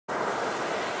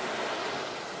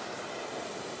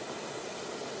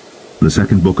The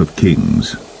second book of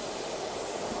Kings,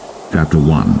 chapter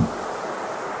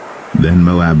 1. Then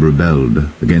Moab rebelled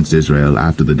against Israel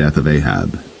after the death of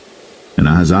Ahab. And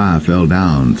Ahaziah fell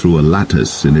down through a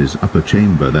lattice in his upper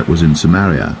chamber that was in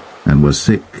Samaria, and was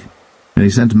sick. And he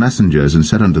sent messengers, and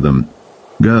said unto them,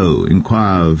 Go,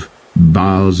 inquire of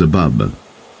Baal-zebub,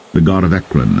 the god of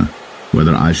Ekron,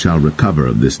 whether I shall recover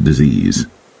of this disease.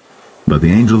 But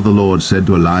the angel of the Lord said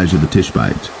to Elijah the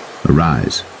Tishbite,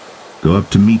 Arise, go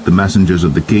up to meet the messengers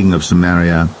of the king of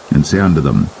Samaria, and say unto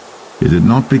them, Is it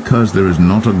not because there is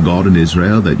not a God in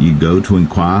Israel that ye go to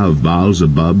inquire of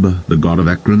Baal-zebub, the god of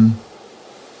Ekron?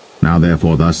 Now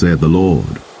therefore thus saith the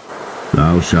Lord,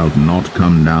 Thou shalt not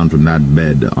come down from that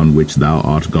bed on which thou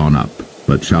art gone up,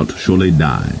 but shalt surely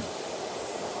die.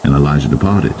 And Elijah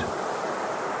departed.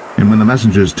 And when the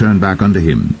messengers turned back unto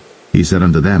him, he said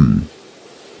unto them,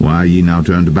 Why are ye now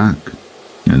turned back?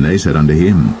 And they said unto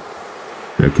him,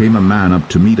 There came a man up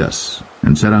to meet us,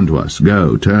 and said unto us,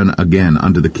 Go, turn again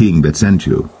unto the king that sent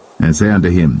you, and say unto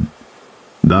him,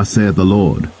 Thus saith the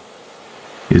Lord,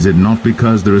 Is it not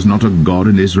because there is not a God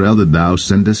in Israel that thou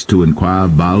sendest to inquire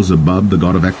of Baal-zebub, the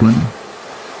god of Ekron?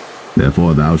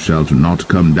 Therefore thou shalt not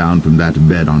come down from that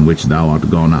bed on which thou art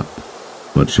gone up,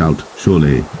 but shalt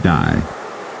surely die.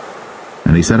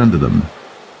 And he said unto them,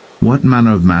 What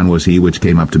manner of man was he which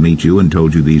came up to meet you, and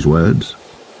told you these words?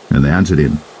 And they answered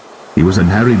him, He was an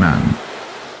hairy man,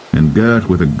 and girt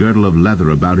with a girdle of leather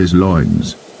about his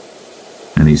loins.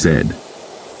 And he said,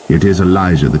 It is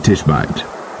Elijah the Tishbite.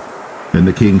 Then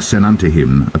the king sent unto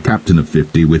him a captain of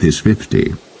 50 with his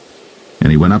 50. And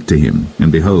he went up to him,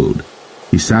 and behold,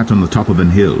 he sat on the top of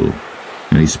an hill.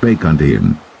 And he spake unto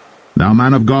him, Thou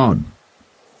man of God,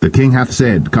 the king hath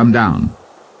said, Come down.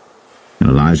 And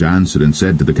Elijah answered and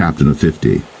said to the captain of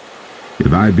 50,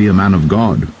 If I be a man of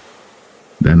God,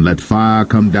 then let fire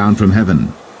come down from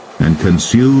heaven, and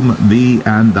consume thee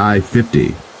and thy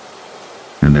 50.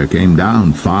 And there came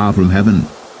down fire from heaven,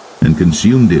 and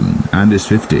consumed him and his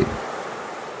 50.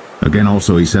 Again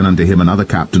also he sent unto him another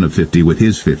captain of 50 with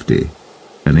his 50.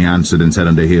 And he answered and said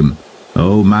unto him,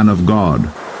 O man of God,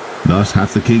 thus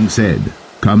hath the king said,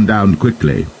 Come down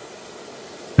quickly.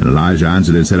 And Elijah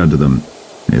answered and said unto them,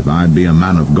 If I be a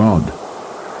man of God,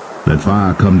 let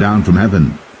fire come down from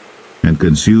heaven, and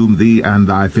consume thee and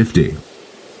thy 50.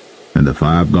 And the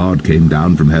fire of God came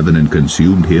down from heaven, and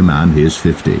consumed him and his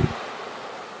 50.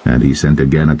 And he sent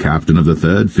again a captain of the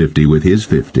third 50 with his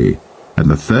 50. And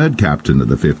the third captain of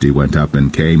the 50 went up,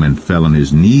 and came and fell on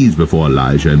his knees before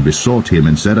Elijah, and besought him,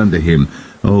 and said unto him,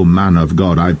 O man of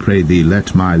God, I pray thee,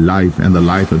 let my life and the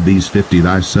life of these 50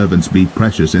 thy servants be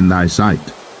precious in thy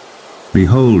sight.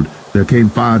 Behold, there came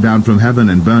fire down from heaven,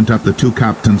 and burnt up the two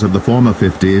captains of the former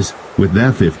 50s with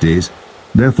their 50s.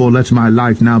 Therefore let my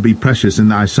life now be precious in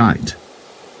thy sight.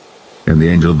 And the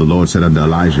angel of the Lord said unto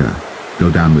Elijah,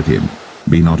 Go down with him,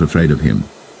 be not afraid of him.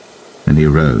 And he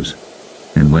arose,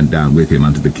 and went down with him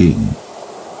unto the king.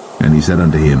 And he said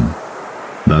unto him,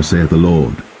 Thus saith the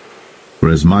Lord,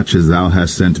 Forasmuch as thou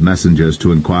hast sent messengers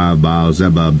to inquire of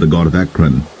Baal-zebub, the god of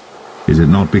Ekron, is it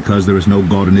not because there is no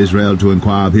God in Israel to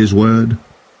inquire of his word?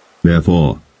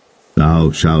 Therefore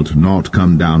thou shalt not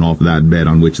come down off that bed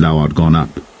on which thou art gone up,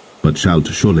 but shalt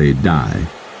surely die.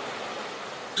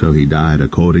 So he died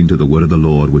according to the word of the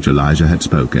Lord which Elijah had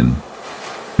spoken.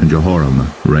 And Jehoram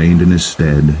reigned in his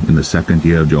stead in the 2nd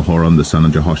year of Jehoram the son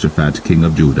of Jehoshaphat king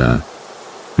of Judah,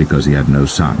 because he had no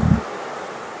son.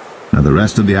 Now the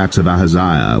rest of the acts of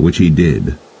Ahaziah which he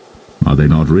did, are they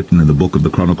not written in the book of the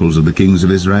Chronicles of the kings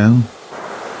of Israel?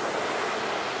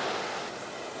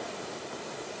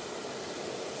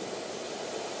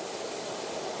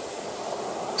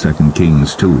 Second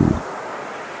Kings 2.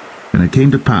 And it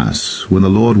came to pass, when the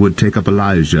Lord would take up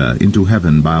Elijah into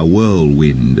heaven by a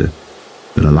whirlwind,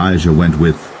 that Elijah went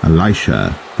with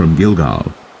Elisha from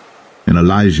Gilgal. And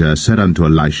Elijah said unto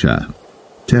Elisha,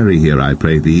 Tarry here, I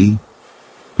pray thee,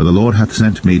 for the Lord hath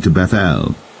sent me to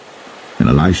Bethel. And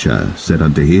Elisha said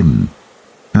unto him,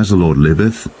 As the Lord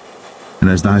liveth,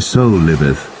 and as thy soul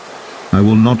liveth, I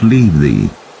will not leave thee.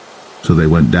 So they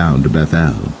went down to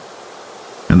Bethel.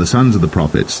 And the sons of the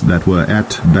prophets that were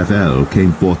at Bethel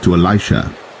came forth to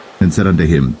Elisha, and said unto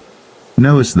him,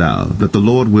 Knowest thou that the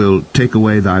Lord will take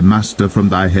away thy master from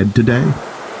thy head today?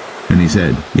 And he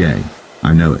said, Yea,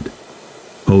 I know it.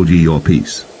 Hold ye your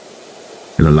peace.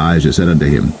 And Elijah said unto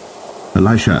him,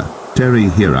 Elisha, tarry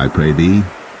here, I pray thee,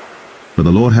 for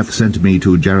the Lord hath sent me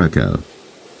to Jericho.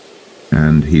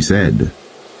 And he said,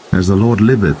 As the Lord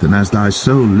liveth, and as thy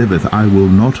soul liveth, I will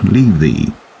not leave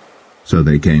thee. So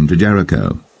they came to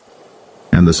Jericho.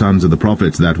 And the sons of the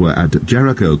prophets that were at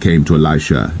Jericho came to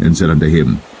Elisha, and said unto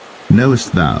him,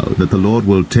 Knowest thou that the Lord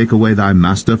will take away thy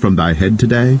master from thy head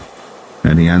today?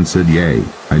 And he answered, Yea,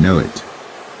 I know it.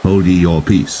 Hold ye your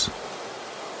peace.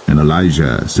 And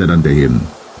Elijah said unto him,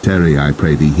 Tarry, I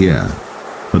pray thee here,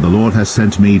 for the Lord hath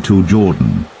sent me to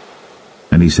Jordan.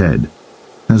 And he said,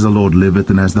 As the Lord liveth,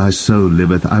 and as thy soul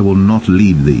liveth, I will not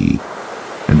leave thee.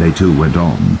 And they two went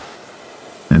on.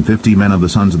 And 50 men of the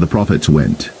sons of the prophets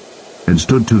went, and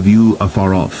stood to view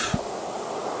afar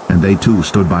off. And they too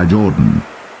stood by Jordan.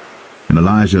 And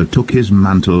Elijah took his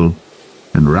mantle,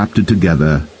 and wrapped it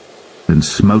together, and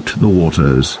smote the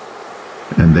waters,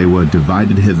 and they were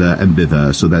divided hither and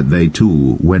thither, so that they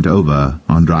too went over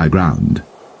on dry ground.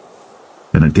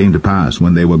 And it came to pass,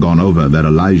 when they were gone over, that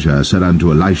Elijah said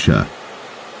unto Elisha,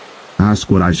 Ask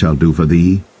what I shall do for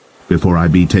thee, before I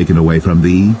be taken away from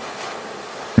thee.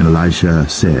 And Elisha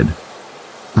said,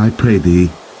 I pray thee,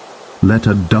 let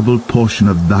a double portion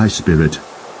of thy spirit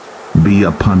be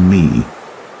upon me.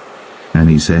 And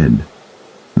he said,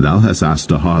 Thou hast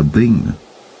asked a hard thing.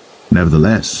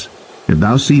 Nevertheless, if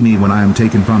thou see me when I am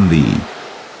taken from thee,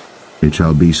 it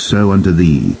shall be so unto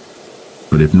thee,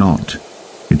 but if not,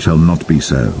 it shall not be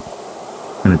so.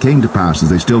 And it came to pass, as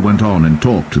they still went on and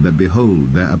talked, that behold,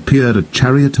 there appeared a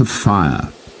chariot of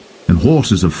fire, and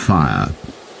horses of fire,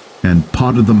 and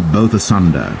parted them both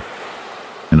asunder.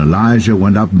 And Elijah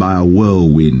went up by a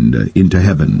whirlwind into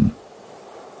heaven.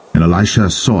 And Elisha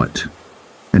saw it,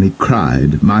 and he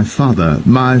cried, My father,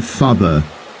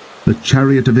 the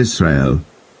chariot of Israel,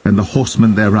 and the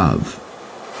horsemen thereof.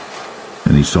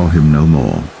 And he saw him no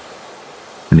more.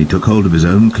 And he took hold of his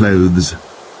own clothes,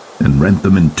 and rent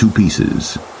them in 2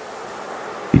 pieces.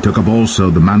 He took up also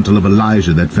the mantle of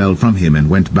Elijah that fell from him, and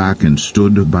went back and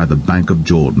stood by the bank of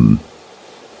Jordan.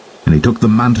 And he took the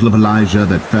mantle of Elijah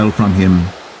that fell from him,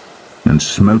 and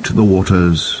smote the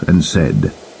waters, and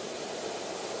said,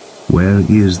 Where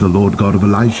is the Lord God of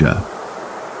Elijah?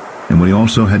 And when he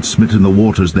also had smitten the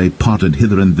waters, they parted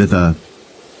hither and thither,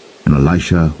 and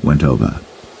Elisha went over.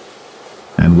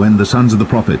 And when the sons of the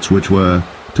prophets, which were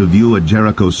to view at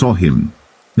Jericho, saw him,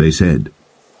 they said,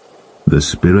 The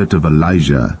spirit of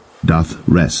Elijah doth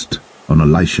rest on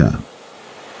Elisha.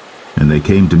 And they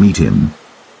came to meet him,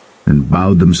 and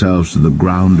bowed themselves to the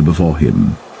ground before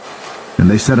him. And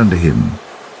they said unto him,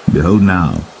 Behold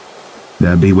now,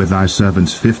 there be with thy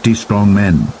servants 50 strong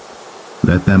men.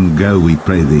 Let them go, we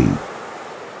pray thee,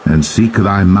 and seek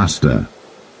thy master,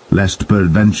 lest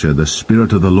peradventure the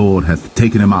Spirit of the Lord hath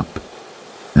taken him up,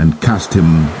 and cast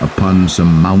him upon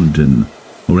some mountain,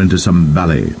 or into some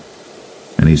valley.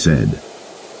 And he said,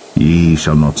 Ye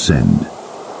shall not send.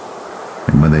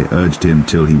 And when they urged him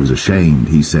till he was ashamed,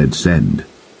 he said, Send.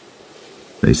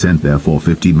 They sent therefore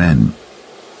 50 men,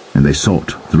 and they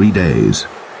sought 3 days,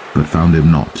 but found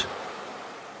him not.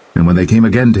 And when they came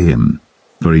again to him,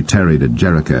 for he tarried at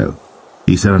Jericho,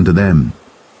 he said unto them,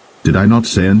 Did I not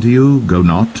say unto you, Go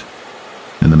not?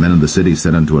 And the men of the city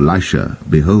said unto Elisha,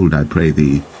 Behold, I pray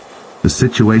thee, the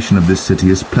situation of this city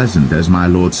is pleasant, as my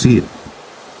Lord seeth,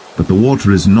 but the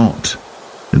water is not,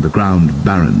 and the ground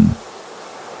barren.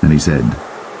 And he said,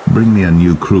 Bring me a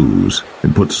new cruse,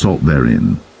 and put salt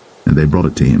therein. And they brought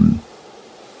it to him.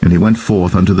 And he went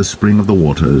forth unto the spring of the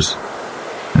waters,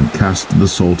 and cast the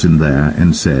salt in there,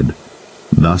 and said,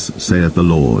 Thus saith the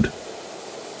Lord,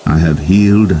 I have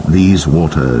healed these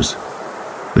waters.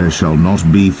 There shall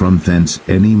not be from thence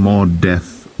any more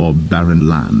death or barren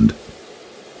land.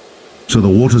 So the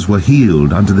waters were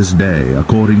healed unto this day,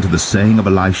 according to the saying of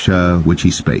Elisha which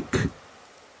he spake.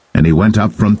 And he went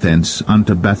up from thence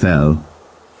unto Bethel,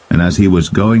 and as he was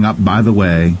going up by the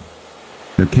way,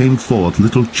 there came forth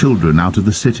little children out of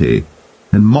the city,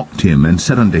 and mocked him, and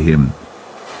said unto him,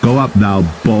 Go up, thou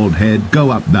bald head,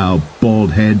 go up, thou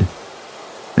bald head.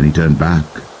 And he turned back,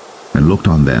 and looked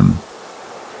on them,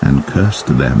 and cursed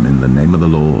them in the name of the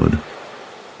Lord.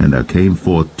 And there came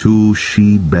forth 2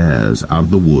 she-bears out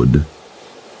of the wood,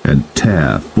 and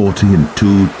tare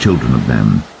 42 children of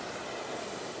them.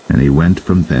 And he went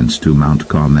from thence to Mount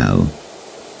Carmel,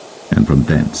 and from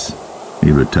thence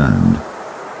he returned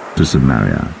to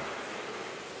Samaria.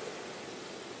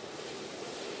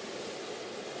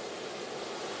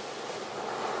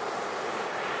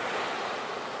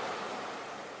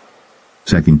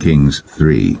 Second Kings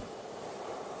 3.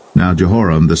 Now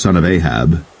Jehoram the son of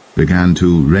Ahab began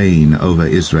to reign over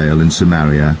Israel in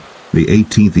Samaria the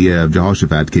 18th year of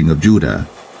Jehoshaphat king of Judah,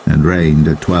 and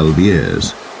reigned 12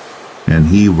 years. And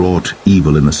he wrought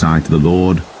evil in the sight of the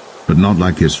Lord, but not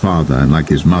like his father and like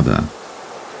his mother,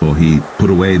 for he put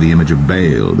away the image of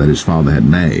Baal that his father had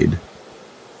made.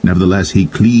 Nevertheless he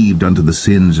cleaved unto the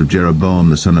sins of Jeroboam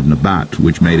the son of Nebat,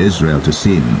 which made Israel to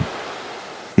sin.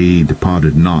 He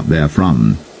departed not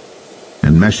therefrom,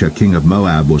 And Mesha king of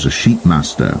Moab was a sheep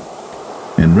master,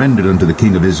 and rendered unto the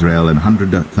king of Israel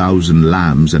 100,000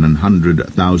 lambs and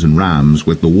 100,000 rams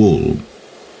with the wool.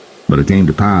 But it came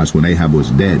to pass, when Ahab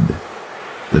was dead,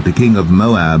 that the king of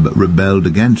Moab rebelled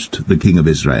against the king of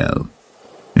Israel.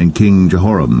 And King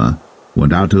Jehoram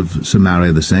went out of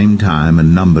Samaria the same time,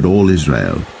 and numbered all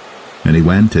Israel. And he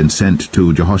went and sent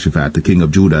to Jehoshaphat the king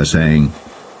of Judah, saying,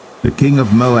 The king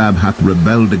of Moab hath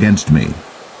rebelled against me.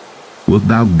 Wilt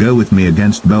thou go with me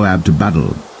against Moab to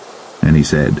battle? And he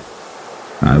said,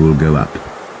 I will go up.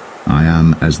 I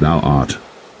am as thou art,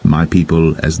 my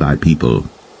people as thy people,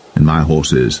 and my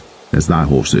horses as thy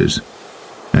horses.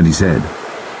 And he said,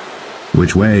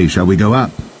 Which way shall we go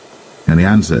up? And he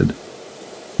answered,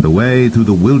 The way through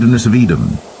the wilderness of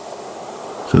Edom.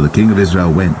 So the king of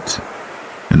Israel went,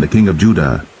 and the king of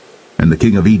Judah, and the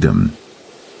king of Edom,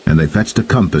 and they fetched a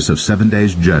compass of 7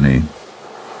 days' journey,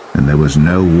 and there was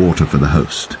no water for the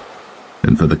host,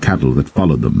 and for the cattle that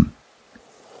followed them.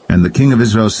 And the king of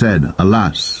Israel said,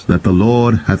 Alas, that the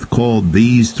Lord hath called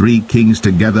these 3 kings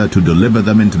together to deliver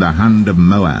them into the hand of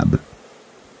Moab.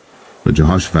 But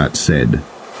Jehoshaphat said,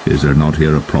 Is there not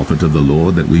here a prophet of the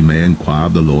Lord, that we may inquire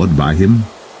of the Lord by him?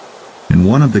 And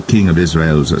one of the king of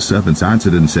Israel's servants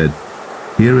answered and said,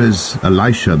 Here is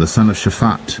Elisha the son of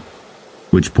Shaphat,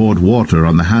 which poured water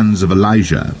on the hands of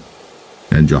Elijah.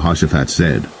 And Jehoshaphat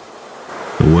said,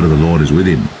 The word of the Lord is with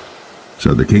him.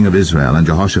 So the king of Israel and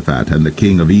Jehoshaphat and the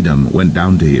king of Edom went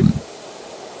down to him.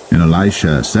 And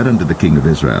Elisha said unto the king of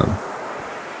Israel,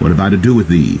 What have I to do with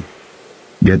thee?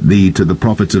 Get thee to the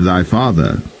prophets of thy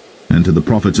father, and to the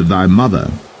prophets of thy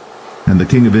mother. And the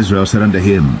king of Israel said unto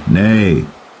him, Nay,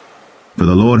 for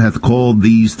the Lord hath called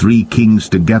these 3 kings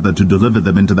together to deliver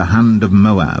them into the hand of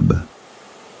Moab.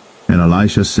 And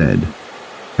Elisha said,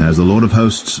 As the Lord of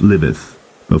hosts liveth,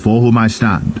 before whom I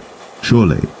stand,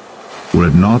 surely, were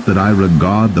it not that I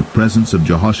regard the presence of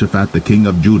Jehoshaphat the king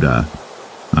of Judah,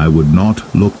 I would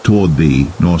not look toward thee,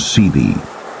 nor see thee.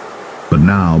 But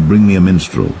now bring me a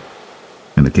minstrel.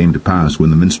 And it came to pass, when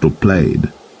the minstrel played,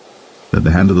 that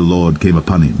the hand of the Lord came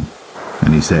upon him.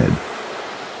 And he said,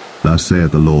 Thus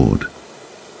saith the Lord,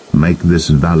 Make this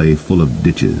valley full of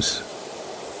ditches.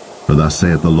 For thus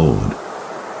saith the Lord,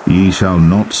 Ye shall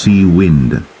not see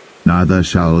wind, neither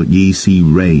shall ye see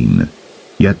rain,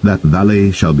 yet that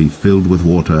valley shall be filled with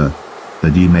water,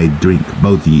 that ye may drink,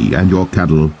 both ye and your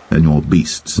cattle and your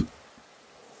beasts.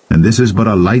 And this is but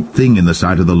a light thing in the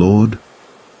sight of the Lord.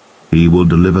 He will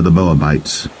deliver the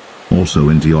Moabites also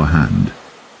into your hand.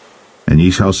 And ye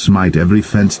shall smite every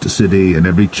fenced city and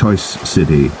every choice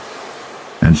city,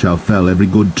 and shall fell every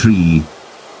good tree,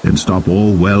 and stop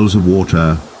all wells of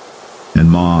water, and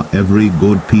mar every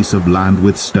good piece of land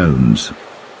with stones.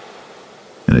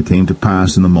 And it came to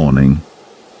pass in the morning,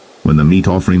 when the meat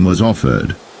offering was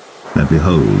offered, that,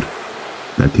 behold,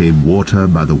 there came water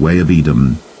by the way of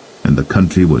Edom, and the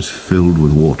country was filled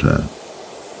with water.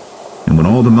 And when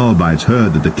all the Moabites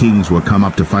heard that the kings were come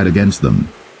up to fight against them,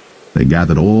 they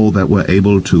gathered all that were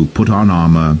able to put on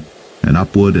armor, and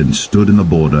upward and stood in the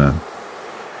border.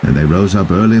 And they rose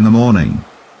up early in the morning,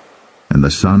 and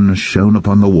the sun shone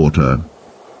upon the water,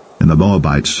 and the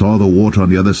Moabites saw the water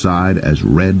on the other side as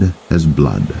red as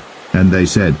blood. And they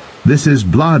said, This is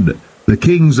blood. The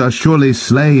kings are surely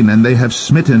slain, and they have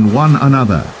smitten one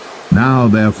another. Now,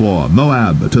 therefore,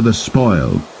 Moab to the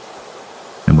spoil.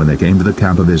 And when they came to the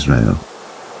camp of Israel,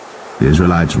 the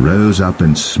Israelites rose up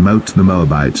and smote the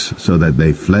Moabites, so that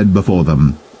they fled before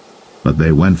them. But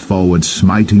they went forward,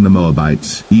 smiting the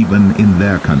Moabites, even in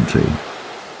their country.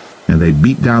 And they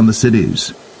beat down the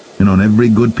cities, and on every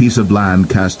good piece of land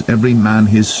cast every man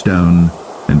his stone,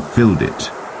 and filled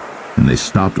it. And they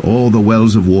stopped all the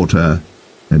wells of water,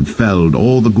 and felled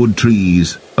all the good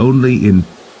trees. Only in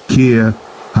Kir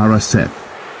Hareseth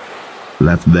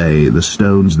left they the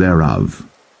stones thereof.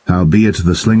 Howbeit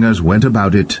the slingers went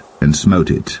about it, and smote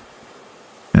it.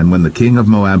 And when the king of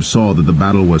Moab saw that the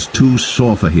battle was too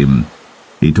sore for him,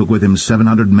 he took with him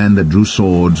 700 men that drew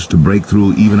swords, to break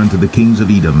through even unto the kings of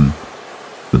Edom,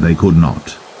 but they could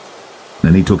not.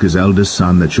 Then he took his eldest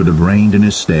son that should have reigned in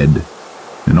his stead,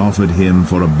 and offered him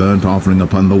for a burnt offering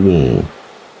upon the wall.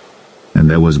 And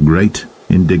there was great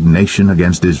indignation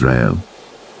against Israel,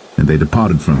 and they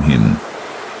departed from him,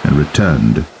 and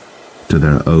returned to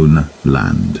their own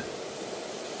land.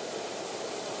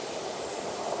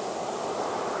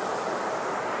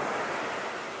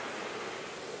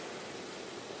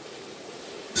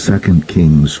 Second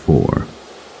Kings 4.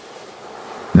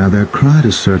 Now there cried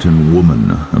a certain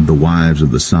woman of the wives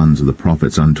of the sons of the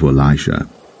prophets unto Elisha,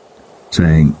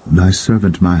 saying, Thy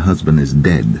servant my husband is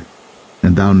dead,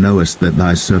 and thou knowest that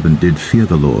thy servant did fear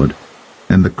the Lord,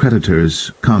 and the creditors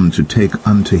come to take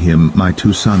unto him my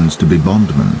 2 sons to be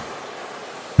bondmen.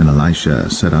 And Elisha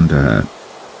said unto her,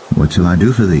 What shall I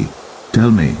do for thee? Tell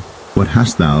me, what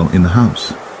hast thou in the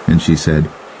house? And she said,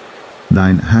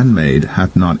 Thine handmaid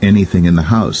hath not anything in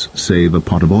the house, save a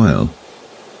pot of oil.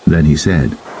 Then he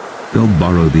said, Go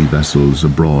borrow thee vessels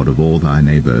abroad of all thy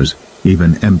neighbors,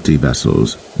 even empty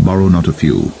vessels, borrow not a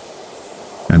few.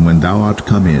 And when thou art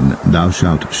come in, thou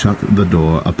shalt shut the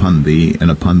door upon thee and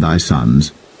upon thy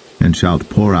sons, and shalt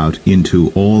pour out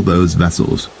into all those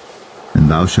vessels,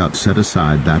 and thou shalt set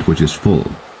aside that which is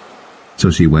full. So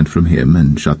she went from him,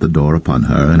 and shut the door upon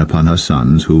her and upon her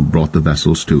sons, who brought the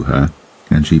vessels to her,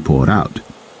 and she poured out.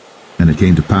 And it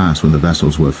came to pass, when the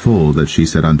vessels were full, that she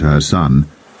said unto her son,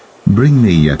 Bring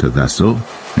me yet a vessel.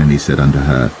 And he said unto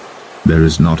her, There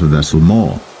is not a vessel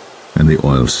more. And the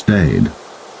oil stayed.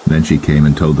 Then she came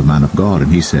and told the man of God,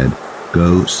 and he said,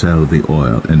 Go sell the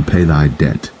oil, and pay thy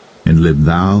debt, and live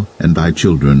thou and thy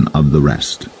children of the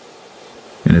rest.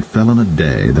 And it fell on a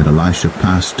day that Elisha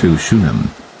passed to Shunem,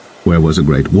 where was a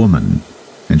great woman,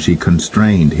 and she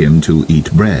constrained him to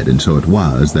eat bread. And so it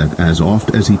was, that as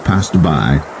oft as he passed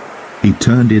by, he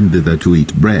turned in thither to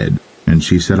eat bread. And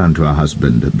she said unto her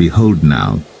husband, Behold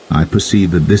now, I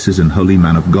perceive that this is an holy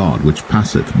man of God, which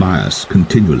passeth by us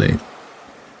continually.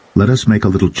 Let us make a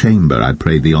little chamber, I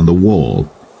pray thee, on the wall,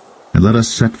 and let us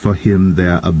set for him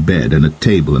there a bed, and a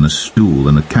table, and a stool,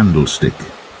 and a candlestick.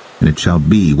 And it shall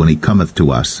be, when he cometh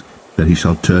to us, that he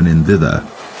shall turn in thither.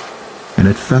 And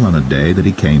it fell on a day that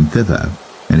he came thither,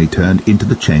 and he turned into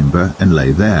the chamber, and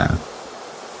lay there.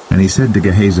 And he said to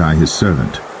Gehazi his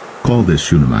servant, Call this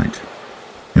Shunammite.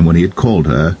 And when he had called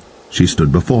her, she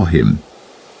stood before him.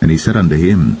 And he said unto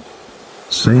him,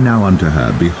 Say now unto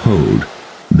her, Behold,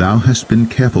 thou hast been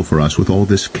careful for us with all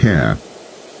this care.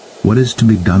 What is to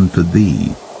be done for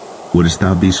thee? Wouldest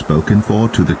thou be spoken for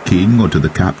to the king or to the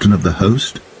captain of the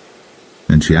host?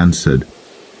 And she answered,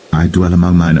 I dwell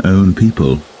among mine own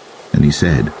people. And he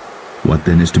said, What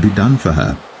then is to be done for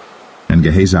her? And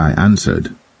Gehazi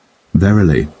answered,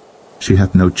 Verily, she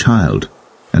hath no child,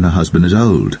 and her husband is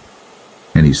old.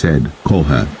 And he said, Call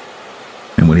her.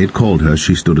 And when he had called her,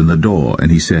 she stood in the door.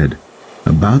 And he said,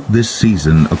 About this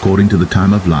season, according to the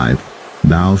time of life,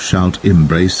 thou shalt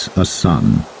embrace a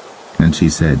son. And she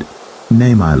said,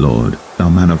 Nay, my lord, thou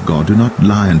man of God, do not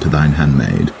lie unto thine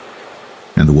handmaid.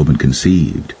 And the woman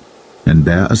conceived, and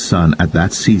bare a son at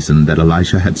that season that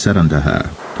Elisha had said unto her,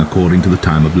 according to the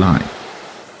time of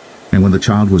life. And when the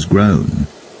child was grown,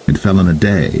 it fell on a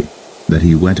day that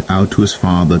he went out to his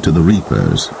father to the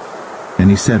reapers. And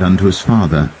he said unto his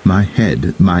father, My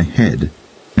head, my head.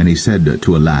 And he said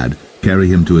to a lad, Carry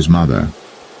him to his mother.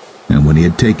 And when he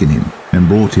had taken him, and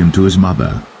brought him to his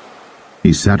mother,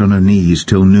 he sat on her knees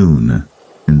till noon,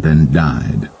 and then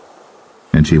died.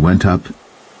 And she went up,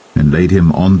 and laid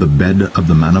him on the bed of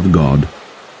the man of God,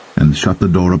 and shut the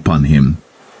door upon him,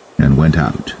 and went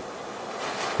out.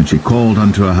 And she called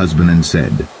unto her husband, and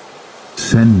said,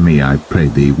 Send me, I pray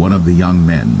thee, one of the young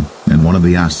men, and one of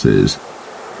the asses,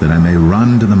 that I may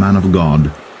run to the man of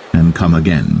God, and come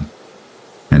again.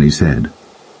 And he said,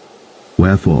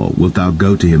 Wherefore wilt thou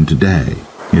go to him today?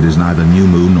 It is neither new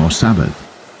moon nor Sabbath.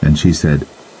 And she said,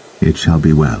 It shall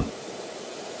be well.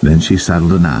 Then she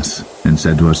saddled an ass, and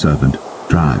said to her servant,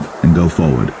 Drive, and go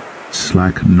forward.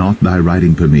 Slack not thy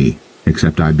riding for me,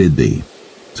 except I bid thee.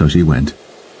 So she went,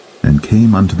 and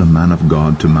came unto the man of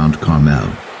God to Mount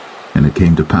Carmel. And it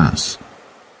came to pass,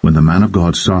 when the man of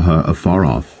God saw her afar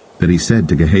off, that he said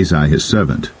to Gehazi his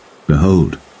servant,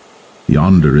 Behold,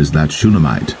 yonder is that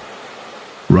Shunammite.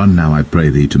 Run now, I pray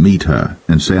thee, to meet her,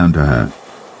 and say unto her,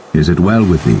 Is it well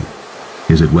with thee?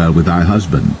 Is it well with thy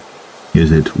husband?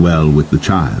 Is it well with the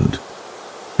child?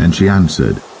 And she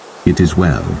answered, It is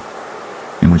well.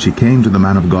 And when she came to the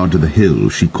man of God to the hill,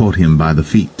 she caught him by the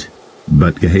feet.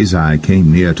 But Gehazi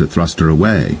came near to thrust her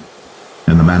away.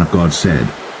 And the man of God said,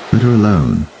 Let her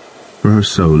alone, for her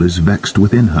soul is vexed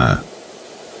within her.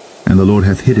 And the Lord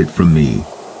hath hid it from me,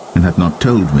 and hath not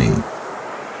told me.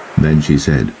 Then she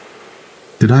said,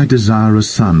 Did I desire a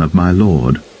son of my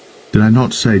Lord? Did I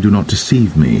not say, Do not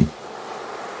deceive me?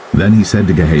 Then he said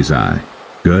to Gehazi,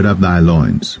 Gird up thy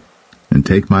loins, and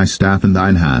take my staff in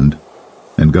thine hand,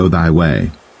 and go thy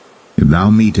way. If thou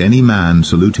meet any man,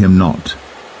 salute him not,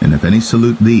 and if any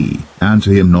salute thee,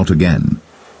 answer him not again.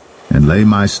 And lay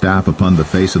my staff upon the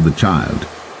face of the child.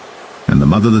 And the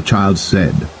mother of the child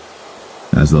said,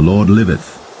 As the Lord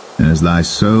liveth, and as thy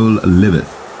soul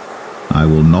liveth, I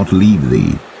will not leave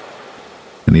thee.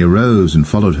 And he arose and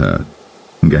followed her.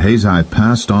 And Gehazi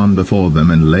passed on before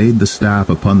them, and laid the staff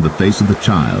upon the face of the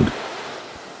child.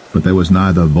 But there was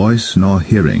neither voice nor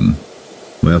hearing.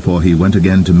 Wherefore he went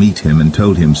again to meet him, and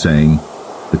told him, saying,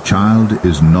 The child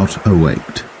is not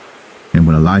awaked. And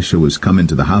when Elisha was come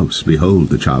into the house, behold,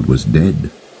 the child was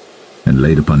dead, and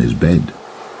laid upon his bed.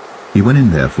 He went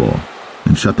in therefore,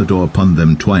 and shut the door upon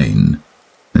them twain,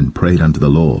 and prayed unto the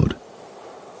Lord.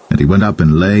 And he went up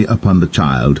and lay upon the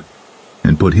child,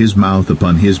 and put his mouth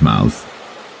upon his mouth,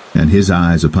 and his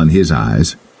eyes upon his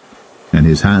eyes, and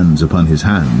his hands upon his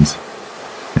hands.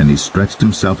 And he stretched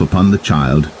himself upon the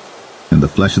child, and the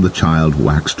flesh of the child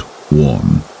waxed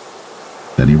warm.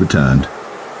 Then he returned,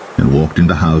 and walked in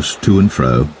the house to and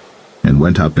fro, and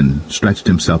went up and stretched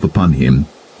himself upon him.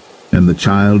 And the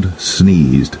child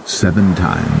sneezed 7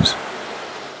 times.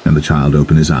 And the child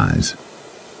opened his eyes.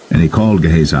 And he called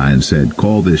Gehazi, and said,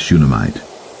 Call this Shunammite.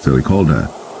 So he called her.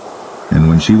 And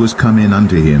when she was come in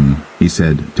unto him, he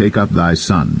said, Take up thy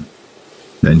son.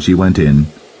 Then she went in,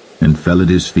 and fell at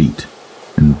his feet,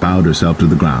 and bowed herself to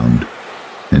the ground,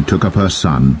 and took up her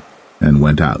son, and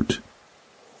went out.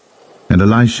 And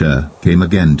Elisha came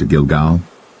again to Gilgal,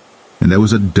 and there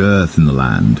was a dearth in the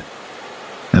land.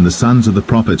 And the sons of the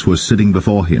prophets were sitting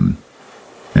before him.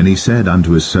 And he said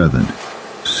unto his servant,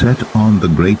 Set on the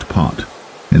great pot,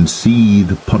 and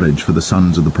seethe porridge for the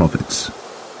sons of the prophets.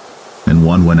 And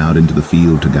one went out into the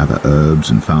field to gather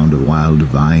herbs, and found a wild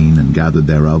vine, and gathered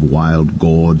thereof wild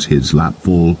gourds his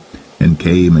lapful, and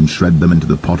came and shred them into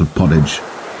the pot of porridge,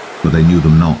 for they knew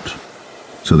them not.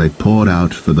 So they poured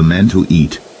out for the men to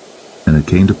eat. And it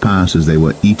came to pass, as they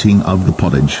were eating of the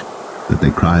pottage, that they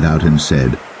cried out and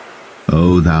said,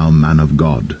 O thou man of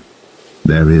God,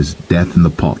 there is death in the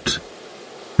pot.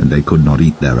 And they could not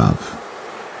eat thereof.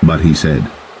 But he said,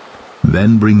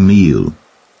 Then bring meal.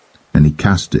 And he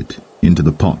cast it into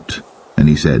the pot. And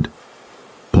he said,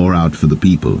 Pour out for the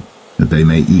people, that they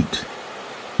may eat.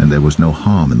 And there was no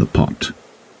harm in the pot.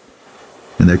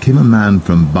 And there came a man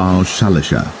from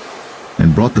Baal-Shalisha,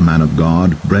 and brought the man of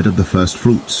God bread of the first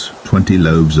fruits, 20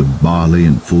 loaves of barley,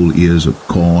 and full ears of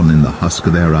corn in the husk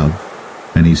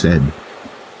thereof. And he said,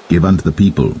 Give unto the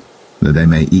people, that they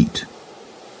may eat.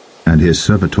 And his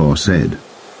servitor said,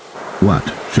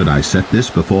 What, should I set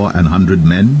this before 100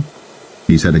 men?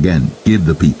 He said again, Give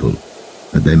the people,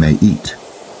 that they may eat.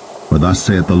 For thus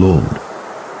saith the Lord,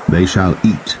 They shall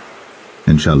eat,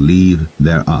 and shall leave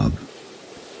thereof.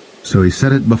 So he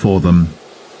set it before them,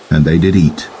 and they did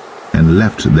eat, and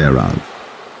left thereof,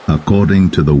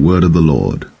 according to the word of the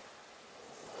Lord.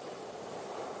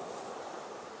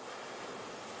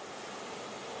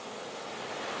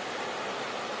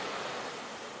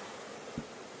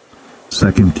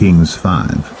 Second Kings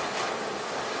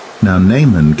 5. Now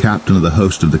Naaman, captain of the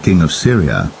host of the king of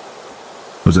Syria,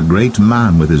 was a great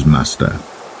man with his master,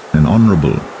 and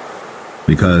honorable,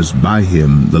 because by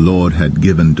him the Lord had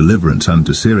given deliverance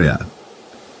unto Syria.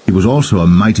 He was also a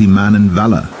mighty man in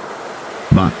valor,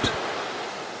 but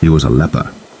he was a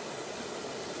leper.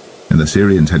 And the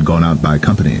Syrians had gone out by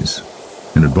companies,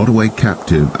 and had brought away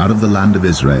captive out of the land of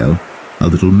Israel a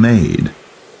little maid,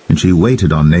 and she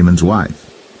waited on Naaman's wife.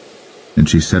 And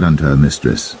she said unto her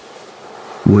mistress,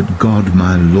 Would God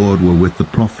my Lord were with the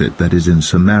prophet that is in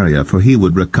Samaria, for he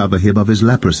would recover him of his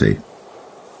leprosy.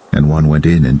 And one went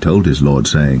in and told his lord,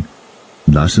 saying,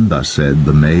 Thus and thus said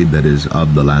the maid that is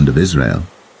of the land of Israel.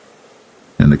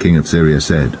 And the king of Syria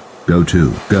said, Go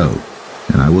to, go,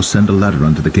 and I will send a letter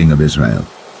unto the king of Israel.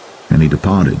 And he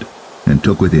departed, and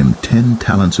took with him 10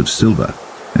 talents of silver,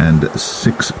 and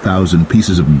 6,000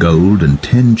 pieces of gold, and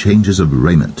 10 changes of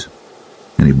raiment.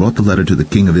 And he brought the letter to the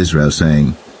king of Israel,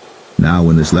 saying, Now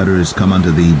when this letter is come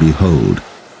unto thee, behold,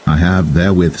 I have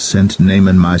therewith sent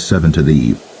Naaman my servant to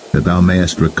thee, that thou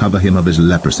mayest recover him of his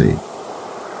leprosy.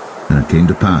 And it came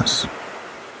to pass,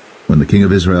 when the king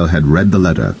of Israel had read the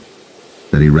letter,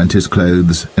 that he rent his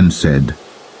clothes, and said,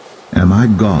 Am I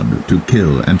God to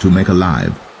kill and to make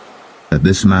alive, that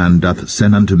this man doth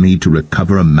send unto me to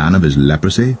recover a man of his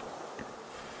leprosy?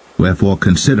 Wherefore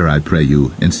consider, I pray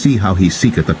you, and see how he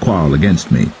seeketh a quarrel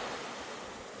against me.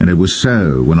 And it was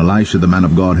so, when Elisha the man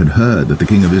of God had heard that the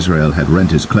king of Israel had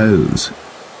rent his clothes,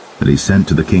 that he sent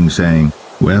to the king, saying,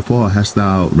 Wherefore hast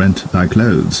thou rent thy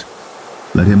clothes?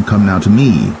 Let him come now to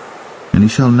me, and he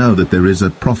shall know that there is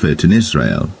a prophet in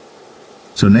Israel.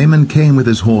 So Naaman came with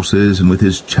his horses and with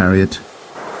his chariot,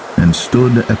 and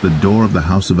stood at the door of the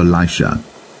house of Elisha.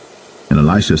 And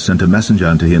Elisha sent a messenger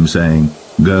unto him, saying,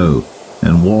 Go,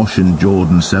 and wash in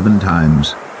Jordan 7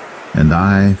 times, and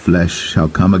thy flesh shall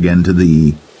come again to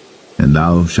thee, and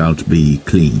thou shalt be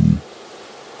clean.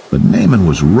 But Naaman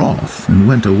was wroth, and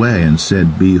went away, and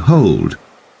said, Behold,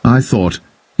 I thought,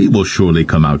 he will surely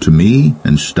come out to me,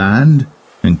 and stand,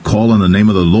 and call on the name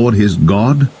of the Lord his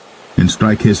God, and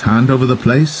strike his hand over the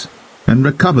place, and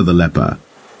recover the leper,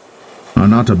 Are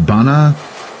not Abana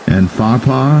and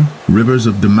Pharpar, rivers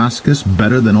of Damascus,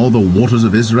 better than all the waters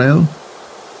of Israel?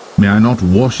 May I not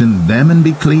wash in them and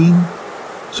be clean?"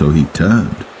 So he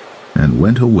turned and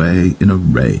went away in a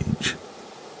rage.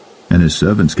 And his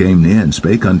servants came near and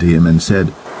spake unto him, and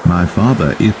said, "My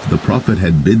father, if the prophet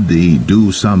had bid thee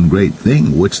do some great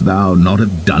thing, wouldst thou not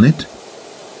have done it?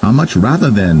 How much rather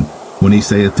then, when he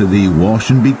saith to thee, Wash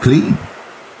and be clean?"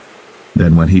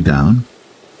 Then went he down,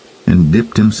 and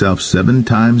dipped himself 7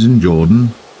 times in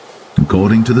Jordan,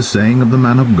 according to the saying of the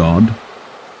man of God.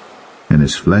 And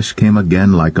his flesh came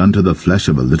again like unto the flesh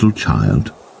of a little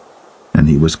child, and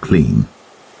he was clean.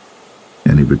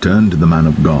 And he returned to the man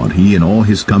of God, he and all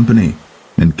his company,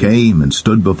 and came and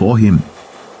stood before him.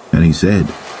 And he said,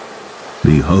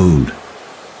 "Behold,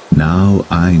 now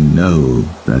I know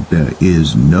that there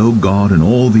is no God in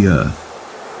all the earth,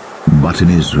 but in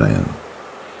Israel.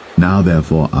 Now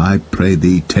therefore I pray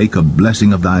thee, take a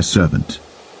blessing of thy servant."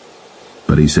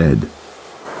 But he said,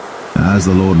 "As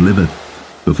the Lord liveth,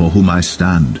 before whom I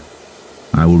stand,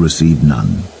 I will receive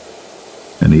none."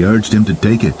 And he urged him to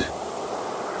take it,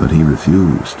 but he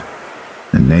refused.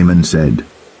 And Naaman said,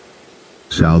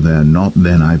 "Shall there not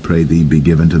then, I pray thee, be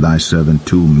given to thy servant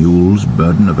 2 mules'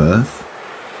 burden of earth?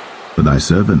 For thy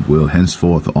servant will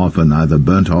henceforth offer neither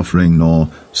burnt offering nor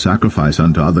sacrifice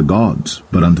unto other gods,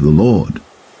 but unto the Lord.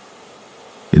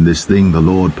 In this thing the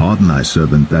Lord pardon thy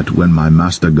servant, that when my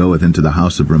master goeth into the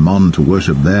house of Rimmon to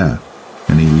worship there,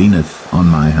 and he leaneth on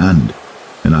my hand,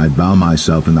 and I bow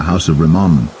myself in the house of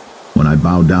Rimmon, when I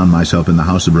bow down myself in the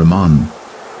house of Rimmon,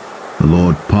 the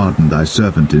Lord pardon thy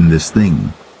servant in this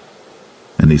thing."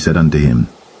 And he said unto him,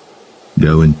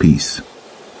 "Go in peace."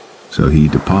 So he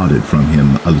departed from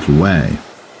him a little way.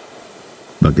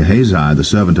 But Gehazi, the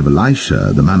servant of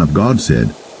Elisha, the man of God,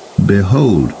 said,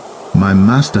 "Behold, my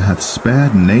master hath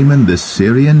spared Naaman this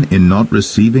Syrian in not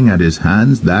receiving at his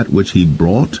hands that which he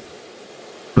brought.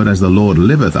 But as the Lord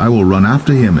liveth, I will run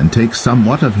after him, and take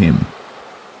somewhat of him."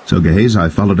 So Gehazi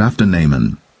followed after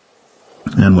Naaman.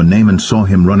 And when Naaman saw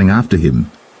him running after him,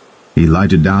 he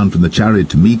lighted down from the chariot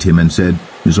to meet him, and said,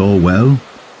 "Is all well?"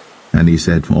 And he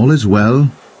said, "All is well.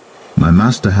 My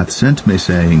master hath sent me,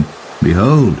 saying,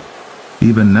 Behold,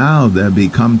 even now there be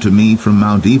come to me from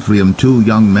Mount Ephraim 2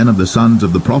 young men of the sons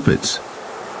of the prophets.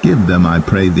 Give them, I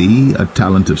pray thee, a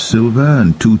talent of silver,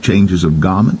 and 2 changes of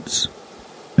garments."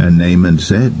 And Naaman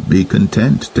said, "Be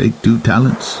content, take 2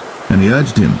 talents. And he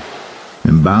urged him,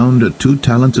 and bound 2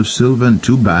 talents of silver in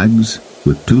 2 bags,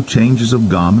 with 2 changes of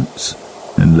garments,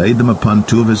 and laid them upon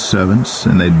 2 of his servants,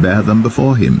 and they bare them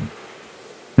before him.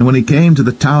 And when he came to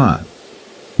the tower,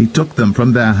 he took them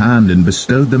from their hand, and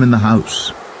bestowed them in the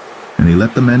house. And he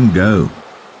let the men go,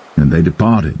 and they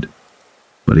departed.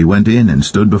 But he went in and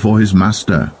stood before his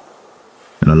master.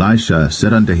 And Elisha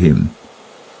said unto him,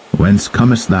 "Whence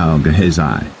comest thou,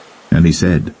 Gehazi?" And he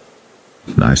said,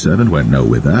 "Thy servant went no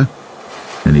whither."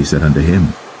 And he said unto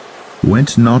him,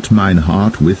 "Went not mine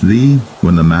heart with thee,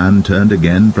 when the man turned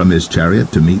again from his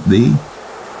chariot to meet thee?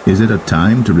 Is it a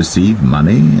time to receive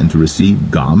money, and to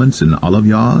receive garments, and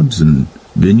oliveyards, and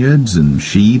vineyards, and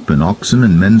sheep, and oxen,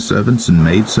 and men servants, and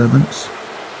maid servants?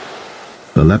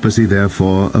 The leprosy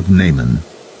therefore of Naaman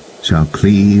shall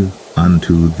cleave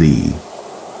unto thee,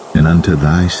 and unto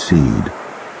thy seed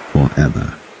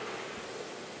forever."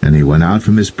 And he went out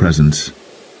from his presence,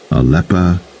 a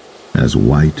leper as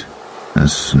white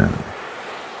as snow.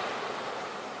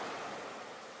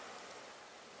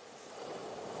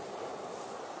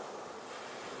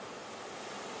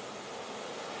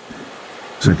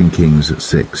 2 Kings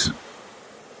 6.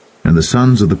 And the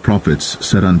sons of the prophets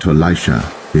said unto Elisha,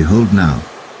 "Behold now,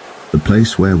 the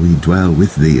place where we dwell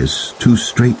with thee is too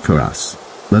strait for us.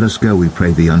 Let us go, we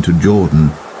pray thee, unto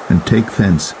Jordan, and take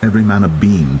thence every man a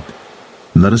beam,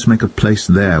 and let us make a place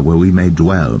there where we may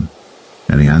dwell."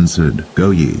 And he answered, "Go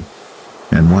ye."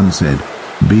 And one said,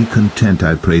 "Be content,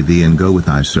 I pray thee, and go with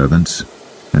thy servants."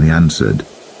 And he answered,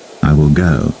 "I will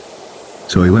go."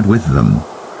 So he went with them.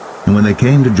 And when they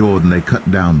came to Jordan, they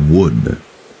cut down wood.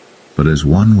 But as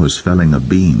one was felling a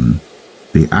beam,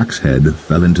 the axe head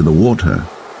fell into the water.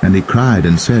 And he cried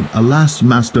and said, "Alas,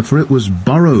 master, for it was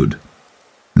borrowed."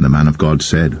 And the man of God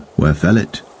said, "Where fell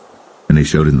it?" And he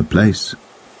showed him the place.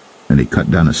 And he cut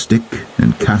down a stick,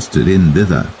 and cast it in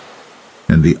thither.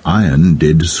 And the iron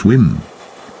did swim.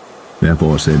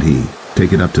 Therefore said he,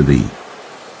 "Take it up to thee."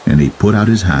 And he put out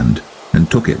his hand, and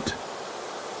took it.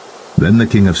 Then the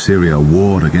king of Syria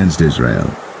warred against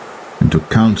Israel, and took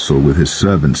counsel with his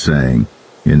servants, saying,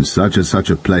 "In such and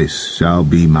such a place shall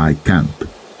be my camp."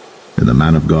 And the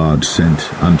man of God sent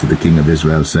unto the king of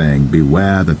Israel, saying,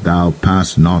 "Beware that thou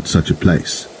pass not such a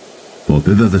place, for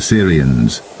thither the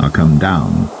Syrians are come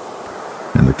down.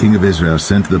 And the king of Israel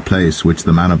sent to the place which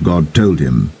the man of God told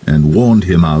him, and warned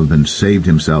him of, and saved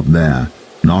himself there,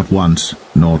 not once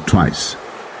nor twice.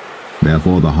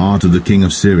 Therefore the heart of the king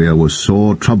of Syria was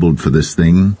sore troubled for this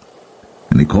thing.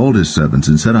 And he called his servants,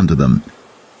 and said unto them,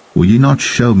 Will ye not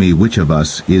show me which of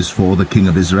us is for the king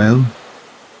of Israel?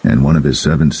 And one of his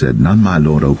servants said, None, my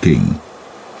lord, O king.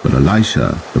 But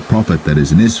Elisha, the prophet that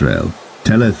is in Israel,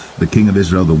 telleth the king of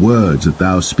Israel the words that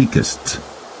thou speakest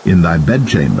in thy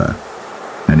bedchamber.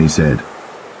 And he said,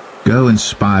 Go and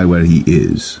spy where he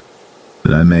is,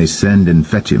 that I may send and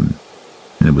fetch him.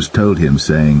 And it was told him,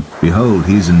 saying, Behold,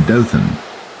 he is in Dothan.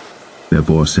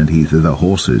 Therefore sent he thither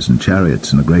horses and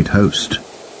chariots and a great host.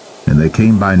 And they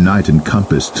came by night and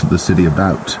compassed the city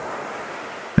about.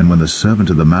 And when the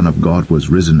servant of the man of God was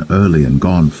risen early and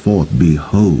gone forth,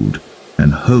 behold,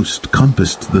 an host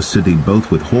compassed the city both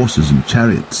with horses and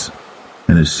chariots.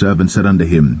 And his servant said unto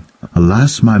him,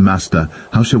 Alas, my master,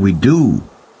 how shall we do?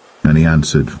 And he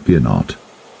answered, Fear not,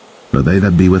 for they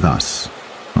that be with us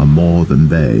are more than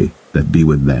they that be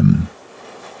with them.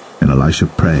 And Elisha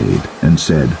prayed, and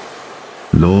said,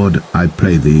 Lord, I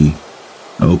pray thee,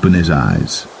 open his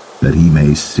eyes, that he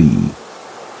may see.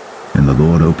 And the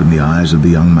Lord opened the eyes of the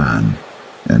young man,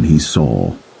 and he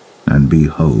saw, and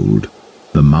behold,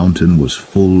 the mountain was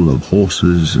full of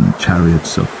horses and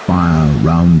chariots of fire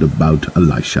round about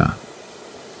Elisha.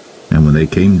 And when they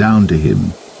came down to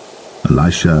him,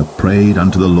 Elisha prayed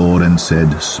unto the Lord, and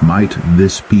said, Smite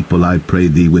this people, I pray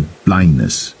thee, with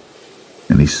blindness.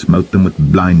 And he smote them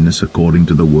with blindness according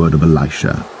to the word of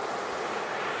Elisha.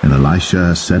 And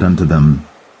Elisha said unto them,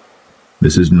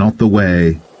 This is not the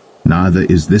way, neither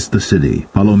is this the city.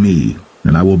 Follow me,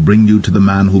 and I will bring you to the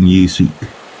man whom ye seek.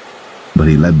 But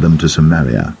he led them to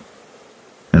Samaria.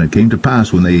 And it came to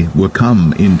pass, when they were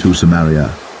come into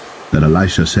Samaria, that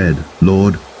Elisha said,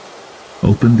 Lord,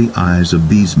 open the eyes of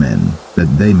these men,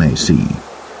 that they may see.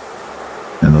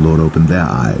 And the Lord opened their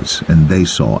eyes, and they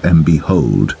saw, and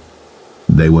behold,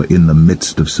 they were in the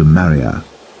midst of Samaria.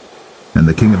 And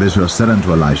the king of Israel said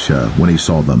unto Elisha, when he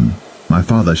saw them, My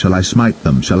father, shall I smite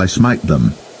them? Shall I smite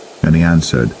them? And he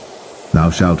answered, Thou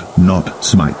shalt not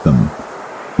smite them.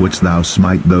 Wouldst thou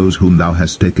smite those whom thou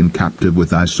hast taken captive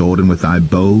with thy sword and with thy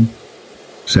bow?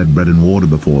 Set bread and water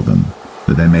before them,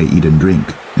 that they may eat and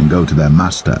drink, and go to their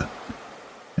master.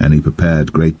 And he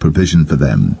prepared great provision for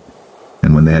them.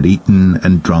 And when they had eaten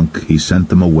and drunk, he sent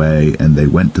them away, and they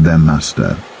went to their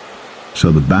master.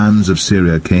 So the bands of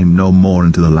Syria came no more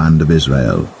into the land of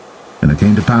Israel. And it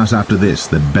came to pass after this,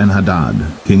 that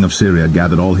Ben-Hadad, king of Syria,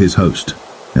 gathered all his host,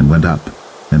 and went up,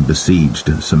 and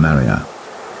besieged Samaria.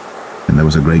 And there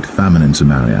was a great famine in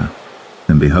Samaria,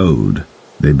 and behold,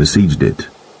 they besieged it,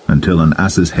 until an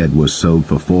ass's head was sold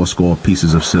for 80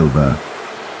 pieces of silver,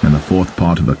 and the 4th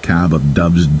part of a cab of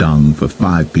dove's dung for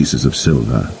 5 pieces of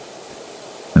silver.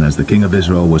 And as the king of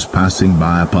Israel was passing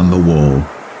by upon the wall,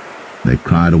 they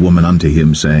cried a woman unto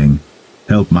him, saying,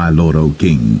 Help my lord, O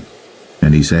king.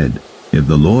 And he said, If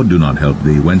the Lord do not help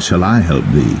thee, whence shall I help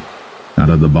thee? Out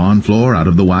of the barn floor, out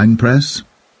of the winepress?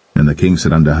 And the king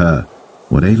said unto her,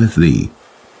 What aileth thee?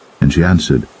 And she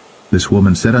answered, This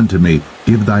woman said unto me,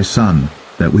 Give thy son,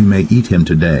 that we may eat him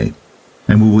today,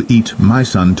 and we will eat my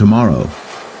son tomorrow.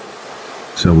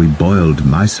 So we boiled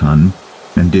my son,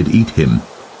 and did eat him.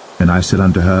 And I said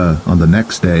unto her on the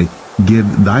next day,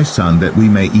 Give thy son, that we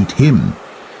may eat him.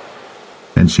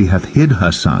 And she hath hid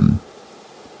her son.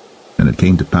 And it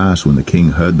came to pass, when the king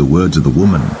heard the words of the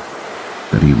woman,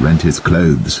 that he rent his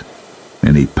clothes,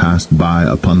 and he passed by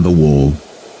upon the wall.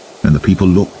 And the people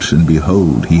looked, and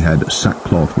behold, he had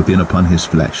sackcloth within upon his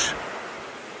flesh.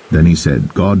 Then he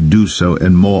said, God do so,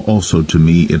 and more also to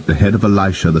me, if the head of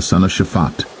Elisha the son of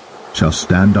Shaphat shall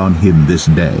stand on him this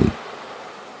day.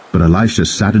 But Elisha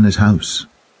sat in his house,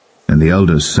 and the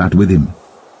elders sat with him.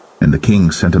 And the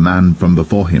king sent a man from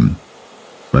before him.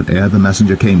 But ere the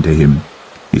messenger came to him,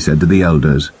 he said to the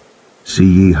elders, See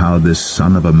ye how this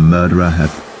son of a murderer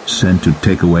hath sent to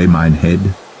take away mine head?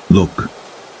 Look,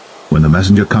 when the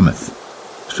messenger cometh,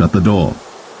 shut the door,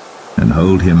 and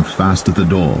hold him fast at the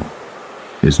door.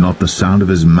 Is not the sound of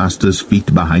his master's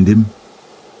feet behind him?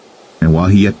 And while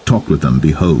he yet talked with them,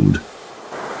 behold,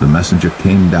 the messenger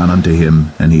came down unto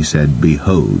him, and he said,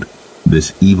 Behold,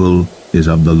 this evil is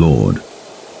of the Lord.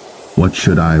 What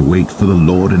should I wait for the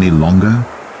Lord any longer?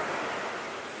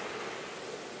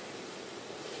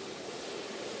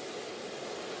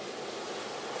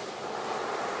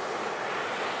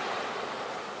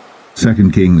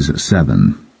 Second Kings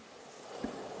 7.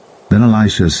 Then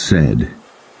Elisha said,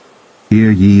 Hear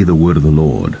ye the word of the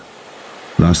Lord.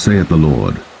 Thus saith the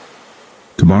Lord,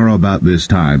 Tomorrow about this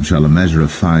time shall a measure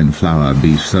of fine flour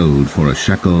be sold for a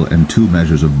shekel, and 2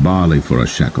 measures of barley for a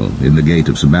shekel, in the gate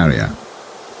of Samaria.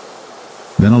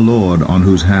 Then a lord on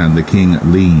whose hand the king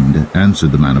leaned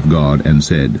answered the man of God, and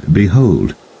said,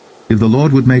 Behold, if the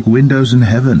Lord would make windows in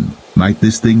heaven, might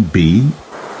this thing be?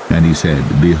 And he said,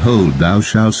 Behold, thou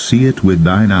shalt see it with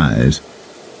thine eyes,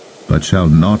 but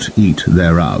shalt not eat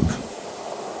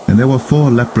thereof. And there were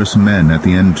 4 leprous men at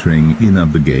the entering in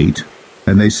of the gate,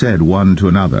 and they said one to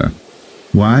another,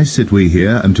 Why sit we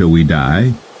here until we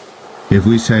die? If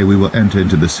we say we will enter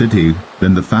into the city,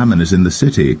 then the famine is in the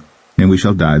city, and we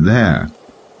shall die there.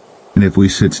 And if we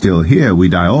sit still here, we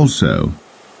die also.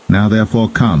 Now therefore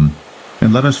come,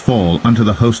 and let us fall unto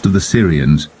the host of the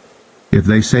Syrians. If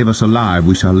they save us alive,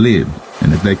 we shall live,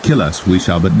 and if they kill us, we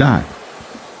shall but die.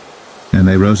 And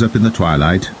they rose up in the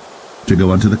twilight, to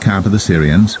go unto the camp of the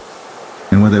Syrians.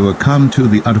 And when they were come to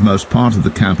the uttermost part of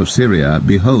the camp of Syria,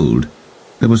 behold,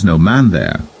 there was no man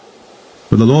there.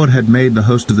 For the Lord had made the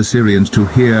host of the Syrians to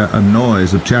hear a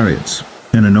noise of chariots,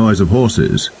 and a noise of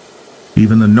horses,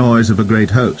 even the noise of a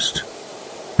great host.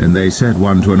 And they said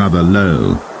one to another,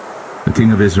 Lo, the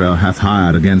king of Israel hath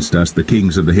hired against us the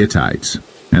kings of the Hittites,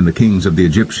 and the kings of the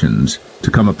Egyptians,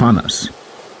 to come upon us.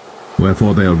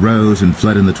 Wherefore they arose and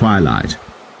fled in the twilight,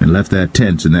 and left their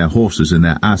tents and their horses and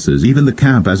their asses, even the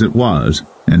camp as it was,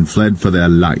 and fled for their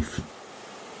life.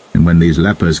 And when these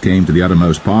lepers came to the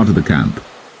uttermost part of the camp,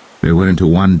 they went into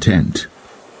one tent,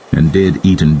 and did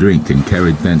eat and drink, and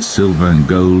carried thence silver and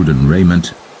gold and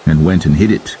raiment, and went and hid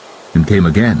it, and came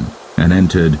again, and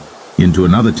entered into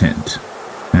another tent,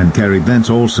 and carried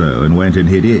thence also, and went and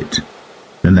hid it.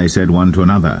 Then they said one to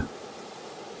another,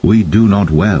 We do not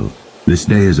well. This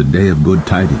day is a day of good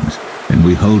tidings, and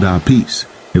we hold our peace.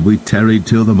 If we tarry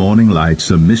till the morning light,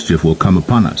 some mischief will come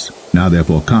upon us. Now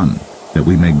therefore come, that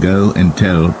we may go and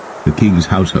tell the king's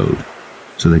household.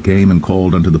 So they came and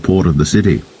called unto the port of the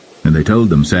city. And they told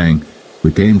them, saying,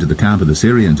 We came to the camp of the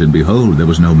Syrians, and behold, there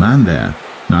was no man there,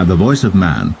 neither voice of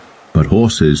man, but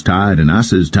horses tied and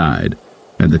asses tied,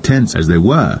 and the tents as they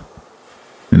were.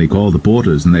 And he called the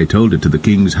porters, and they told it to the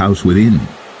king's house within.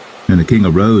 And the king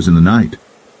arose in the night,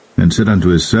 and said unto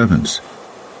his servants,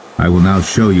 I will now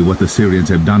show you what the Syrians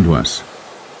have done to us.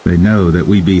 They know that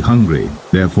we be hungry,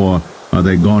 therefore are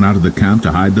they gone out of the camp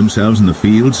to hide themselves in the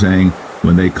field, saying,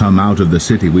 When they come out of the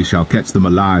city, we shall catch them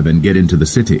alive, and get into the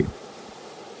city.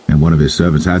 And one of his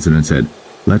servants answered and said,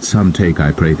 Let some take,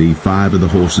 I pray thee, 5 of the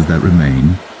horses that remain,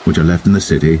 which are left in the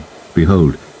city.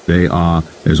 Behold, they are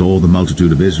as all the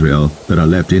multitude of Israel that are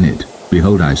left in it.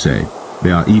 Behold, I say,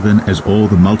 they are even as all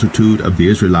the multitude of the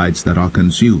Israelites that are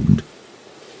consumed.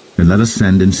 And let us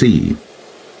send and see.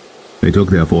 They took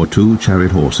therefore 2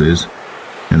 chariot horses,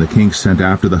 and the king sent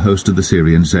after the host of the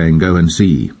Syrians, saying, Go and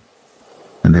see.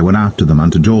 And they went after them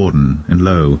unto Jordan, and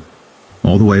lo,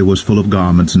 all the way was full of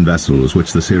garments and vessels,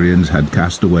 which the Syrians had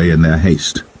cast away in their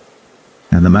haste.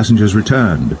 And the messengers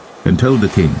returned, and told the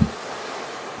king.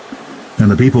 And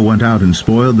the people went out and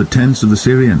spoiled the tents of the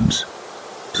Syrians.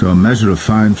 So a measure of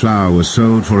fine flour was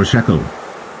sold for a shekel,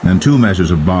 and 2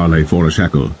 measures of barley for a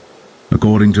shekel,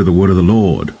 according to the word of the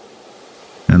Lord.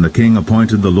 And the king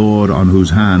appointed the Lord on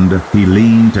whose hand he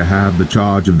leaned to have the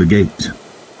charge of the gate.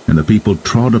 And the people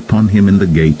trod upon him in the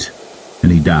gate, and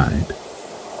he died,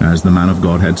 as the man of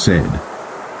God had said,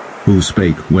 who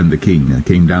spake when the king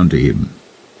came down to him.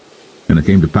 And it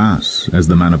came to pass, as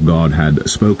the man of God had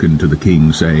spoken to the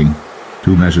king, saying,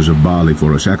 2 measures of barley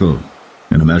for a shekel,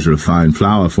 and a measure of fine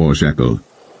flour for a shekel,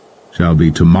 shall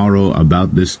be tomorrow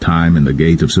about this time in the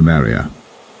gate of Samaria.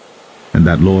 And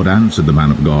that Lord answered the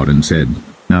man of God, and said,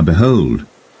 Now behold,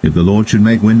 if the Lord should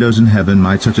make windows in heaven,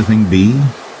 might such a thing be?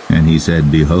 And he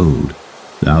said, Behold,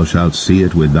 thou shalt see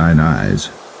it with thine eyes,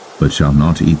 but shalt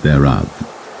not eat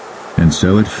thereof. And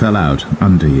so it fell out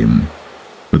unto him,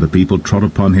 for the people trod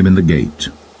upon him in the gate,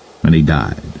 and he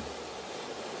died.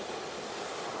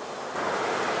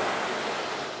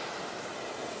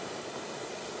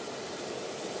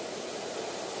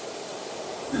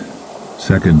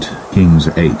 2 Kings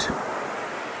 8.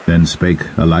 Then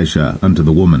spake Elisha unto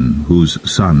the woman, whose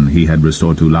son he had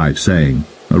restored to life, saying,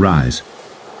 Arise,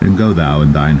 and go thou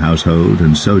and thine household,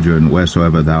 and sojourn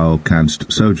wheresoever thou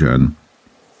canst sojourn.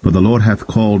 For the Lord hath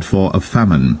called for a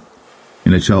famine,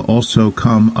 and it shall also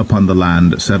come upon the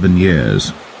land 7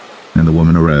 years. And the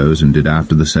woman arose, and did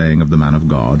after the saying of the man of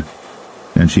God.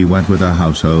 And she went with her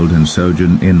household, and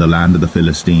sojourned in the land of the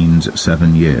Philistines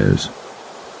 7 years.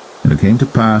 And it came to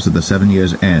pass at the 7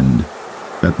 years' end,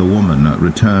 that the woman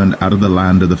returned out of the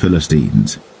land of the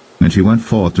Philistines. And she went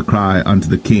forth to cry unto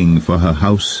the king for her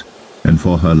house and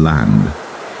for her land.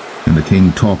 And the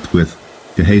king talked with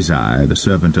Gehazi, the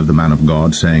servant of the man of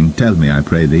God, saying, Tell me, I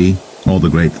pray thee, all the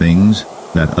great things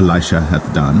that Elisha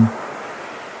hath done.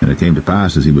 And it came to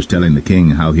pass, as he was telling the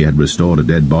king how he had restored a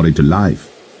dead body to life,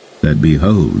 that,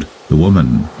 behold, the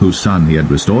woman whose son he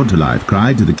had restored to life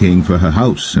cried to the king for her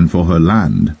house and for her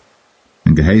land.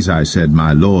 And Gehazi said,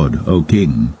 My lord, O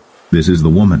king, this is the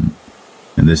woman,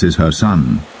 and this is her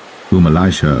son, whom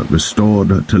Elisha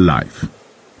restored to life.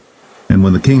 And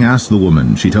when the king asked the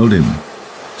woman, she told him.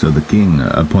 So the king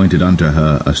appointed unto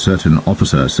her a certain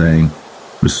officer, saying,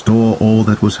 Restore all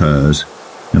that was hers,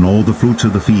 and all the fruits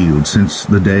of the field, since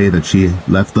the day that she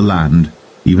left the land,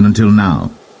 even until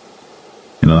now.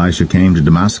 And Elisha came to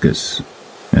Damascus,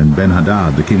 and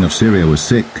Ben-Hadad the king of Syria was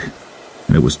sick.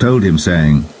 And it was told him,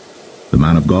 saying, The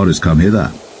man of God is come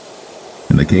hither.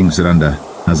 And the king said unto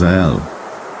Hazael,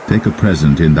 Take a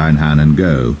present in thine hand, and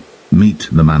go, meet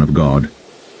the man of God,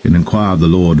 and inquire of the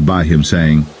Lord by him,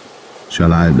 saying,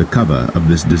 Shall I recover of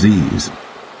this disease?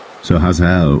 So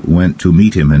Hazael went to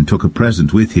meet him, and took a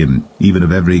present with him, even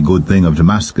of every good thing of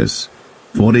Damascus,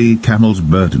 40 camels'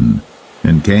 burden,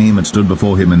 and came and stood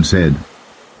before him, and said,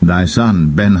 Thy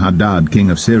son Ben-Hadad king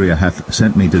of Syria hath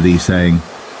sent me to thee, saying,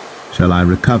 Shall I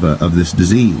recover of this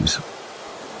disease?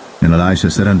 And Elisha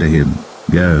said unto him,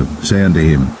 Go, say unto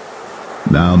him,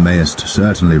 Thou mayest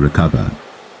certainly recover.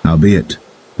 Howbeit,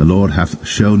 the Lord hath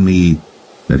shown me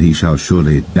that he shall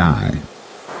surely die.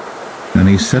 And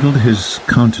he settled his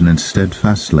countenance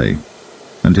steadfastly,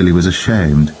 until he was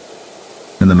ashamed.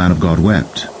 And the man of God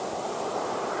wept.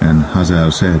 And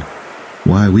Hazael said,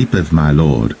 Why weepeth my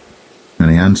lord? And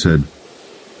he answered,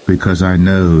 Because I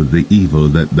know the evil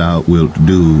that thou wilt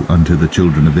do unto the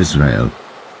children of Israel.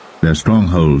 Their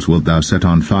strongholds wilt thou set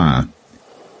on fire,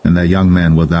 and their young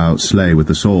men wilt thou slay with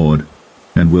the sword,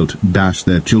 and wilt dash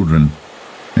their children,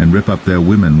 and rip up their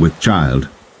women with child.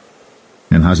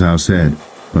 And Hazael said,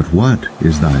 But what,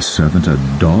 is thy servant a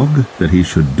dog, that he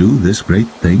should do this great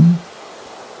thing?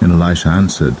 And Elisha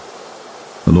answered,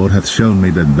 The Lord hath shown me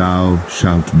that thou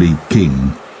shalt be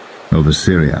king over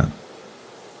Syria.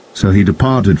 So he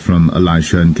departed from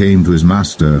Elisha, and came to his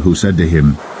master, who said to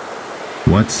him,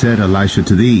 What said Elisha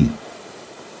to thee?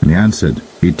 And he answered,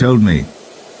 He told me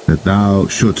that thou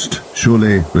shouldst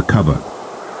surely recover.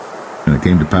 And it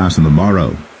came to pass on the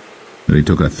morrow that he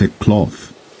took a thick cloth,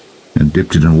 and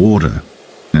dipped it in water,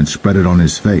 and spread it on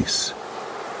his face,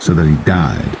 so that he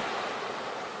died.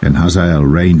 And Hazael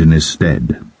reigned in his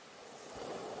stead.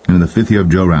 And in the 5th year of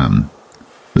Joram,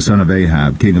 the son of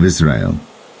Ahab, king of Israel,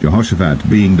 Jehoshaphat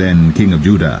being then king of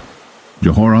Judah,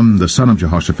 Jehoram the son of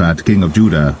Jehoshaphat, king of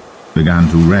Judah, began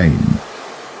to reign.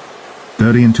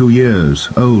 32 years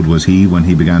old was he when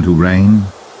he began to reign,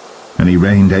 and he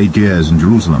reigned 8 years in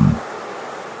Jerusalem.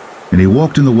 And he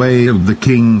walked in the way of the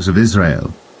kings of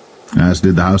Israel, as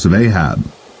did the house of Ahab.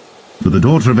 For the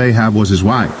daughter of Ahab was his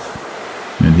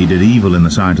wife, and he did evil in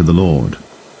the sight of the Lord.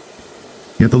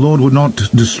 Yet the Lord would not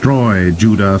destroy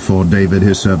Judah for David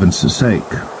his servant's sake,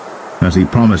 as he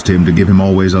promised him to give him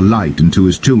always a light unto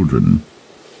his children.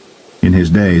 In his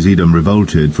days Edom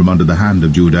revolted from under the hand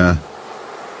of Judah,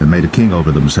 and made a king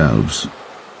over themselves.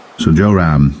 So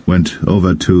Joram went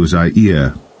over to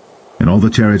Zair, and all the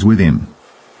chariots with him.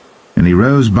 And he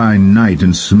rose by night,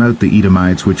 and smote the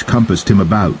Edomites which compassed him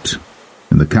about,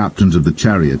 and the captains of the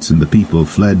chariots, and the people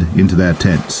fled into their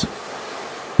tents.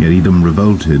 Yet Edom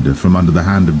revolted from under the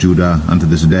hand of Judah unto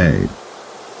this day.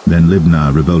 Then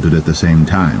Libnah revolted at the same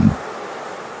time.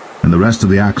 And the rest of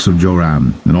the acts of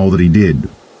Joram, and all that he did,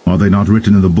 are they not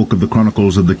written in the book of the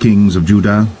Chronicles of the kings of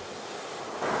Judah?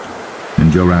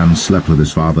 And Joram slept with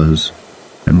his fathers,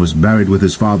 and was buried with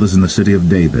his fathers in the city of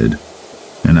David.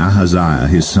 And Ahaziah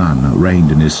his son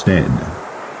reigned in his stead.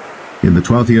 In the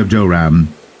 12th year of Joram,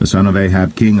 the son of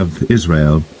Ahab king of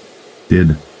Israel,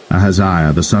 did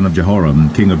Ahaziah the son of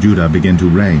Jehoram king of Judah begin to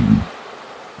reign.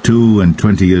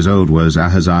 22 years old was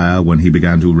Ahaziah when he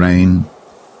began to reign.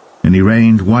 And he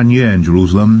reigned 1 year in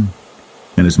Jerusalem,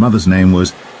 and his mother's name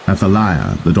was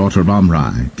Athaliah, the daughter of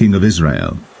Omri, king of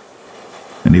Israel.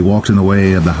 And he walked in the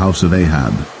way of the house of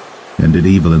Ahab, and did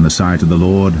evil in the sight of the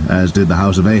Lord, as did the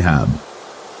house of Ahab.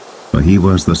 For he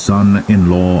was the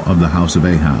son-in-law of the house of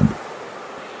Ahab.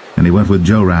 And he went with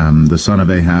Joram, the son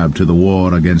of Ahab, to the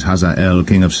war against Hazael,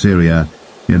 king of Syria,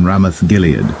 in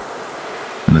Ramoth-Gilead.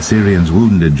 And the Syrians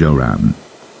wounded Joram.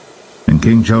 And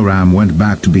King Joram went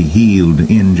back to be healed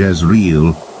in Jezreel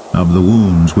of the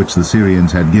wounds which the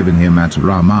Syrians had given him at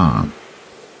Ramah,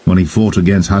 when he fought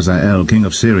against Hazael, king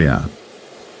of Syria.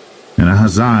 And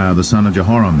Ahaziah the son of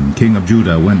Jehoram, king of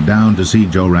Judah, went down to see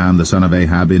Joram the son of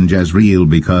Ahab in Jezreel,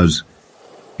 because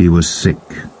he was sick.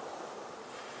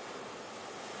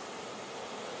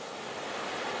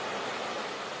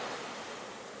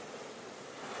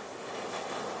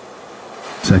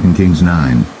 2 Kings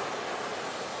 9.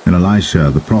 And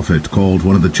Elisha the prophet called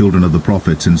one of the children of the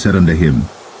prophets, and said unto him,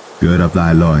 Gird up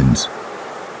thy loins,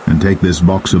 and take this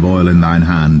box of oil in thine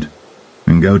hand,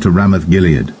 and go to Ramoth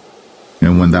Gilead.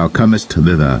 And when thou comest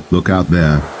thither, look out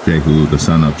there Jehu the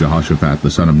son of Jehoshaphat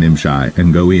the son of Nimshi,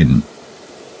 and go in,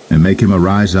 and make him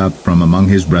arise up from among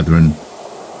his brethren,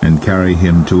 and carry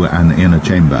him to an inner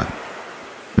chamber.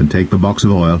 Then take the box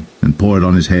of oil, and pour it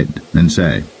on his head, and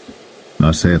say,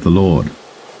 Thus saith the Lord,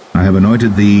 I have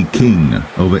anointed thee king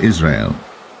over Israel.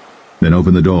 Then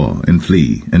open the door, and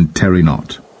flee, and tarry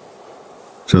not.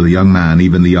 So the young man,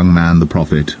 even the young man the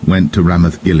prophet, went to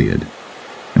Ramoth Gilead.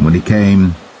 And when he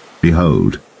came,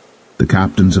 behold, the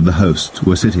captains of the host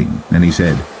were sitting. And he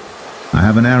said, I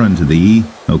have an errand to thee,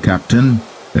 O captain.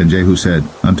 And Jehu said,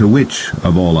 Unto which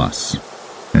of all us?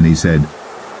 And he said,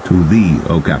 To thee,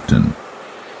 O captain.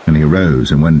 And he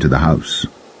arose and went to the house.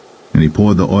 And he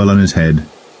poured the oil on his head,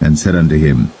 and said unto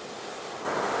him,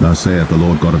 Thus saith the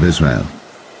Lord God of Israel,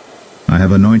 I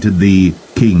have anointed thee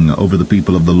king over the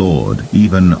people of the Lord,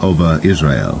 even over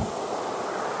Israel.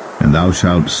 And thou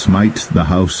shalt smite the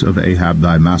house of Ahab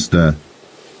thy master,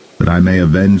 that I may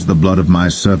avenge the blood of my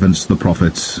servants the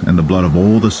prophets, and the blood of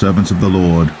all the servants of the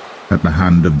Lord, at the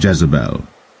hand of Jezebel.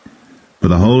 For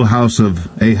the whole house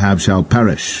of Ahab shall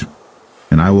perish,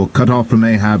 and I will cut off from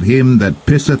Ahab him that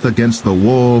pisseth against the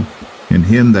wall, and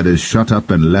him that is shut up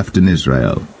and left in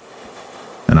Israel.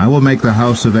 And I will make the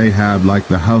house of Ahab like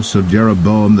the house of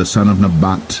Jeroboam the son of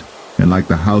Nebat, and like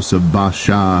the house of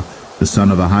Baasha the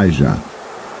son of Ahijah.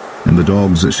 And the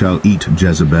dogs shall eat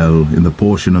Jezebel in the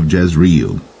portion of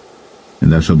Jezreel,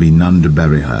 and there shall be none to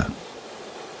bury her.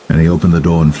 And he opened the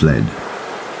door and fled.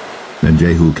 Then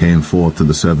Jehu came forth to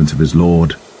the servants of his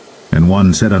lord, and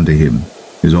one said unto him,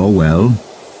 Is all well?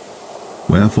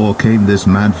 Wherefore came this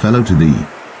mad fellow to thee?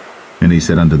 And he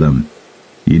said unto them,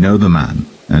 Ye know the man,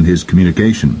 and his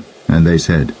communication. And they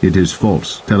said, It is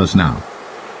false, tell us now.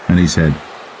 And he said,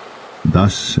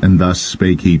 Thus and thus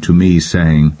spake he to me,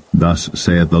 saying, Thus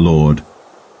saith the Lord,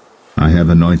 I have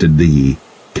anointed thee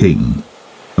king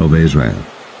over Israel.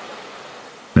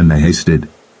 Then they hasted,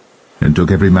 and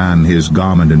took every man his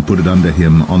garment, and put it under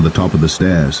him on the top of the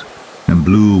stairs, and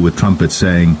blew with trumpets,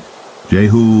 saying,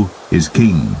 Jehu is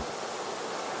king.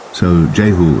 So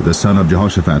Jehu the son of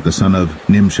Jehoshaphat the son of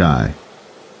Nimshi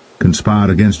conspired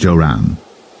against Joram.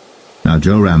 Now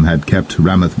Joram had kept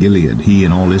Ramoth Gilead, he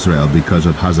and all Israel, because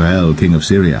of Hazael king of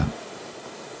Syria.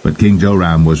 But King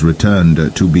Joram was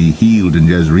returned to be healed in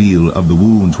Jezreel of the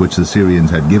wounds which the Syrians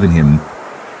had given him,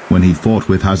 when he fought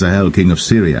with Hazael king of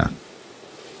Syria.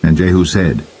 And Jehu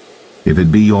said, If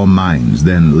it be your minds,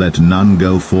 then let none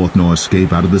go forth nor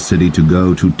escape out of the city to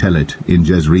go to tell it in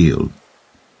Jezreel.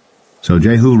 So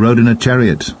Jehu rode in a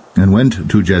chariot, and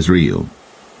went to Jezreel.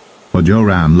 For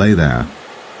Joram lay there,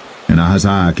 and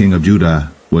Ahaziah king of Judah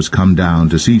was come down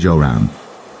to see Joram.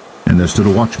 And there stood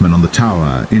a watchman on the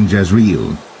tower in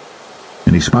Jezreel.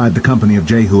 And he spied the company of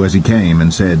Jehu as he came,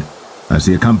 and said, I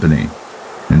see a company.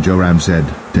 And Joram said,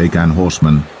 Take an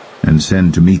horseman, and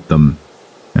send to meet them,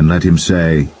 and let him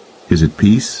say, Is it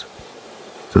peace?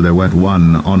 So there went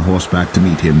one on horseback to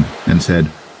meet him, and said,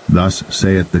 Thus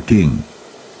saith the king,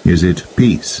 Is it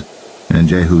peace? And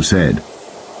Jehu said,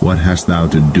 What hast thou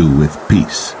to do with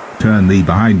peace? Turn thee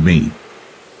behind me.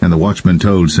 And the watchman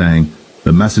told, saying,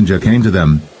 The messenger came to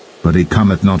them, but he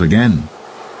cometh not again.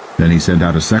 Then he sent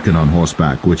out a second on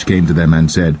horseback, which came to them, and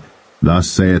said, Thus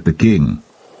saith the king,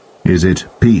 Is it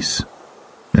peace?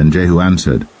 And Jehu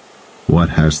answered, What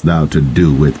hast thou to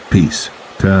do with peace?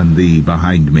 Turn thee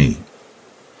behind me.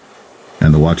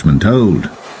 And the watchman told,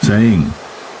 saying,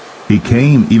 He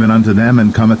came even unto them,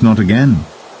 and cometh not again.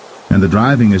 And the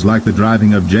driving is like the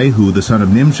driving of Jehu the son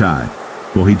of Nimshi,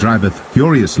 for he driveth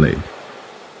furiously.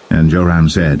 And Joram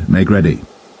said, Make ready.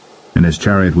 And his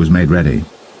chariot was made ready.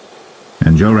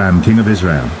 And Joram king of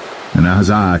Israel, and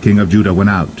Ahaziah king of Judah went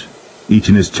out, each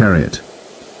in his chariot.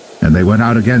 And they went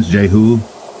out against Jehu,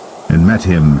 and met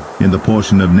him in the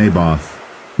portion of Naboth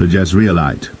the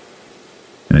Jezreelite.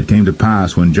 And it came to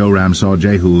pass, when Joram saw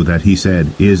Jehu, that he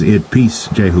said, Is it peace,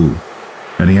 Jehu?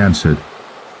 And he answered,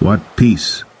 What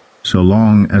peace, so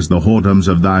long as the whoredoms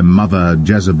of thy mother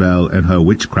Jezebel and her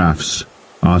witchcrafts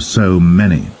are so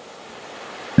many?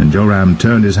 And Joram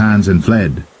turned his hands and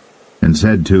fled, and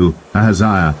said to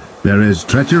Ahaziah, There is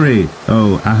treachery,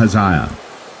 O Ahaziah.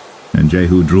 And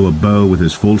Jehu drew a bow with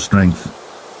his full strength,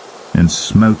 and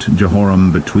smote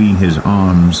Jehoram between his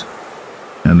arms,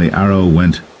 and the arrow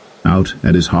went out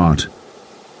at his heart,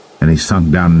 and he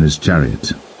sunk down in his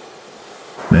chariot.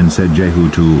 Then said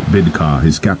Jehu to Bidkar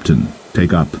his captain,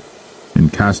 Take up,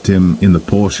 and cast him in the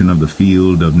portion of the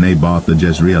field of Naboth the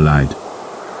Jezreelite,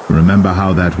 Remember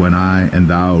how that when I and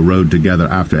thou rode together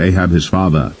after Ahab his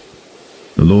father,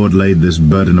 the Lord laid this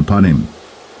burden upon him.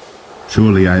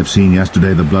 Surely I have seen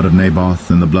yesterday the blood of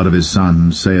Naboth and the blood of his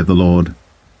sons, saith the Lord.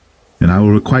 And I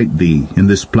will requite thee in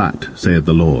this plat, saith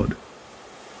the Lord.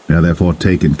 Now therefore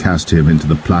take and cast him into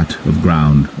the plat of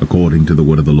ground, according to the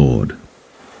word of the Lord.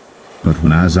 But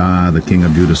when Ahaziah the king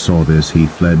of Judah saw this, he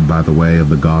fled by the way of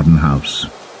the garden house.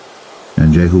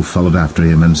 And Jehu followed after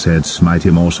him, and said, Smite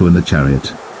him also in the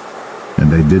chariot. And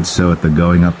they did so at the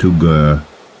going up to Gur,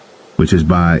 which is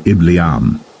by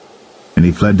Ibleam. And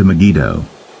he fled to Megiddo,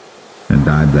 and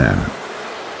died there.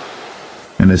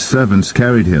 And his servants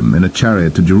carried him in a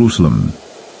chariot to Jerusalem,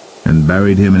 and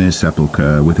buried him in his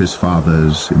sepulchre with his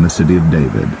fathers in the city of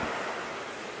David.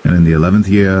 And in the 11th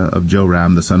year of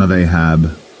Joram the son of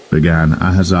Ahab began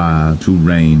Ahaziah to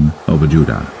reign over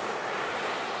Judah.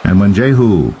 And when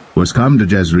Jehu was come to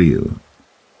Jezreel,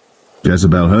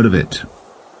 Jezebel heard of it,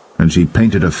 and she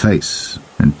painted her face,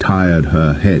 and tired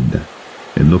her head,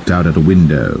 and looked out at a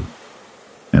window.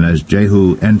 And as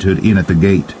Jehu entered in at the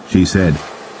gate, she said,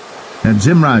 Had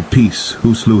Zimri peace,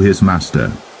 who slew his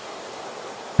master?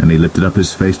 And he lifted up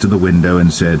his face to the window,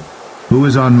 and said, Who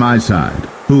is on my side?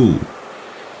 Who?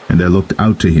 And there looked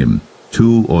out to him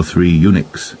 2 or 3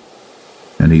 eunuchs.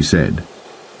 And he said,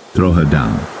 Throw her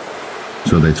down.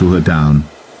 So they threw her down,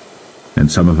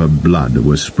 and some of her blood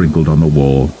was sprinkled on the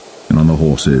wall and on the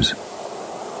horses,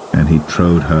 and he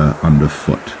trode her under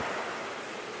foot.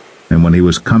 And when he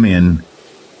was come in,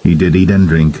 he did eat and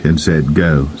drink, and said,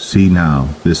 Go, see now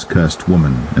this cursed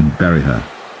woman, and bury her,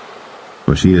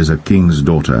 for she is a king's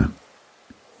daughter.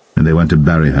 And they went to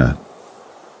bury her,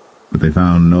 but they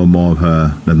found no more of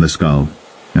her than the skull,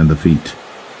 and the feet,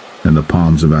 and the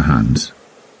palms of her hands.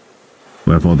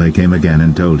 Wherefore they came again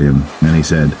and told him, and he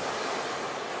said,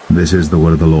 This is the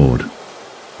word of the Lord,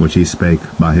 which he spake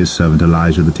by his servant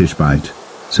Elijah the Tishbite,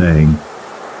 saying,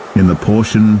 In the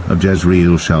portion of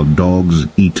Jezreel shall dogs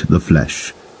eat the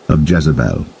flesh of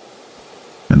Jezebel,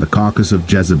 and the carcass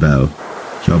of Jezebel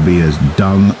shall be as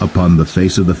dung upon the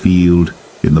face of the field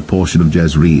in the portion of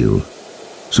Jezreel,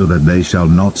 so that they shall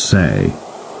not say,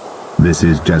 This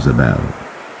is Jezebel.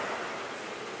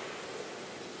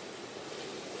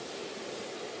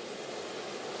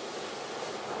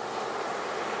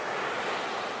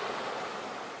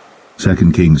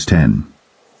 Second Kings 10.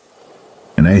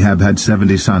 And Ahab had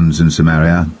 70 sons in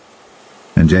Samaria,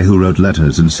 and Jehu wrote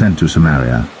letters and sent to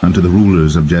Samaria unto the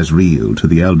rulers of Jezreel, to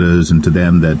the elders, and to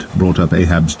them that brought up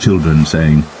Ahab's children,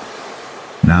 saying,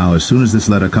 Now as soon as this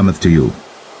letter cometh to you,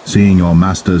 seeing your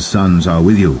master's sons are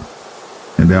with you,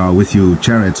 and there are with you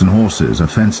chariots and horses, a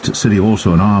fenced city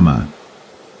also in armor,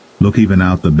 look even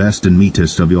out the best and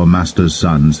meetest of your master's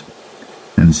sons,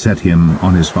 and set him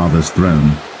on his father's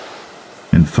throne,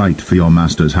 and fight for your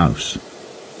master's house.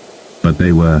 But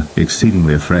they were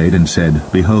exceedingly afraid, and said,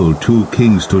 Behold, 2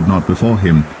 kings stood not before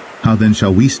him. How then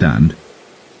shall we stand?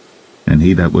 And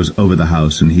he that was over the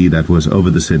house, and he that was over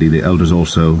the city, the elders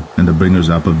also, and the bringers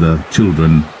up of the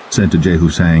children, said to Jehu,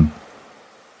 saying,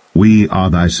 We are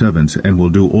thy servants, and will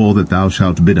do all that thou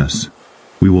shalt bid us.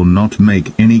 We will not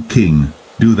make any king.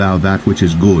 Do thou that which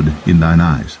is good in thine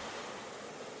eyes.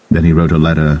 Then he wrote a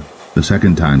letter the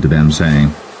second time to them,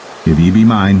 saying, If ye be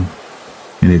mine,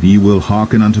 and if ye will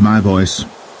hearken unto my voice,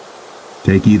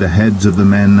 take ye the heads of the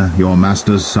men your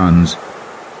master's sons,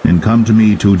 and come to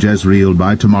me to Jezreel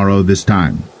by tomorrow this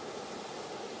time.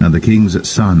 Now the king's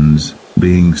sons,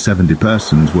 being 70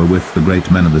 persons, were with the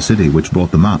great men of the city, which brought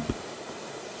them up.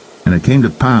 And it came to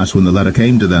pass, when the letter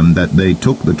came to them, that they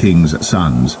took the king's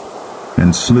sons,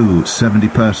 and slew 70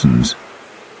 persons,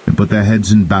 and put their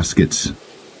heads in baskets,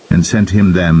 and sent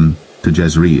him them to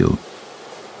Jezreel.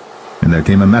 And there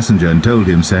came a messenger and told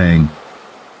him, saying,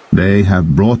 They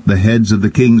have brought the heads of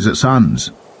the king's sons.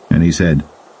 And he said,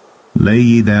 Lay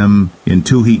ye them in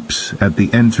 2 heaps at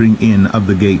the entering in of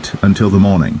the gate until the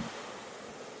morning.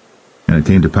 And it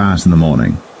came to pass in the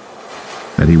morning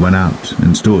that he went out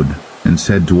and stood, and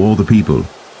said to all the people,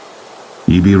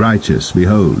 Ye be righteous,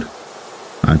 behold,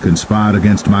 I conspired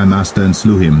against my master and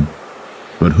slew him.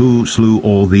 But who slew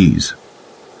all these?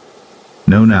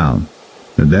 Know now,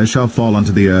 that there shall fall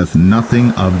unto the earth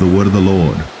nothing of the word of the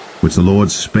Lord, which the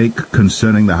Lord spake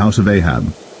concerning the house of Ahab.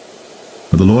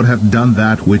 For the Lord hath done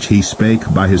that which he spake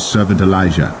by his servant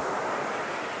Elijah.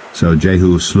 So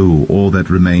Jehu slew all that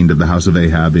remained of the house of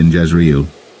Ahab in Jezreel,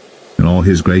 and all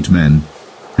his great men,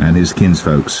 and his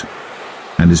kinsfolks,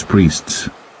 and his priests,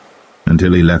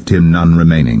 until he left him none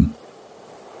remaining.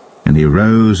 And he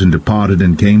arose and departed,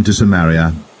 and came to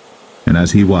Samaria, and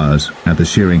as he was at the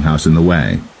shearing house in the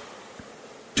way,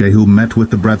 Jehu met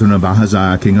with the brethren of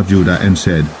Ahaziah king of Judah, and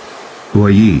said, Who are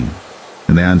ye?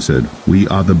 And they answered, We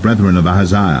are the brethren of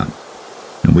Ahaziah,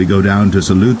 and we go down to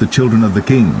salute the children of the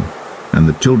king and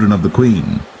the children of the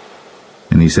queen.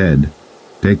 And he said,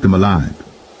 Take them alive.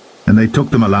 And they took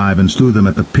them alive and slew them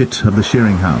at the pit of the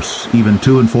shearing house, even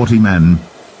 42 men,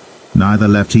 neither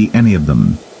left he any of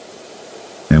them.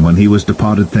 And when he was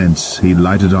departed thence, he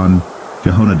lighted on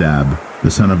Jehonadab,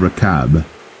 the son of Rechab,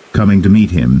 coming to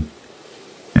meet him.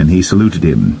 And he saluted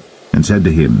him, and said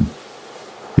to him,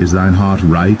 Is thine heart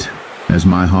right, as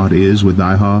my heart is with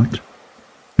thy heart?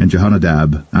 And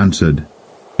Jehonadab answered,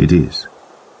 It is.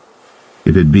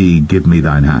 If it be, give me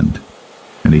thine hand.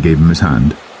 And he gave him his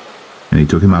hand. And he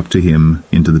took him up to him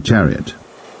into the chariot.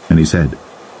 And he said,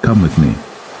 Come with me,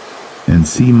 and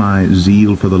see my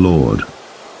zeal for the Lord.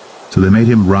 So they made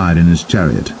him ride in his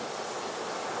chariot.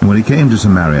 And when he came to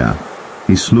Samaria,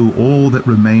 he slew all that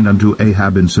remained unto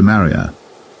Ahab in Samaria,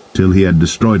 till he had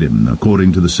destroyed him,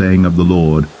 according to the saying of the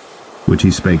Lord, which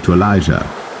he spake to Elijah.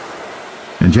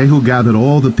 And Jehu gathered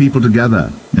all the people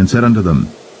together, and said unto them,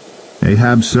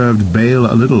 Ahab served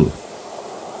Baal a little,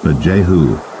 but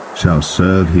Jehu shall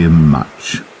serve him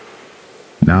much.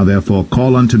 Now therefore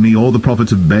call unto me all the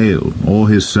prophets of Baal, all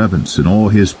his servants, and all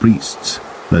his priests,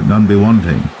 let none be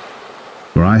wanting.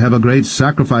 For I have a great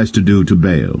sacrifice to do to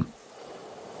Baal.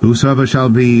 Whosoever shall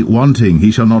be wanting,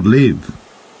 he shall not live.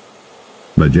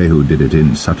 But Jehu did it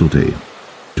in subtlety,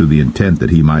 to the intent that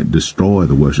he might destroy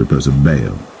the worshippers of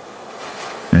Baal.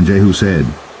 And Jehu said,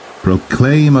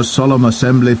 Proclaim a solemn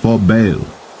assembly for Baal.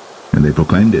 And they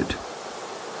proclaimed it.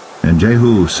 And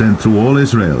Jehu sent through all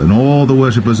Israel, and all the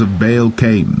worshippers of Baal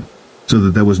came, so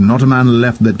that there was not a man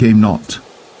left that came not.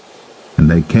 And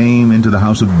they came into the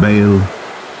house of Baal,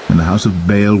 and the house of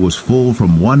Baal was full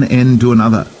from one end to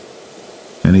another.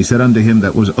 And he said unto him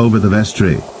that was over the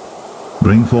vestry,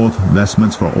 Bring forth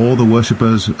vestments for all the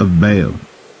worshippers of Baal.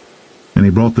 And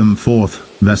he brought them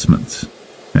forth vestments.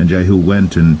 And Jehu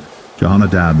went, and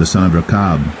Jehonadab the son of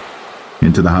Rechab,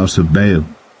 into the house of Baal,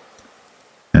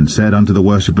 and said unto the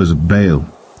worshippers of Baal,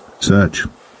 Search,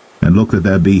 and look that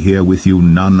there be here with you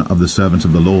none of the servants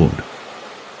of the Lord,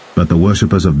 but the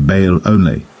worshippers of Baal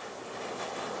only.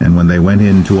 And when they went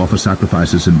in to offer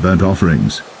sacrifices and burnt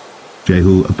offerings,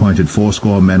 Jehu appointed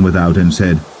 80 men without, and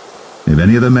said, If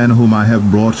any of the men whom I have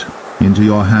brought into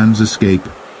your hands escape,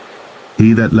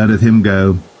 he that letteth him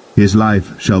go, his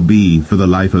life shall be for the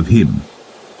life of him.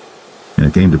 And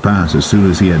it came to pass, as soon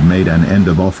as he had made an end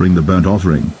of offering the burnt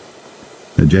offering,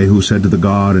 that Jehu said to the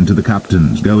guard and to the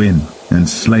captains, Go in, and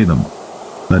slay them,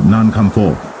 let none come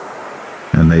forth.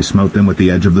 And they smote them with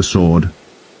the edge of the sword,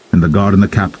 and the guard and the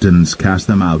captains cast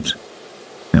them out,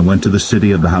 and went to the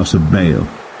city of the house of Baal.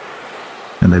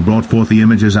 And they brought forth the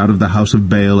images out of the house of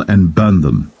Baal, and burned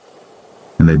them.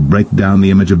 And they brake down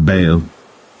the image of Baal,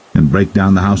 and brake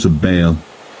down the house of Baal,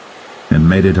 and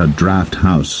made it a draught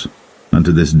house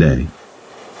unto this day.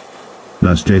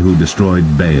 Thus Jehu destroyed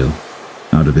Baal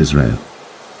out of Israel.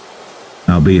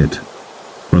 Howbeit,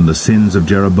 from the sins of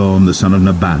Jeroboam the son of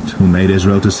Nebat, who made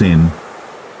Israel to sin,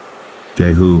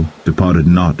 Jehu departed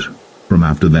not from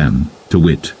after them, to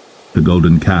wit, the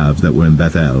golden calves that were in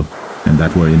Bethel, and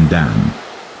that were in Dan.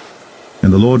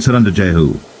 And the Lord said unto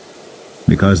Jehu,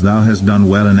 Because thou hast done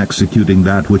well in executing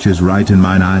that which is right in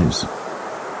mine eyes,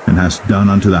 and hast done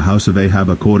unto the house of Ahab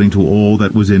according to all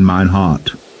that was in mine heart,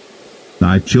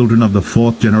 thy children of the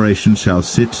 4th generation shall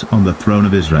sit on the throne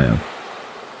of Israel.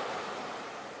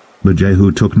 But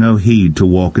Jehu took no heed to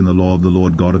walk in the law of the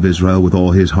Lord God of Israel with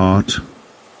all his heart,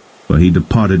 for he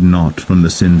departed not from the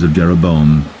sins of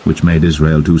Jeroboam, which made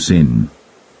Israel to sin.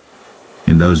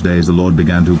 In those days the Lord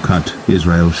began to cut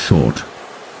Israel short,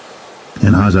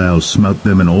 and Hazael smote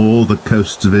them in all the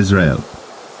coasts of Israel,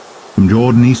 from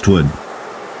Jordan eastward,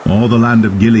 all the land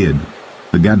of Gilead,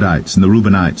 the Gadites, and the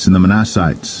Reubenites, and the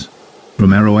Manassites, from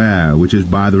Aroer, which is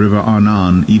by the river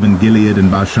Arnon, even Gilead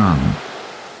and Bashan.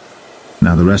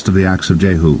 Now the rest of the acts of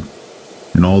Jehu,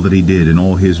 and all that he did, and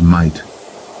all his might,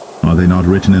 are they not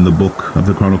written in the book of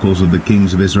the chronicles of the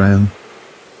kings of Israel?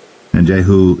 And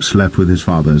Jehu slept with his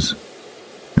fathers,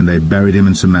 and they buried him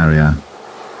in Samaria,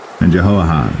 and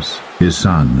Jehoahaz, his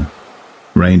son,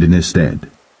 reigned in his stead.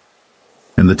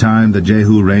 And the time that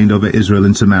Jehu reigned over Israel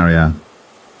in Samaria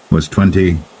was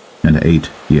 28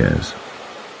 years.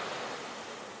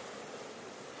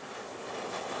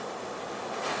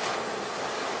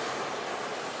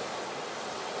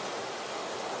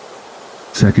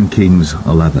 Second Kings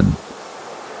 11.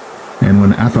 And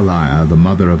when Athaliah, the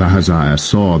mother of Ahaziah,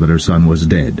 saw that her son was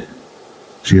dead,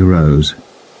 she arose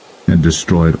and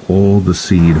destroyed all the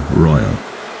seed royal.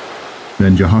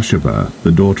 Then Jehoshaphat,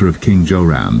 the daughter of King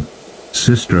Joram,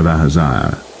 sister of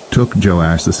Ahaziah, took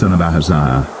Joash the son of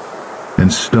Ahaziah,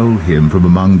 and stole him from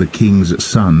among the king's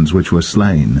sons which were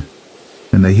slain.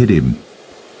 And they hid him,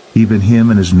 even him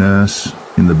and his nurse,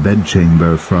 in the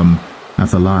bedchamber from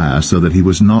Athaliah, so that he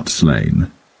was not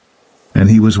slain. And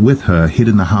he was with her hid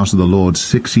in the house of the Lord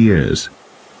 6 years.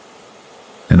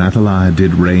 And Athaliah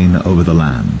did reign over the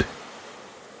land.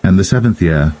 And the 7th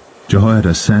year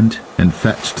Jehoiada sent and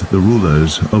fetched the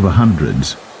rulers over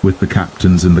hundreds, with the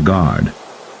captains and the guard,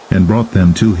 and brought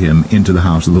them to him into the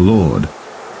house of the Lord,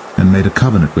 and made a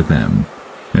covenant with them,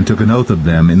 and took an oath of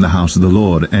them in the house of the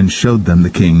Lord, and showed them the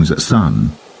king's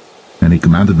son. And he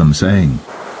commanded them, saying,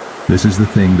 This is the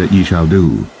thing that ye shall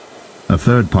do. A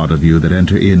third part of you that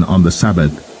enter in on the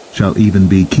Sabbath shall even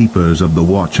be keepers of the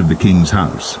watch of the king's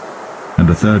house, and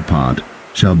a third part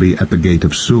shall be at the gate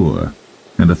of Sur,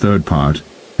 and a third part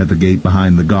at the gate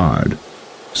behind the guard.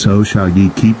 So shall ye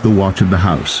keep the watch of the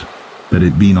house, that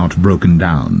it be not broken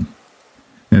down.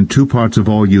 And 2 parts of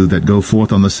all you that go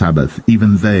forth on the Sabbath,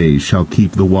 even they shall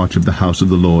keep the watch of the house of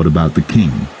the Lord about the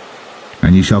king.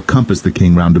 And ye shall compass the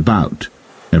king round about,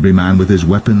 every man with his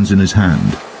weapons in his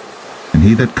hand. And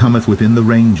he that cometh within the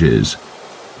ranges,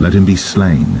 let him be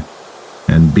slain.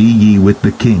 And be ye with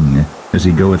the king, as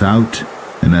he goeth out,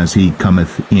 and as he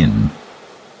cometh in.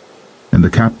 And the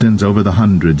captains over the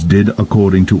hundreds did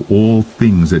according to all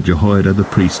things that Jehoiada the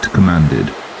priest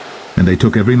commanded. And they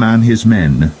took every man his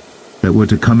men, that were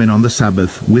to come in on the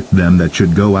Sabbath, with them that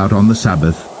should go out on the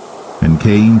Sabbath, and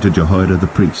came to Jehoiada the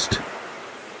priest.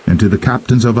 And to the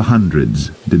captains over hundreds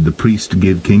did the priest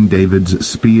give King David's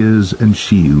spears and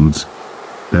shields,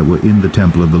 that were in the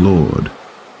temple of the Lord.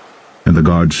 And the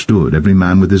guard stood, every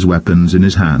man with his weapons in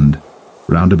his hand,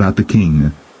 round about the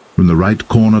king, from the right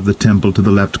corner of the temple to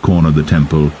the left corner of the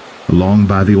temple, along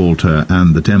by the altar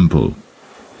and the temple.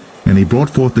 And he brought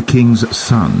forth the king's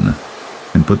son,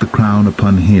 and put the crown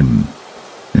upon him,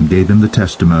 and gave him the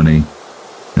testimony,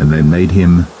 and they made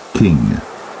him king,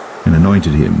 and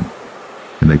anointed him.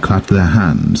 And they clapped their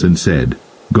hands, and said,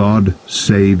 God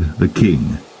save the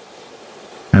king.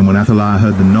 And when Athaliah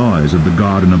heard the noise of the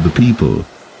guard and of the people,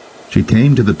 she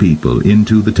came to the people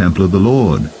into the temple of the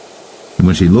Lord. And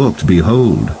when she looked,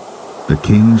 behold, the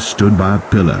king stood by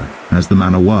a pillar, as the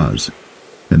manner was,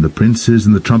 and the princes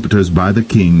and the trumpeters by the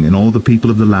king, and all the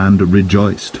people of the land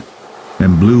rejoiced,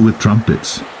 and blew with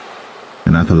trumpets.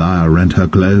 And Athaliah rent her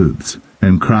clothes,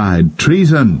 and cried,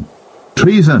 Treason!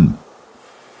 Treason!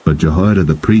 But Jehoiada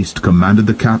the priest commanded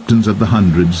the captains of the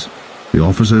hundreds, the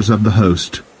officers of the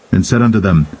host, and said unto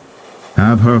them,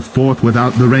 Have her forth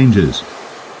without the ranges,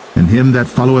 and him that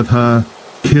followeth her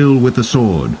kill with the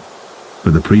sword. For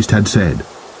the priest had said,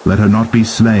 Let her not be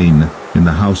slain in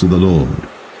the house of the Lord.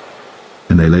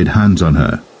 And they laid hands on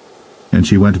her, and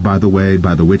she went by the way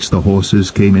by the which the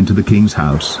horses came into the king's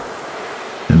house,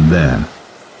 and there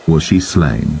was she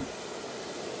slain.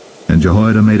 And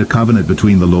Jehoiada made a covenant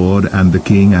between the Lord and the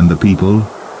king and the people,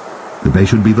 that they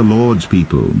should be the Lord's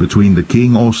people, between the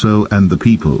king also and the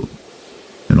people.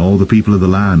 And all the people of the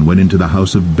land went into the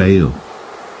house of Baal,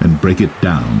 and brake it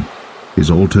down. His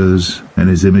altars and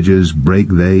his images brake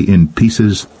they in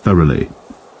pieces thoroughly,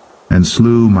 and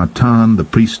slew Mattan the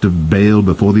priest of Baal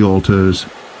before the altars,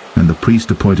 and the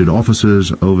priest appointed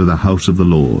officers over the house of the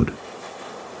Lord.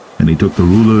 And he took the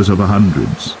rulers of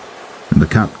 100s, and the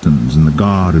captains, and the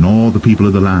guard, and all the people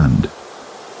of the land,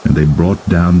 and they brought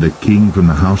down the king from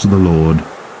the house of the Lord,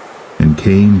 and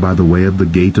came by the way of the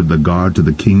gate of the guard to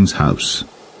the king's house.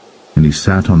 And he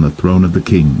sat on the throne of the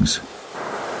kings,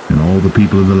 and all the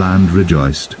people of the land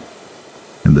rejoiced,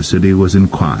 and the city was in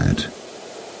quiet.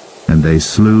 And they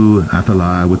slew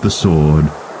Athaliah with the sword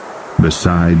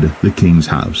beside the king's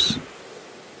house.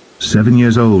 7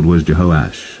 years old was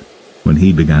Jehoash when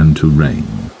he began to reign.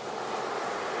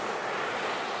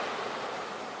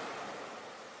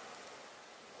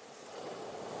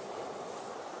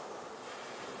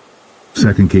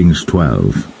 Second Kings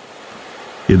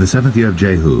 12. In the 7th year of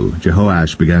Jehu,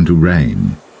 Jehoash began to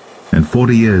reign, and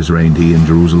 40 years reigned he in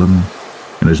Jerusalem,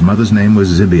 and his mother's name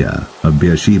was Zibiah of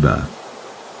Beersheba.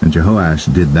 And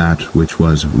Jehoash did that which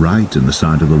was right in the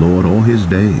sight of the Lord all his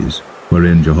days,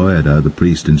 wherein Jehoiada the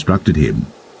priest instructed him.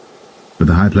 But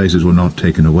the high places were not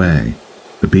taken away.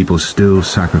 The people still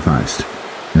sacrificed,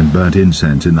 and burnt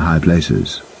incense in the high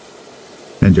places.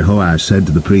 And Jehoash said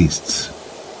to the priests,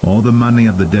 All the money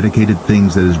of the dedicated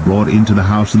things that is brought into the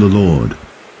house of the Lord,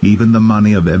 even the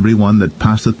money of every one that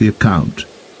passeth the account,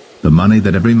 the money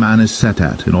that every man is set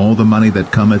at, and all the money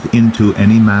that cometh into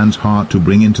any man's heart to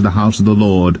bring into the house of the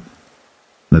Lord,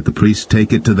 let the priest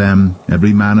take it to them,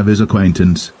 every man of his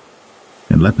acquaintance,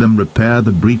 and let them repair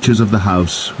the breaches of the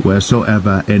house,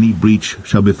 wheresoever any breach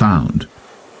shall be found.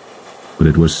 But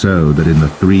it was so that in the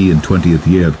 23rd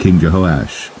year of King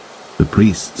Jehoash, the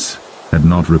priests had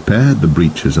not repaired the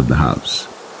breaches of the house.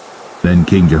 Then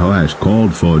King Jehoash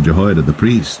called for Jehoiada the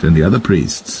priest and the other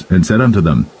priests, and said unto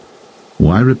them,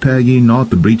 Why repair ye not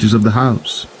the breaches of the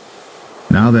house?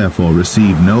 Now therefore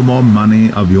receive no more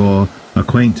money of your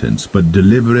acquaintance, but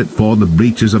deliver it for the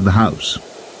breaches of the house.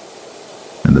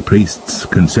 And the priests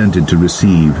consented to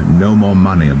receive no more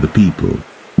money of the people,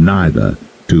 neither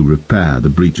to repair the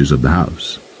breaches of the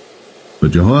house.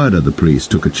 But Jehoiada the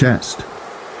priest took a chest,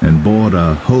 and bored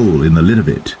a hole in the lid of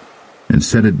it, and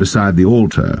set it beside the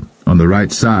altar, on the right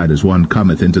side as one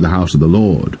cometh into the house of the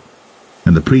Lord.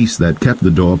 And the priest that kept the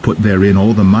door put therein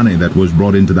all the money that was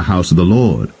brought into the house of the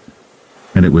Lord.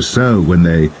 And it was so, when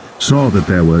they saw that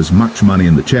there was much money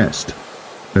in the chest,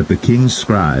 that the king's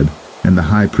scribe and the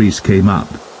high priest came up,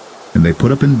 and they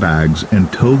put up in bags,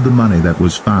 and told the money that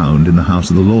was found in the house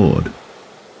of the Lord.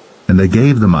 And they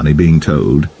gave the money, being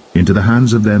told, into the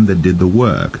hands of them that did the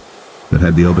work, that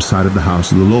had the oversight of the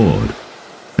house of the Lord.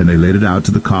 And they laid it out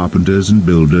to the carpenters and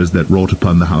builders that wrought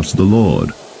upon the house of the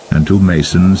Lord, and to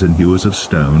masons and hewers of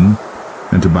stone,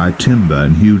 and to buy timber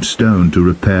and hewed stone to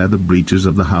repair the breaches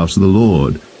of the house of the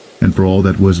Lord, and for all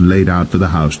that was laid out for the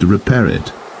house to repair it.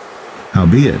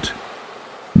 Howbeit,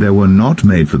 there were not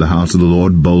made for the house of the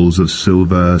Lord bowls of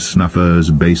silver, snuffers,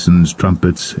 basins,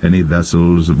 trumpets, any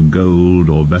vessels of gold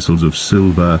or vessels of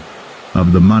silver,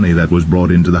 of the money that was brought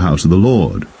into the house of the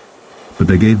Lord. But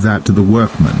they gave that to the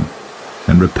workmen,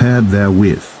 and repaired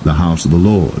therewith the house of the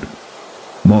Lord.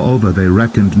 Moreover, they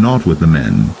reckoned not with the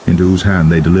men, into whose hand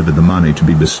they delivered the money to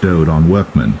be bestowed on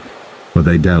workmen, for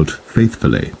they dealt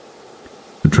faithfully.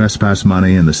 The trespass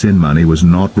money and the sin money was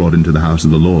not brought into the house of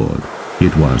the Lord,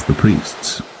 it was the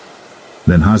priests.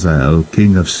 Then Hazael,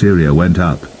 king of Syria, went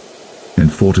up,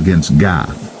 and fought against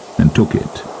Gath, and took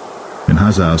it. And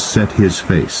Hazael set his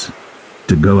face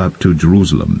to go up to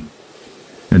Jerusalem.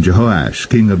 And Jehoash,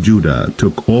 king of Judah,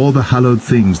 took all the hallowed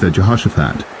things that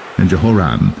Jehoshaphat, and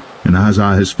Jehoram, and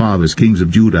Ahaziah his fathers, kings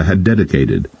of Judah, had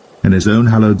dedicated, and his own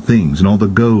hallowed things, and all the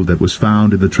gold that was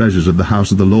found in the treasures of the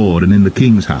house of the Lord and in the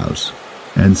king's house,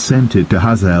 and sent it to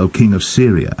Hazael king of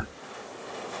Syria.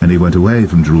 And he went away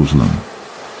from Jerusalem.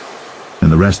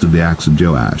 And the rest of the acts of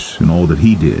Joash, and all that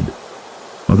he did,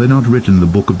 are they not written in the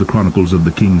book of the chronicles of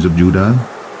the kings of Judah?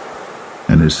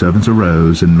 And his servants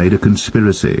arose and made a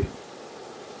conspiracy,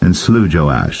 and slew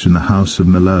Joash in the house of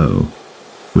Millo,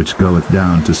 which goeth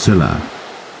down to Silla.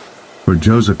 For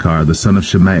Josachar the son of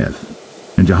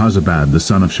Shemaeth, and Jehozabad the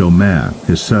son of Shomer,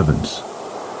 his servants,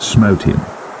 smote him,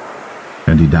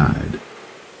 and he died.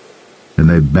 And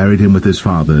they buried him with his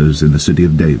fathers in the city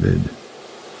of David.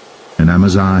 And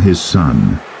Amaziah his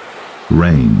son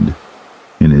reigned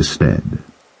in his stead.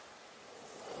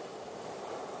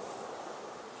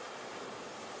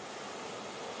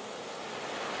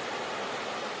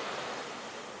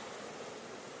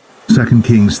 2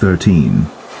 Kings 13.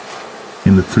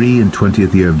 In the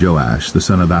 23rd year of Joash, the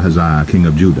son of Ahaziah, king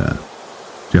of Judah,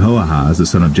 Jehoahaz, the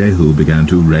son of Jehu, began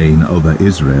to reign over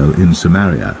Israel in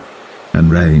Samaria, and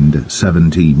reigned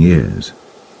 17 years.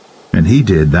 And he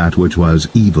did that which was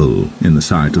evil in the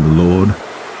sight of the Lord,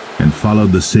 and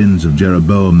followed the sins of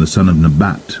Jeroboam the son of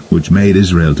Nebat, which made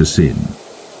Israel to sin.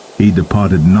 He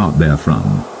departed not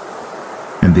therefrom.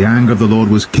 And the anger of the Lord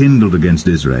was kindled against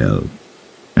Israel,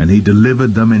 and he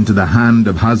delivered them into the hand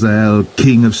of Hazael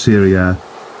king of Syria,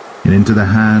 and into the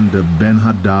hand of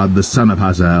Ben-Hadad the son of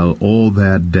Hazael all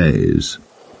their days.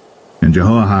 And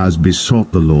Jehoahaz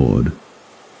besought the Lord,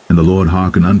 and the Lord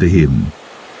hearkened unto him,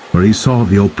 for he saw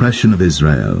the oppression of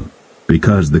Israel,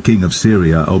 because the king of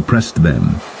Syria oppressed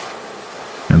them.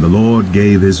 And the Lord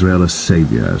gave Israel a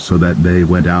Saviour, so that they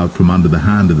went out from under the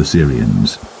hand of the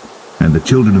Syrians, and the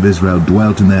children of Israel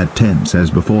dwelt in their tents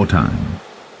as beforetime.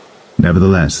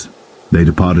 Nevertheless, they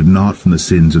departed not from the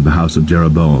sins of the house of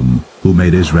Jeroboam, who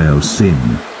made Israel sin,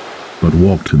 but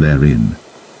walked therein.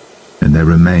 And they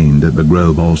remained at the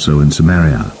grove also in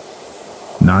Samaria.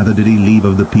 Neither did he leave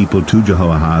of the people to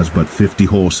Jehoahaz but 50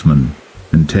 horsemen,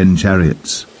 and 10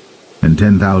 chariots, and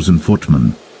 10,000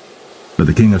 footmen. For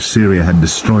the king of Syria had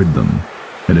destroyed them,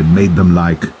 and had made them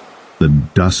like the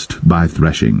dust by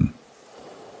threshing.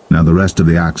 Now the rest of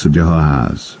the acts of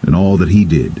Jehoahaz, and all that he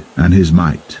did, and his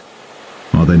might,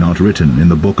 are they not written in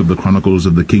the book of the chronicles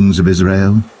of the kings of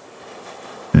Israel?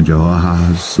 And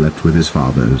Jehoahaz slept with his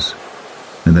fathers,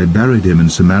 and they buried him in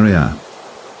Samaria,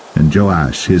 and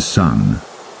Joash his son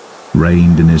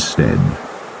reigned in his stead.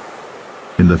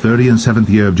 In the 37th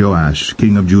year of Joash,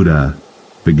 king of Judah,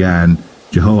 began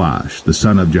Jehoash the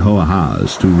son of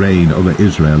Jehoahaz to reign over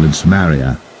Israel in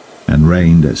Samaria, and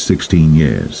reigned 16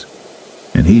 years.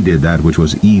 And he did that which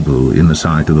was evil in the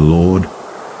sight of the Lord.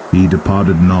 He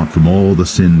departed not from all the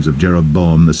sins of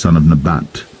Jeroboam the son of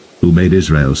Nebat, who made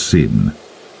Israel sin,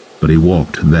 but he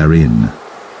walked therein.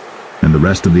 And the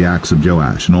rest of the acts of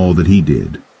Joash, and all that he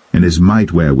did, and his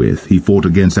might wherewith he fought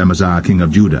against Amaziah king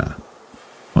of Judah,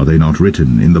 are they not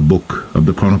written in the book of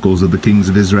the chronicles of the kings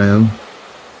of Israel?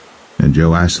 And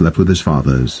Joash slept with his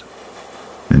fathers,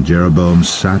 and Jeroboam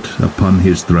sat upon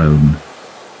his throne,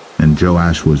 and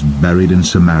Joash was buried in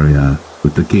Samaria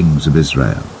with the kings of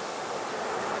Israel.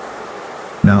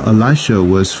 Now Elisha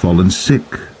was fallen sick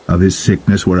of his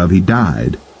sickness whereof he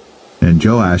died. And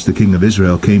Joash the king of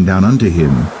Israel came down unto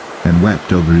him, and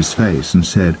wept over his face, and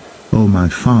said, O my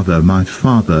father,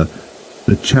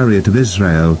 the chariot of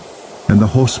Israel, and the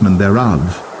horsemen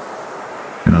thereof.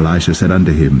 And Elisha said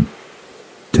unto him,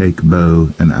 Take bow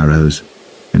and arrows.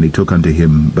 And he took unto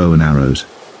him bow and arrows.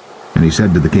 And he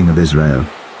said to the king of Israel,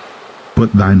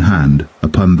 Put thine hand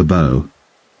upon the bow.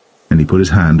 And he put his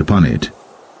hand upon it.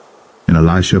 And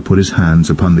Elisha put his hands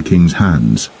upon the king's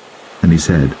hands. And he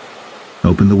said,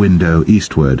 Open the window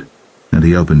eastward. And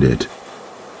he opened it.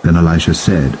 Then Elisha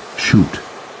said, Shoot.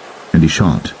 And he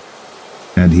shot.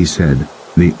 And he said,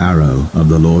 The arrow of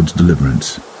the Lord's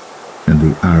deliverance, and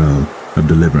the arrow of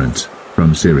deliverance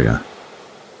from Syria.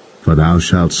 For thou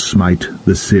shalt smite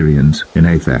the Syrians in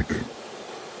Aphek,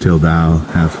 till thou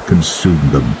have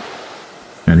consumed them.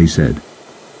 And he said,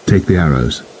 Take the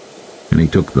arrows. And he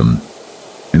took them.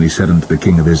 And he said unto the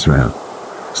king of Israel,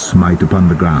 Smite upon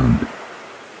the ground.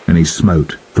 And he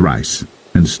smote thrice,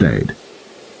 and stayed.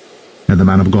 And the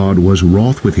man of God was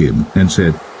wroth with him, and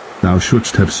said, Thou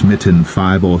shouldst have smitten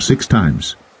 5 or 6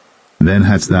 times. Then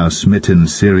hadst thou smitten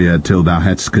Syria till thou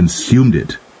hadst consumed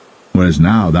it, whereas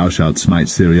now thou shalt smite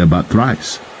Syria but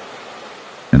thrice.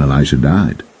 And Elisha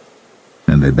died,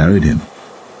 and they buried him.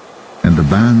 And the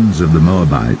bands of the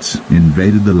Moabites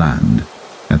invaded the land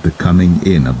at the coming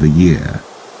in of the year.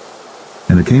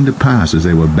 And it came to pass, as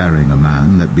they were burying a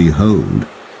man, that, behold,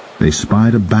 they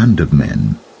spied a band of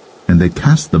men, and they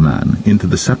cast the man into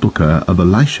the sepulchre of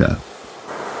Elisha.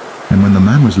 And when the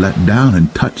man was let down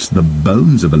and touched the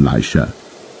bones of Elisha,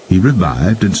 he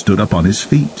revived and stood up on his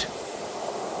feet.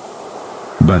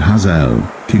 But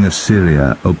Hazael, king of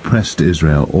Syria, oppressed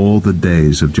Israel all the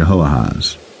days of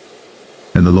Jehoahaz.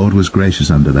 And the Lord was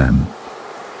gracious unto them,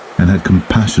 and had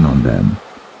compassion on them,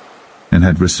 and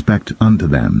had respect unto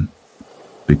them,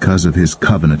 because of his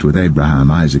covenant with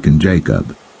Abraham, Isaac, and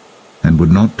Jacob, and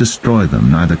would not destroy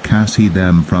them, neither cast he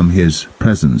them from his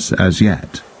presence as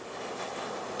yet.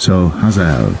 So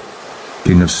Hazael,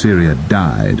 king of Syria,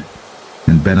 died,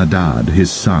 and Ben-Hadad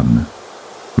his son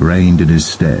reigned in his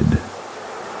stead.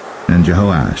 And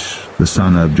Jehoash, the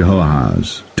son of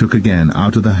Jehoahaz, took again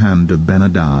out of the hand of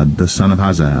Ben-Hadad the son of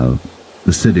Hazael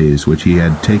the cities which he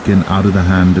had taken out of the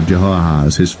hand of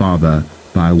Jehoahaz his father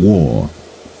by war.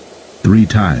 3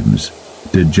 times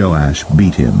did Joash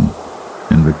beat him,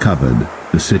 and recovered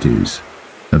the cities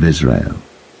of Israel.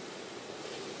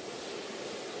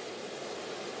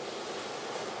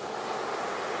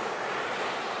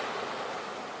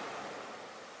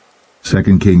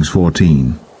 2 Kings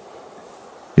 14.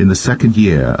 In the 2nd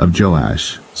year of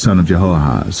Joash, son of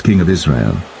Jehoahaz, king of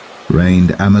Israel,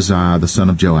 reigned Amaziah the son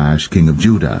of Joash, king of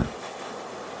Judah.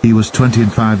 He was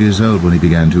 25 years old when he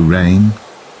began to reign,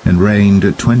 and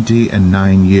reigned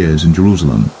 29 years in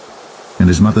Jerusalem. And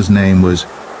his mother's name was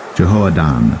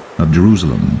Jehoadan of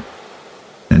Jerusalem.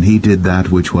 And he did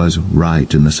that which was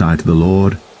right in the sight of the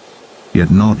Lord,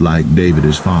 yet not like David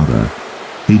his father.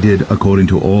 He did according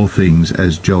to all things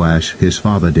as Joash his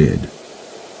father did.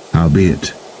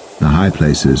 Howbeit, the high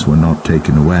places were not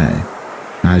taken away.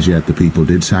 As yet the people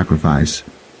did sacrifice,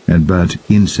 and burnt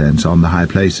incense on the high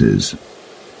places.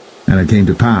 And it came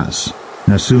to pass,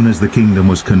 as soon as the kingdom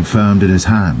was confirmed in his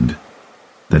hand,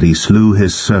 that he slew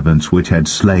his servants which had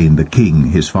slain the king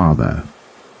his father.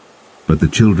 But the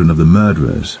children of the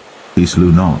murderers he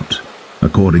slew not,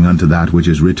 according unto that which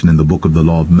is written in the book of the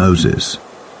law of Moses,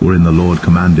 wherein the Lord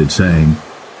commanded, saying,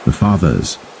 The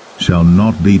fathers shall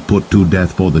not be put to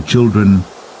death for the children,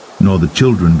 nor the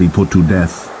children be put to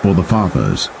death for the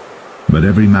fathers, but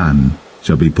every man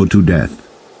shall be put to death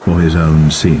for his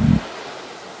own sin.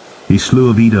 He slew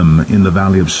of Edom in the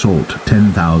valley of Salt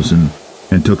 10,000,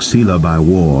 and took Selah by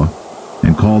war,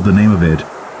 and called the name of it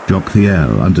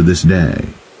Joktheel unto this day.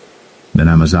 Then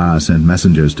Amaziah sent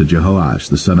messengers to Jehoash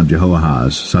the son of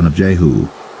Jehoahaz, son of Jehu,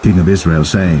 king of Israel,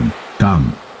 saying,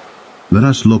 Come, let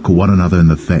us look one another in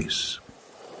the face.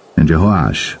 And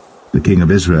Jehoash, the king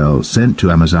of Israel, sent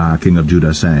to Amaziah king of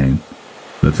Judah, saying,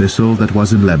 The thistle that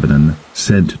was in Lebanon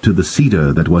sent to the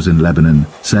cedar that was in Lebanon,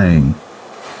 saying,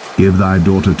 Give thy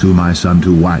daughter to my son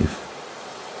to wife.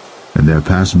 And there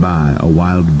passed by a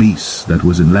wild beast that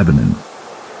was in Lebanon,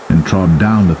 and trod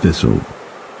down the thistle.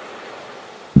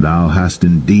 Thou hast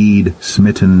indeed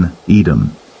smitten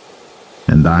Edom,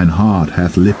 and thine heart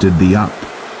hath lifted thee up.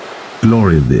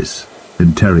 Glory of this,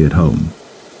 and tarry at home.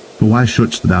 For why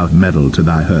shouldst thou meddle to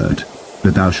thy hurt,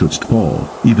 that thou shouldst fall,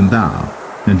 even thou,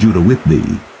 and Judah with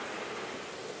thee?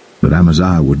 But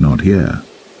Amaziah would not hear.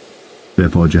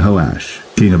 Therefore Jehoash,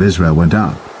 king of Israel, went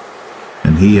up,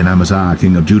 and he and Amaziah,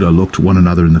 king of Judah, looked one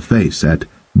another in the face at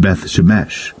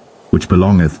Beth-shemesh, which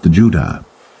belongeth to Judah.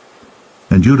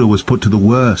 And Judah was put to the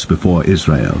worse before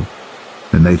Israel,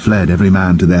 and they fled every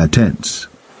man to their tents.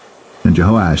 And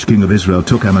Jehoash, king of Israel,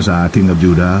 took Amaziah, king of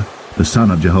Judah, the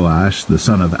son of Jehoash, the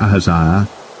son of Ahaziah,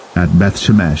 at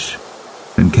Beth-shemesh,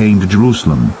 and came to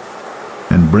Jerusalem,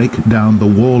 and brake down the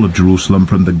wall of Jerusalem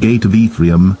from the gate of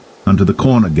Ephraim unto the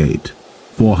corner gate,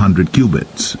 400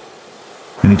 cubits.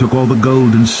 And he took all the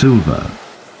gold and silver,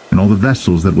 and all the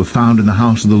vessels that were found in the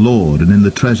house of the Lord, and in the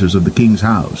treasures of the king's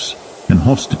house, and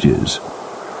hostages,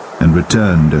 and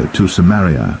returned to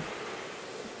Samaria.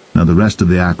 Now the rest of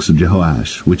the acts of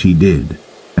Jehoash, which he did,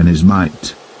 and his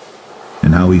might,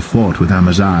 and how he fought with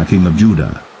Amaziah king of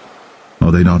Judah,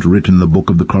 are they not written in the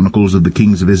book of the chronicles of the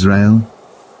kings of Israel?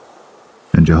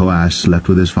 And Jehoash slept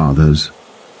with his fathers,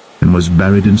 and was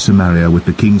buried in Samaria with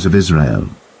the kings of Israel.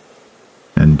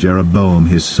 And Jeroboam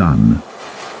his son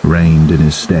reigned in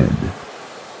his stead.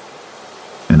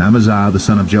 And Amaziah the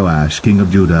son of Joash, king of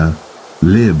Judah,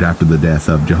 lived after the death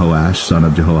of Jehoash son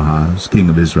of Jehoahaz, king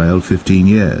of Israel, 15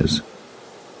 years.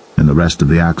 And the rest of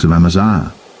the acts of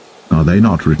Amaziah, are they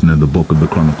not written in the book of the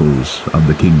chronicles of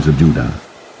the kings of Judah?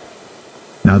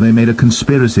 Now they made a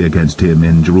conspiracy against him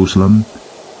in Jerusalem,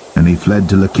 and he fled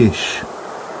to Lachish.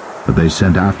 But they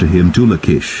sent after him to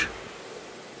Lachish,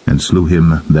 and slew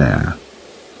him there.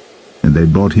 And they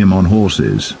brought him on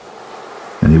horses,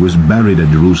 and he was buried at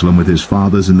Jerusalem with his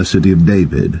fathers in the city of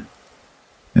David.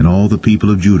 And all the people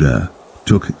of Judah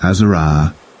took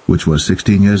Azariah, which was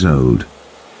 16 years old,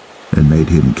 and made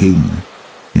him king,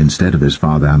 instead of his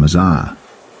father Amaziah.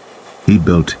 He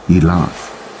built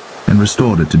Elath, and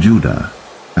restored it to Judah.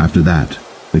 After that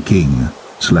the king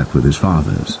slept with his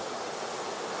fathers.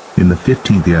 In the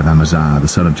 15th year of Amaziah the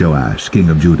son of Joash, king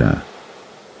of Judah,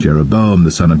 Jeroboam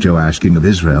the son of Joash, king of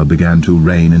Israel, began to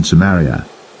reign in Samaria,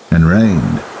 and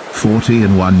reigned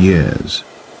 41 years.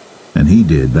 And he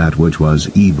did that which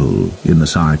was evil in the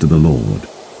sight of the Lord.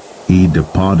 He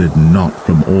departed not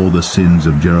from all the sins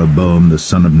of Jeroboam the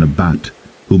son of Nebat,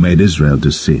 who made Israel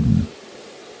to sin.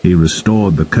 He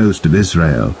restored the coast of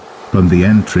Israel, from the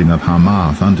entering of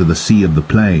Hamath unto the sea of the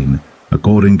plain,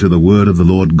 according to the word of the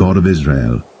Lord God of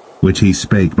Israel, which he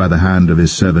spake by the hand of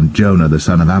his servant Jonah the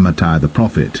son of Amittai the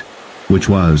prophet, which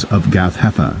was of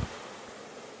Gath-hepher.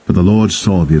 For the Lord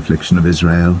saw the affliction of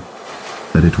Israel,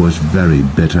 that it was very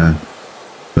bitter,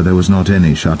 for there was not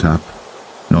any shut up,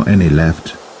 nor any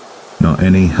left, nor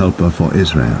any helper for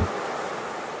Israel.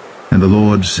 And the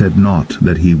Lord said not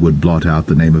that he would blot out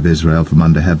the name of Israel from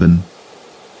under heaven,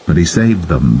 but he saved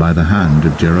them by the hand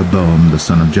of Jeroboam the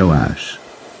son of Joash.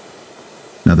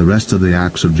 Now the rest of the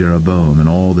acts of Jeroboam, and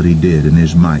all that he did in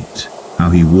his might,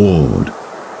 how he warred,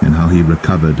 and how he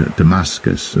recovered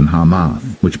Damascus and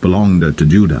Hamath, which belonged to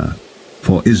Judah,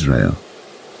 for Israel,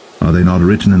 are they not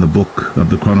written in the book of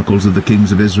the chronicles of the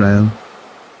kings of Israel?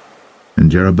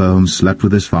 And Jeroboam slept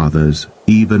with his fathers,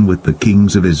 even with the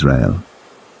kings of Israel,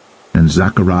 and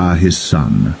Zechariah his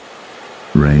son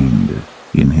reigned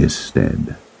in his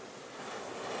stead.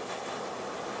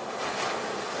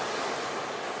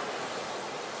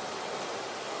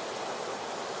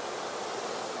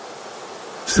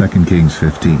 Second Kings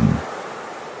 15.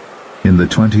 In the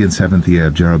 27th year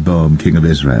of Jeroboam king of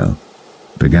Israel,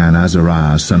 began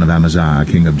Azariah son of Amaziah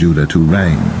king of Judah to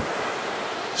reign.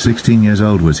 16 years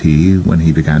old was he when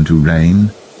he began to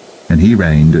reign, and he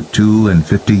reigned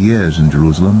 52 years in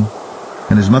Jerusalem,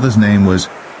 and his mother's name was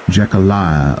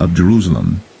Jechaliah of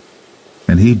Jerusalem.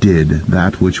 And he did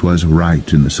that which was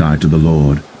right in the sight of the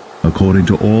Lord, according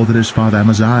to all that his father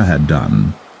Amaziah had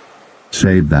done,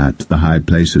 save that the high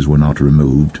places were not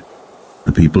removed.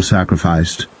 The people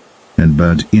sacrificed, and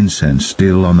burnt incense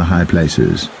still on the high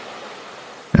places.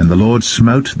 And the Lord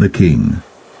smote the king,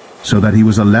 so that he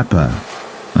was a leper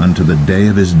unto the day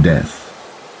of his death,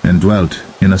 and dwelt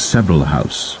in a several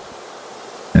house.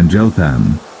 And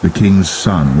Jotham, the king's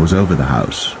son, was over the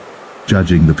house,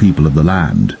 judging the people of the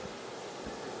land.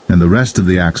 And the rest of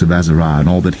the acts of Azariah, and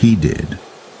all that he did,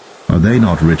 are they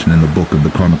not written in the book of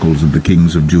the chronicles of the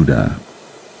kings of Judah?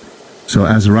 So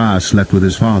Azariah slept with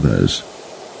his fathers,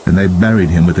 and they buried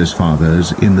him with his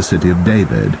fathers in the city of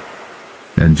David,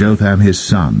 and Jotham his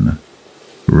son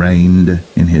reigned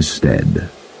in his stead.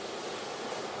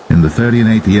 In the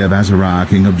 38th year of Azariah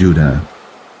king of Judah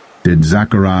did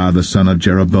Zechariah the son of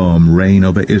Jeroboam reign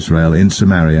over Israel in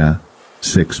Samaria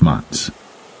 6 months.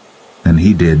 And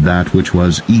he did that which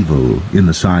was evil in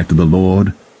the sight of the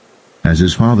Lord, as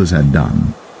his fathers had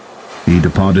done. He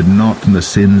departed not from the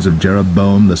sins of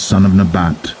Jeroboam the son of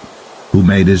Nebat, who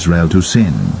made Israel to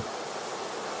sin.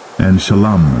 And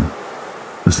Shallum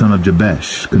the son of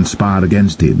Jabesh conspired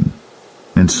against him,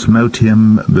 and smote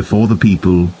him before the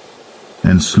people,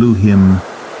 and slew him,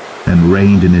 and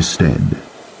reigned in his stead.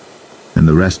 And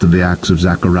the rest of the acts of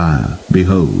Zechariah,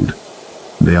 behold,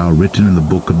 they are written in the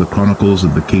book of the chronicles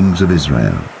of the kings of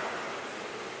Israel.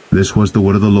 This was the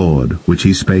word of the Lord, which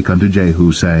he spake unto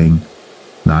Jehu, saying,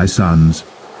 Thy sons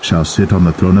shall sit on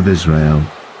the throne of Israel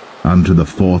unto the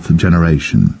 4th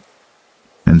generation.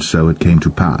 And so it came to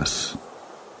pass.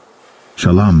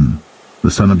 Shallum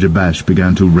the son of Jabesh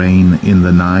began to reign in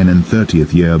the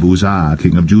 39th year of Uzziah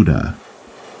king of Judah.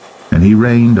 And he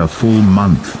reigned a full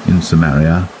month in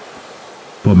Samaria.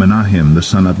 For Menahem the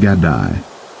son of Gadai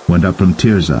went up from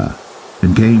Tirzah,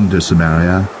 and came to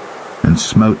Samaria, and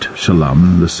smote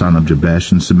Shallum the son of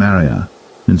Jabesh in Samaria,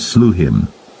 and slew him,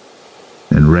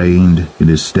 and reigned in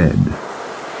his stead.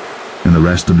 And the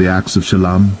rest of the acts of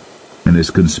Shallum, and his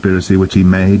conspiracy which he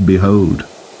made, behold,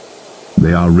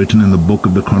 they are written in the book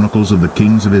of the chronicles of the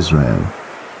kings of Israel.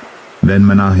 Then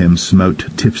Menahem smote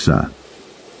Tiphsah,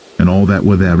 and all that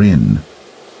were therein,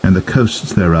 and the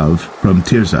coasts thereof from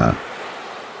Tirzah,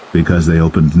 because they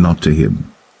opened not to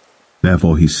him.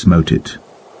 Therefore he smote it,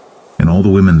 and all the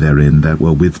women therein that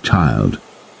were with child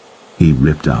he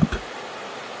ripped up.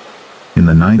 In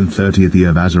the 39th year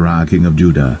of Azariah king of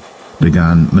Judah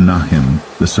began Menahem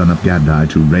the son of Gadai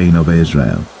to reign over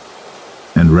Israel,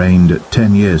 and reigned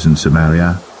 10 years in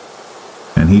Samaria.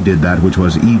 And he did that which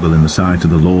was evil in the sight of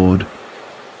the Lord.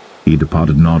 He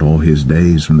departed not all his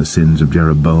days from the sins of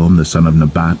Jeroboam the son of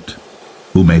Nebat,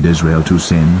 who made Israel to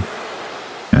sin.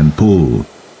 And Pul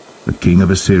the king of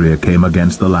Assyria came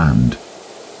against the land,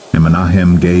 and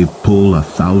Menahem gave Pul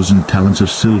 1,000 talents of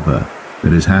silver,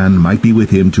 that his hand might be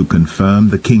with him to confirm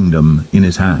the kingdom in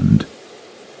his hand.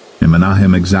 And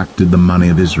Menahem exacted the money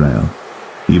of Israel,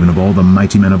 even of all the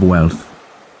mighty men of wealth,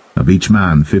 of each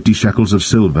man 50 shekels of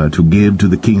silver, to give to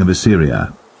the king of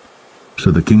Assyria. So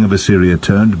the king of Assyria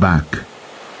turned back,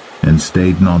 and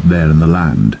stayed not there in the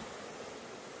land.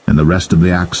 And the rest of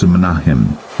the acts of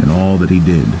Menahem, and all that he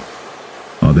did,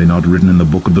 are they not written in the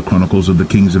book of the chronicles of the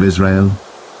kings of Israel?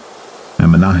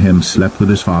 And Menahem slept with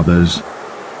his fathers,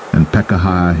 and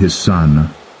Pekahiah his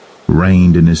son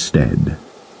reigned in his stead.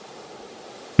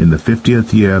 In the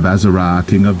 50th year of Azariah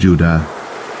king of Judah,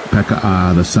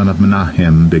 Pekahiah the son of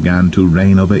Menahem began to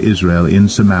reign over Israel in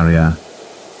Samaria,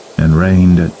 and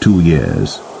reigned 2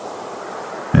 years.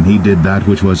 And he did that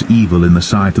which was evil in the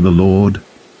sight of the Lord.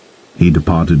 He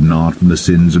departed not from the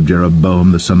sins of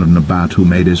Jeroboam the son of Nebat, who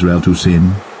made Israel to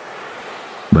sin.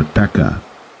 But Pekah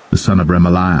the son of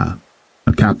Remaliah,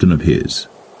 a captain of his,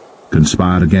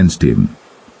 conspired against him,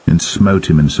 and smote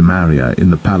him in Samaria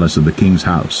in the palace of the king's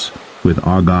house, with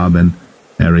Argob and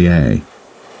Arieh,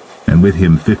 and with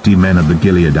him 50 men of the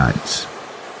Gileadites.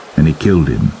 And he killed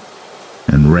him,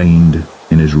 and reigned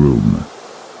in his room.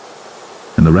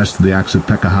 And the rest of the acts of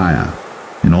Pekahiah,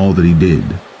 and all that he did,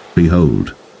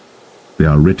 behold, they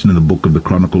are written in the book of the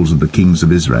chronicles of the kings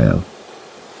of Israel.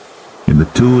 In the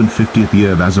 52nd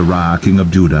year of Azariah king of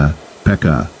Judah,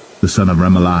 Pekah the son of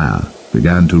Remaliah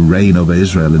began to reign over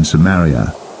Israel in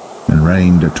Samaria, and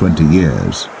reigned 20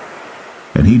 years.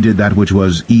 And he did that which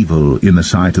was evil in the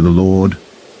sight of the Lord.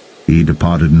 He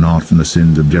departed not from the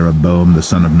sins of Jeroboam the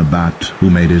son of Nebat,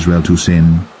 who made Israel to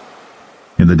sin.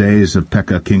 In the days of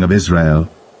Pekah king of Israel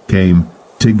came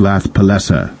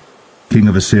Tiglath-Pileser king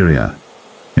of Assyria,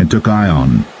 and took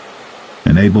Ion,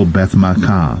 and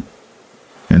Abel-Beth-Maachah,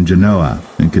 and Genoa,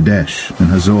 and Kadesh, and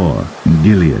Hazor, and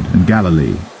Gilead, and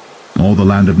Galilee, all the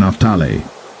land of Naphtali,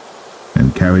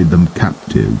 and carried them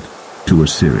captive to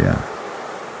Assyria.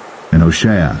 And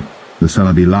Hoshea the son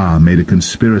of Elah made a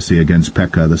conspiracy against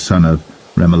Pekah the son of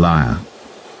Remaliah,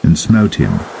 and smote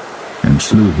him, and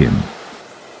slew him,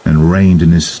 and reigned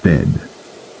in his stead,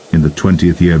 in the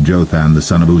 20th year of Jotham the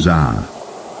son of Uzziah.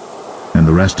 And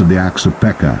the rest of the acts of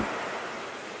Pekah,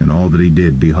 and all that he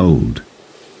did, behold,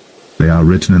 they are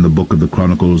written in the book of the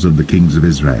chronicles of the kings of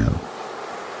Israel.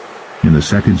 In the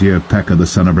 2nd year of Pekah the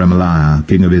son of Remaliah,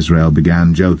 king of Israel,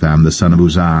 began Jotham the son of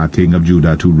Uzziah, king of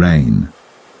Judah, to reign.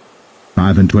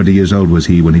 25 years old was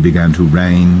he when he began to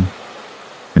reign,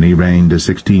 and he reigned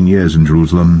 16 years in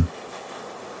Jerusalem.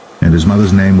 And his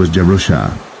mother's name was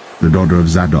Jerusha, the daughter of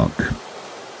Zadok.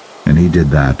 And he did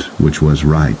that which was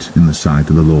right in the sight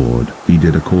of the Lord. He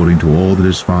did according to all that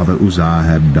his father Uzziah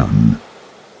had done.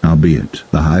 Howbeit,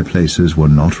 the high places were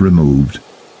not removed.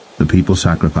 The people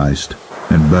sacrificed,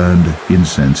 and burned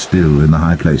incense still in the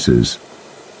high places.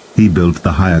 He built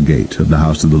the higher gate of the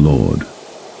house of the Lord.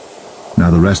 Now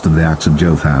the rest of the acts of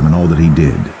Jotham, and all that he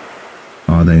did,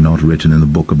 are they not written in the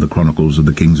book of the chronicles of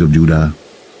the kings of Judah?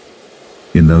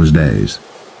 In those days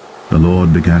the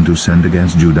Lord began to send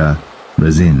against Judah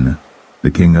Rezin,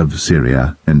 the king of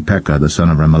Syria, and Pekah the son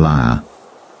of Remaliah.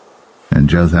 And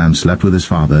Jotham slept with his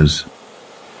fathers,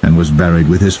 and was buried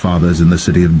with his fathers in the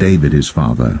city of David his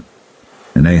father.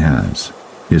 And Ahaz,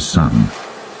 his son,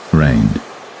 reigned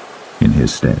in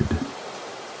his stead.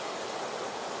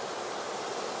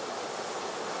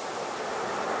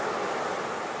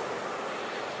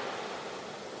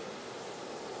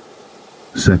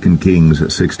 Second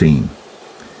Kings 16.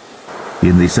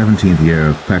 In the 17th year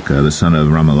of Pekah the son of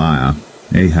Remaliah,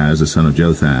 Ahaz the son of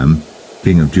Jotham,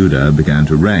 king of Judah, began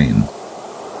to reign.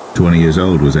 20 years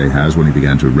old was Ahaz when he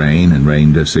began to reign, and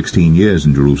reigned 16 years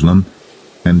in Jerusalem,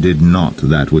 and did not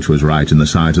that which was right in the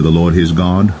sight of the Lord his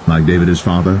God, like David his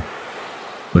father.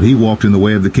 But he walked in the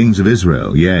way of the kings of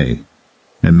Israel, yea,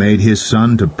 and made his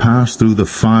son to pass through the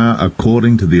fire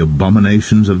according to the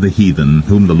abominations of the heathen,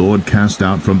 whom the Lord cast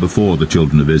out from before the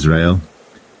children of Israel.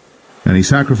 And he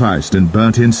sacrificed and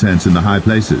burnt incense in the high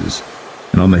places,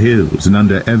 and on the hills, and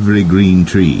under every green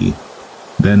tree.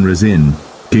 Then Rezin,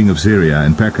 king of Syria,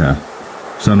 and Pekah,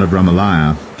 son of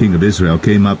Remaliah, king of Israel,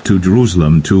 came up to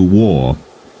Jerusalem to war.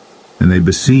 And they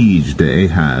besieged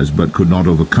Ahaz, but could not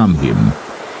overcome him.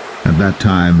 At that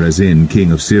time Rezin,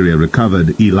 king of Syria, recovered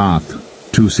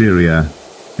Elath to Syria,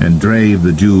 and drave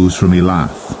the Jews from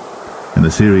Elath. And the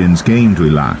Syrians came to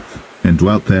Elath, and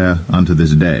dwelt there unto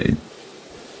this day.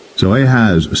 So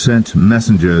Ahaz sent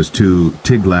messengers to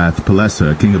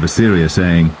Tiglath-Pileser, king of Assyria,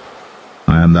 saying,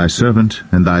 I am thy servant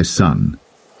and thy son.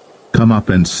 Come up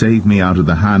and save me out of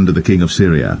the hand of the king of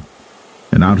Syria,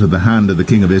 and out of the hand of the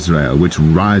king of Israel, which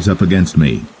rise up against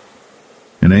me.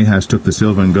 And Ahaz took the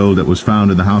silver and gold that was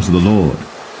found in the house of the Lord,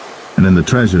 and in the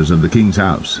treasures of the king's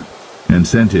house, and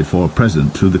sent it for a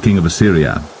present to the king of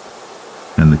Assyria.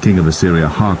 And the king of Assyria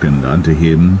hearkened unto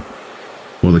him.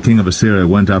 For the king of Assyria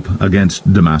went up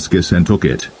against Damascus, and took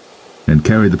it, and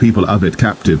carried the people of it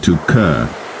captive to Kir,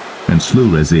 and slew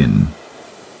Rezin.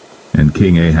 And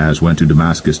King Ahaz went to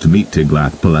Damascus to meet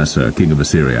Tiglath-Pileser, king of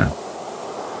Assyria,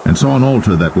 and saw an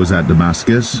altar that was at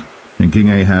Damascus. And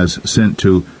King Ahaz sent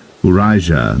to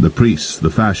Urijah the priest the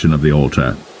fashion of the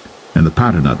altar, and the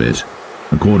pattern of it,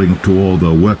 according to all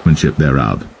the workmanship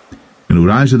thereof. And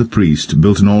Urijah the priest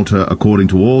built an altar according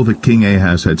to all that King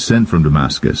Ahaz had sent from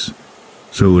Damascus.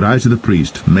 So Urijah the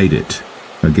priest made it,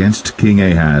 against King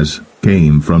Ahaz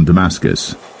came from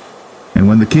Damascus. And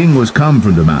when the king was come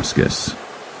from Damascus,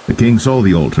 the king saw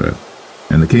the altar,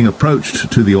 and the king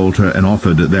approached to the altar, and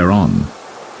offered thereon.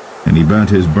 And he burnt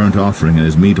his burnt offering and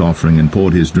his meat offering, and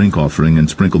poured his drink offering, and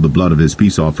sprinkled the blood of his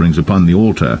peace offerings upon the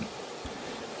altar.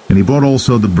 And he brought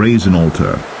also the brazen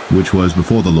altar, which was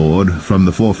before the Lord, from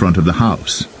the forefront of the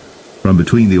house, from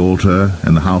between the altar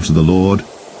and the house of the Lord,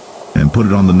 and put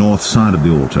it on the north side of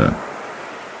the altar.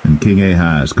 And King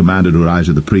Ahaz commanded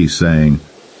Urijah the priest, saying,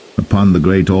 Upon the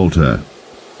great altar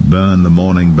burn the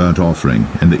morning burnt offering,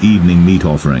 and the evening meat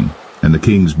offering, and the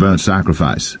king's burnt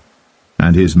sacrifice,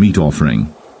 and his meat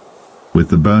offering, with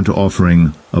the burnt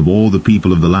offering of all the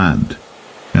people of the land,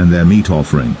 and their meat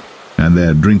offering, and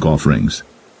their drink offerings,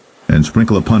 and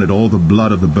sprinkle upon it all the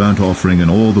blood of the burnt offering,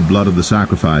 and all the blood of the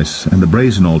sacrifice, and the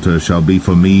brazen altar shall be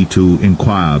for me to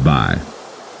inquire by.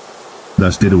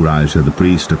 Thus did Urijah the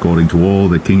priest, according to all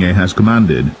that King Ahaz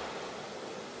commanded.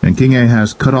 And King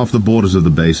Ahaz cut off the borders of the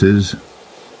bases,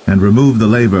 and removed the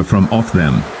laver from off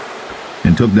them,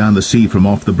 and took down the sea from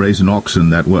off the brazen oxen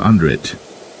that were under it,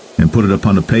 and put it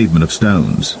upon a pavement of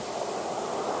stones.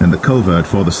 And the covert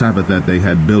for the Sabbath that they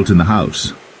had built in the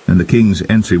house, and the king's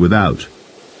entry without,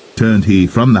 turned he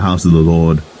from the house of the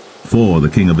Lord for the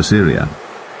king of Assyria.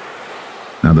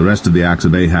 Now the rest of the acts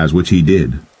of Ahaz which he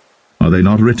did, are they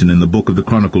not written in the book of the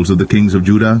chronicles of the kings of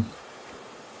Judah?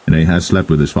 And Ahaz slept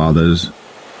with his fathers,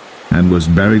 and was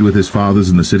buried with his fathers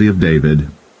in the city of David,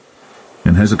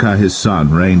 and Hezekiah his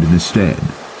son reigned in his stead.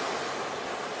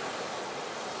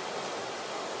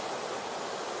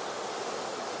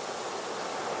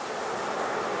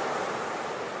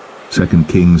 Second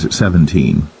Kings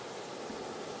 17.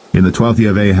 In the 12th year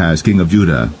of Ahaz, king of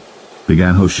Judah,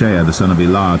 began Hoshea the son of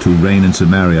Elah to reign in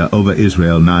Samaria over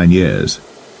Israel 9 years.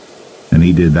 And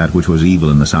he did that which was evil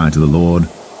in the sight of the Lord,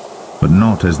 but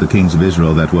not as the kings of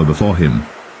Israel that were before him.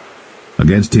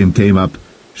 Against him came up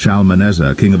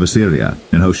Shalmaneser, king of Assyria,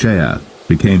 and Hoshea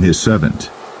became his servant,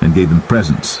 and gave him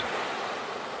presents.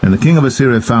 And the king of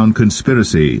Assyria found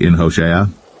conspiracy in Hoshea,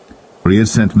 for he had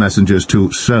sent messengers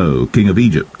to So, king of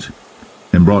Egypt,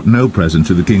 and brought no present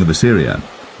to the king of Assyria,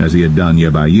 as he had done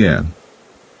year by year.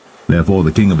 Therefore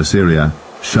the king of Assyria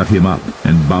shut him up,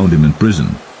 and bound him in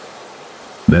prison.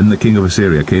 Then the king of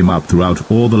Assyria came up throughout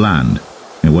all the land,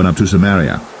 and went up to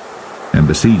Samaria, and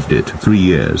besieged it 3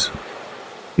 years.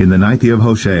 In the 9th year of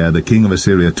Hoshea the king of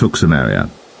Assyria took Samaria,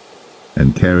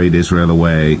 and carried Israel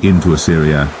away into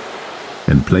Assyria,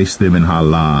 and placed them in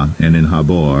Halah and in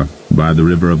Habor, by the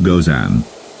river of Gozan,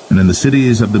 and in the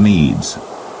cities of the Medes.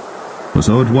 For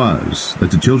so it was,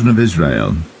 that the children of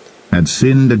Israel had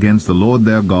sinned against the Lord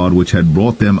their God, which had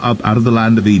brought them up out of the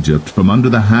land of Egypt, from under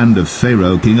the hand of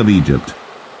Pharaoh king of Egypt,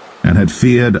 and had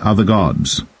feared other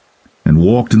gods, and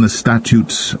walked in the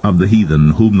statutes of the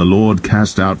heathen, whom the Lord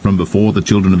cast out from before the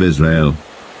children of Israel,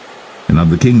 and of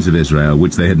the kings of Israel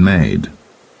which they had made.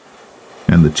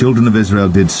 And the children of Israel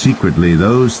did secretly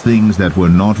those things that were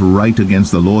not right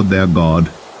against the Lord their God,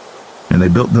 and they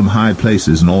built them high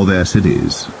places in all their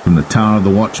cities, from the tower of the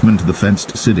watchman to the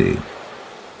fenced city.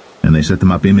 And they set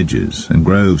them up images and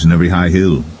groves in every high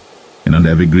hill, and under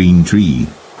every green tree.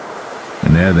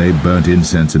 And there they burnt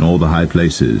incense in all the high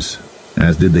places,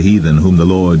 as did the heathen whom the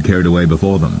Lord carried away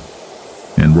before them,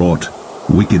 and wrought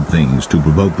wicked things to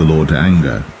provoke the Lord to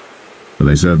anger. For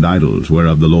they served idols,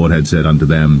 whereof the Lord had said unto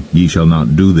them, Ye shall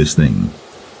not do this thing.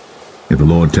 Yet the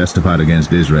Lord testified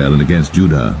against Israel and against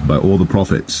Judah by all the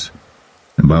prophets,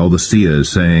 and by all the seers,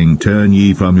 saying, Turn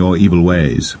ye from your evil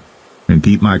ways, and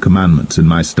keep my commandments and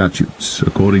my statutes,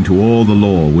 according to all the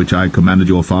law which I commanded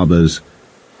your fathers,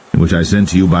 and which I sent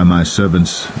to you by my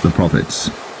servants the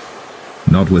prophets.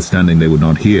 Notwithstanding they would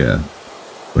not hear,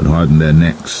 but hardened their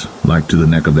necks, like to the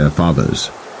neck of their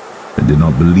fathers, and did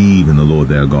not believe in the Lord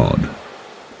their God.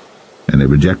 And they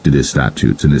rejected his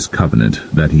statutes and his covenant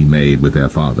that he made with their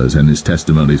fathers, and his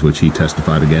testimonies which he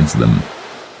testified against them.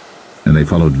 And they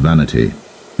followed vanity,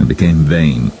 and became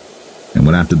vain, and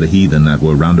went after the heathen that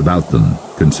were round about them,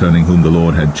 concerning whom the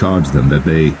Lord had charged them, that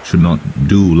they should not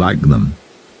do like them.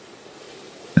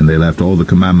 And they left all the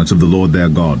commandments of the Lord their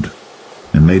God,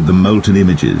 and made them molten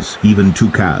images, even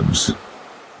 2 calves,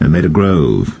 and made a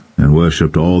grove, and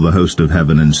worshipped all the host of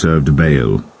heaven, and served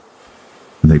Baal.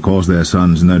 And they caused their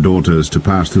sons and their daughters to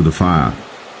pass through the fire,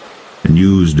 and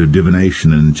used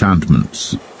divination and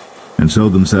enchantments, and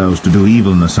sold themselves to do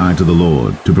evil in the sight of the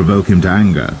Lord, to provoke him to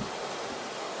anger.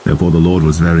 Therefore the Lord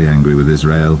was very angry with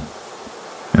Israel,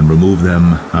 and removed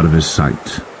them out of his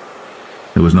sight.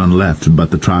 There was none left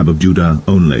but the tribe of Judah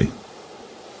only.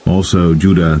 Also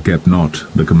Judah kept not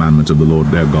the commandments of the Lord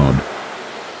their God,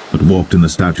 but walked in the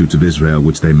statutes of Israel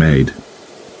which they made.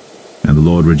 And the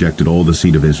Lord rejected all the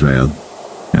seed of Israel,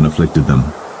 and afflicted them,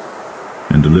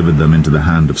 and delivered them into the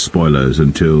hand of spoilers,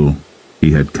 until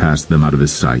he had cast them out of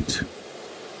his sight.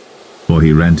 For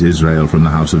he rent Israel from the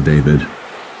house of David,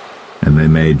 and they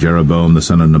made Jeroboam the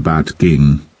son of Nebat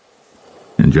king.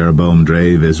 And Jeroboam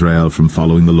drave Israel from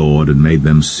following the Lord, and made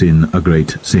them sin a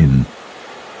great sin.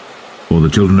 For the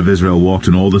children of Israel walked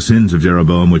in all the sins of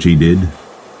Jeroboam which he did.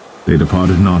 They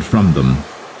departed not from them,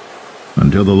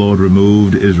 until the Lord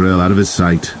removed Israel out of his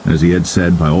sight, as he had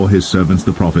said by all his servants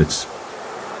the prophets.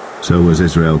 So was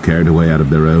Israel carried away out of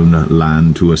their own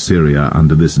land to Assyria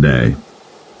unto this day.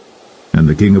 And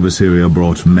the king of Assyria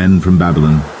brought men from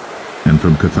Babylon, and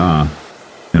from Cuthah,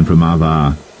 and from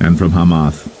Avah, and from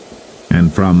Hamath,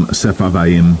 and from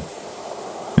Sepharvaim,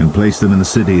 and placed them in the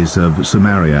cities of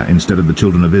Samaria instead of the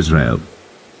children of Israel.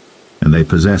 And they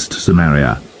possessed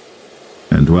Samaria,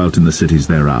 and dwelt in the cities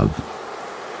thereof.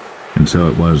 And so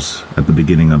it was at the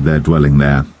beginning of their dwelling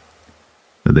there,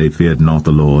 that they feared not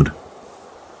the Lord.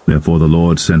 Therefore the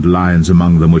Lord sent lions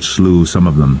among them, which slew some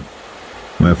of them.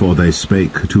 Wherefore they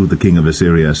spake to the king of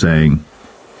Assyria, saying,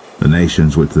 The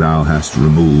nations which thou hast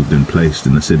removed and placed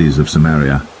in the cities of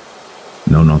Samaria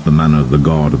know not the manner of the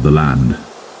God of the land.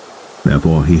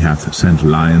 Therefore he hath sent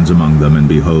lions among them, and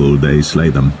behold, they slay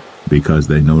them, because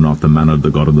they know not the manner of the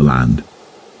God of the land.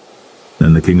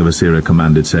 Then the king of Assyria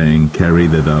commanded, saying, Carry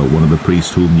thither one of the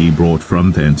priests whom ye brought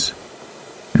from thence,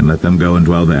 and let them go and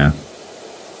dwell there,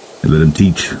 and let him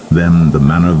teach them the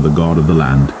manner of the God of the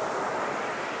land.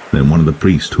 Then one of the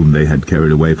priests whom they had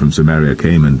carried away from Samaria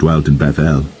came and dwelt in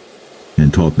Bethel,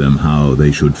 and taught them how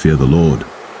they should fear the Lord.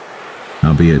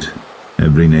 Howbeit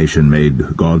every nation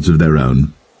made gods of their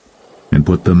own, and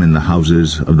put them in the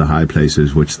houses of the high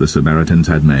places which the Samaritans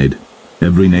had made,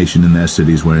 every nation in their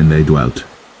cities wherein they dwelt.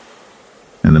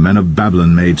 And the men of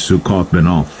Babylon made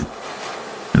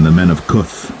Succoth-Benoth, and the men of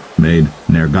Cuth made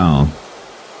Nergal,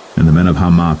 And the men of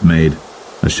Hamath made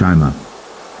Ashima,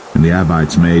 and the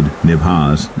Abites made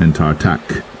Nibhaz and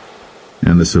Tartak,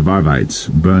 and the Sepharvites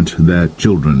burnt their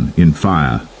children in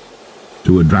fire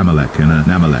to Adramelech and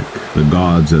Anamelech, the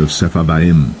gods of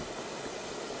Sepharvaim.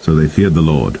 So they feared the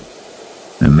Lord,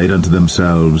 and made unto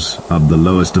themselves of the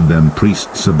lowest of them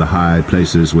priests of the high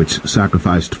places, which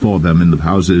sacrificed for them in the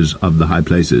houses of the high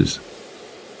places.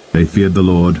 They feared the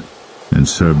Lord, and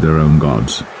served their own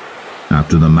gods,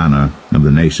 after the manner of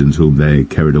the nations whom they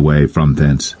carried away from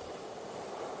thence.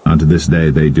 Unto this day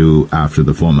they do after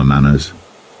the former manners.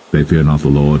 They fear not the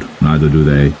Lord, neither do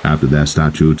they after their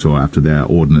statutes, or after their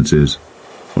ordinances,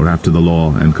 or after the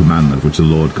law and commandment which the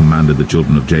Lord commanded the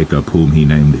children of Jacob, whom he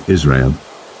named Israel,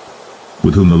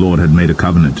 with whom the Lord had made a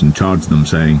covenant, and charged them,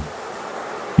 saying,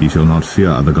 Ye shall not fear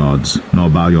other gods, nor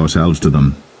bow yourselves to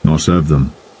them, nor serve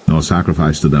them, nor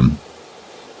sacrifice to them.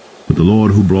 But the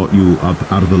Lord who brought you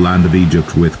up out of the land of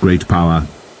Egypt with great power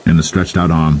and a stretched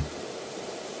out arm,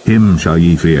 him shall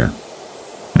ye fear,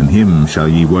 and him shall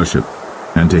ye worship,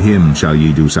 and to him shall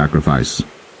ye do sacrifice.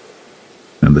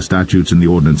 And the statutes and the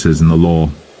ordinances and the law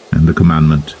and the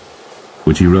commandment,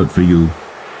 which he wrote for you,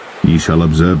 ye shall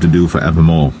observe to do for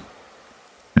evermore,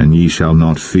 and ye shall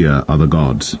not fear other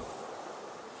gods.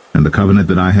 And the covenant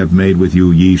that I have made with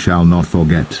you ye shall not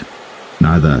forget,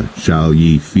 neither shall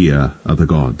ye fear other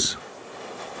gods.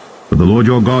 For the Lord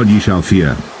your God ye shall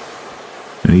fear,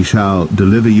 and he shall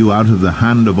deliver you out of the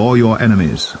hand of all your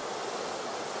enemies.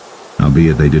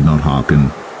 Howbeit they did not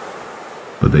hearken,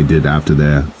 but they did after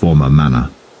their former manner.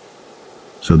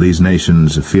 So these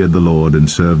nations feared the Lord, and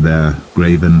served their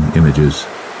graven images,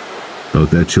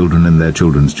 both their children and their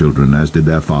children's children, as did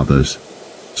their fathers,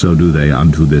 so do they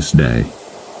unto this day.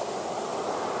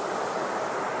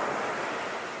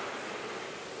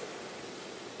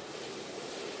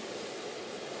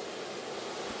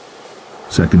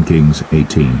 Second Kings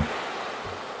 18.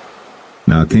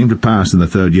 Now it came to pass in the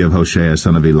 3rd year of Hoshea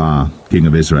son of Elah, king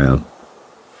of Israel,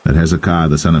 that Hezekiah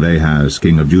the son of Ahaz,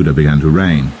 king of Judah, began to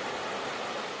reign.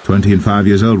 25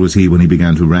 years old was he when he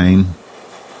began to reign,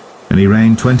 and he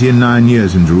reigned 29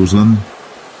 years in Jerusalem.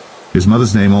 His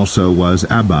mother's name also was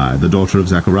Abi, the daughter of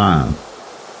Zechariah.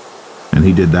 And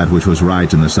he did that which was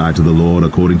right in the sight of the Lord,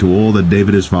 according to all that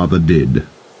David his father did.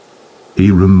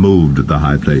 He removed the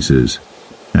high places,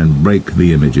 and brake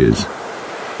the images,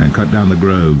 and cut down the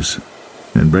groves,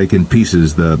 and brake in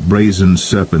pieces the brazen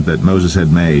serpent that Moses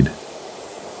had made.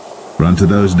 For unto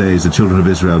those days the children of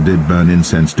Israel did burn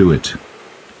incense to it.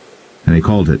 And he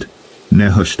called it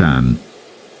Nehushtan.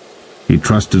 He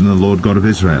trusted in the Lord God of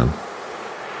Israel,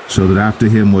 so that after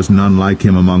him was none like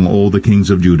him among all the kings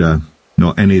of Judah,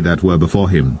 nor any that were before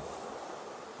him.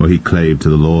 For he clave to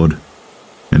the Lord,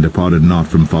 and departed not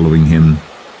from following him,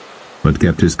 but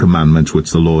kept his commandments which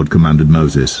the Lord commanded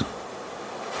Moses.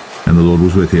 And the Lord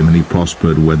was with him, and he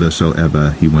prospered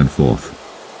whithersoever he went forth.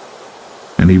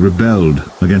 And he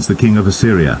rebelled against the king of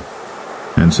Assyria,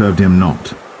 and served him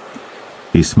not.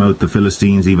 He smote the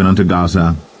Philistines even unto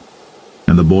Gaza,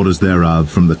 and the borders thereof,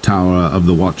 from the tower of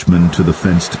the watchman to the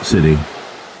fenced city.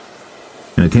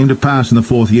 And it came to pass in the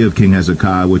 4th year of King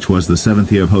Hezekiah, which was the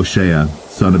 7th year of Hoshea,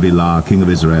 son of Elah, king of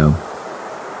Israel,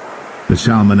 that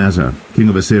Shalmaneser, king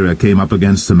of Assyria, came up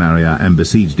against Samaria, and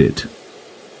besieged it.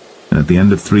 And at the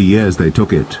end of 3 years they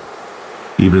took it.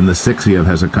 Even in the 6th year of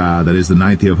Hezekiah, that is the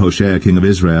 9th year of Hoshea, king of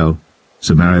Israel,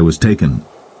 Samaria was taken.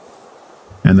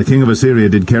 And the king of Assyria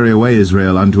did carry away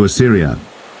Israel unto Assyria,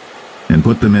 and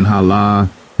put them in Halah,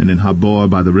 and in Habor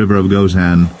by the river of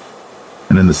Gozan,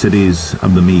 and in the cities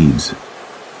of the Medes,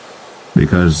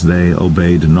 because they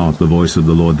obeyed not the voice of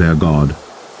the Lord their God,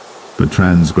 but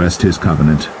transgressed his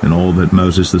covenant, and all that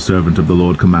Moses the servant of the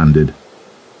Lord commanded,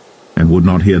 and would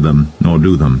not hear them, nor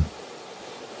do them.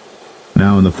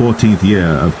 Now in the 14th year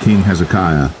of King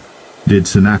Hezekiah did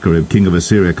Sennacherib king of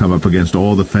Assyria come up against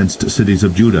all the fenced cities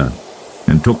of Judah,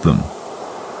 and took them.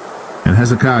 And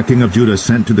Hezekiah king of Judah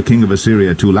sent to the king of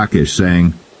Assyria to Lachish,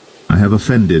 saying, I have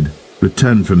offended,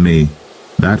 return from me,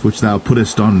 that which thou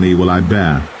puttest on me will I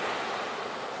bear.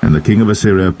 And the king of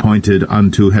Assyria appointed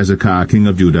unto Hezekiah king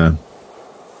of Judah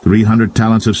 300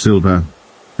 talents of silver,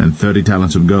 and 30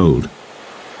 talents of gold.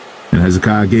 And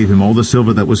Hezekiah gave him all the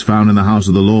silver that was found in the house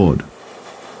of the Lord,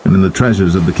 and in the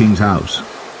treasures of the king's house.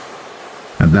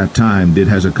 At that time did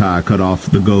Hezekiah cut off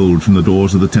the gold from the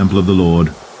doors of the temple of the Lord,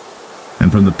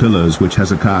 and from the pillars which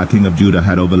Hezekiah king of Judah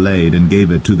had overlaid, and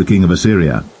gave it to the king of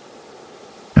Assyria.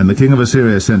 And the king of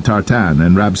Assyria sent Tartan,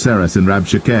 and Rabsaris, and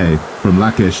Rabshakeh from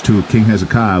Lachish to King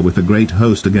Hezekiah with a great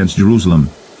host against Jerusalem.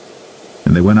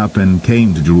 And they went up and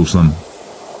came to Jerusalem.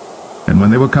 And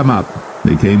when they were come up,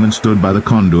 they came and stood by the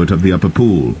conduit of the upper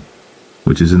pool,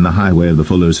 which is in the highway of the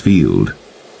fuller's field.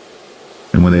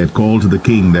 And when they had called to the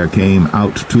king, there came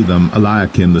out to them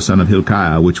Eliakim the son of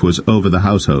Hilkiah, which was over the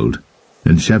household,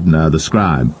 and Shebna the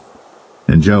scribe,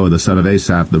 and Joah the son of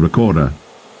Asaph the recorder.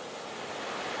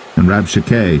 And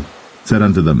Rabshakeh said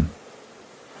unto them,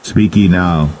 Speak ye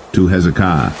now to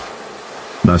Hezekiah.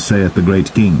 Thus saith the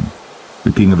great king,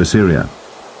 the king of Assyria,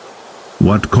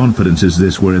 What confidence is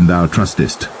this wherein thou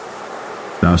trustest?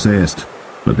 Thou sayest,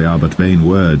 But they are but vain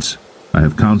words. I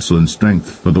have counsel and strength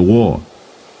for the war.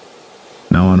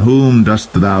 Now on whom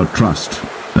dost thou trust,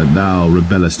 that thou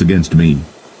rebellest against me?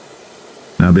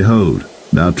 Now behold,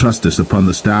 thou trustest upon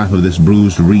the staff of this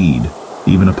bruised reed,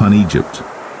 even upon Egypt,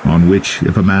 on which,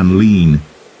 if a man lean,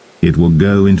 it will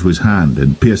go into his hand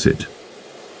and pierce it.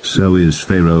 So is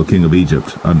Pharaoh king of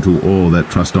Egypt unto all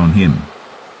that trust on him.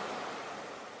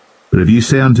 But if ye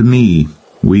say unto me,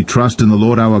 We trust in the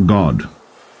Lord our God,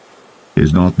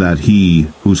 is not that he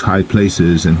whose high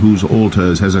places and whose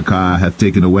altars Hezekiah hath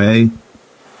taken away,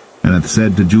 and hath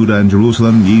said to Judah and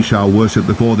Jerusalem, Ye shall worship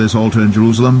before this altar in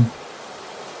Jerusalem?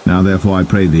 Now therefore I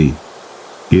pray thee,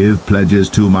 give pledges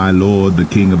to my lord the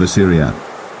king of Assyria,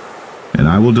 and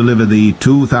I will deliver thee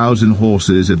 2,000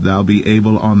 horses, if thou be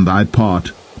able on thy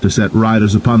part to set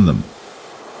riders upon them.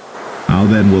 How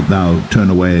then wilt thou turn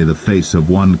away the face of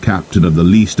one captain of the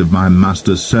least of my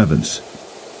master's servants,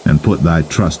 and put thy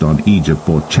trust on Egypt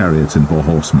for chariots and for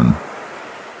horsemen?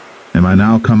 Am I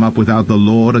now come up without the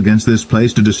Lord against this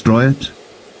place to destroy it?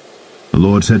 The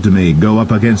Lord said to me, Go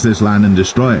up against this land and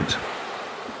destroy it.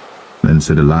 Then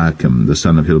said Eliakim the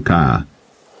son of Hilkiah,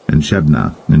 and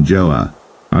Shebna, and Joah,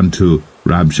 unto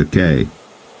Rabshakeh,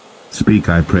 Speak,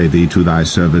 I pray thee, to thy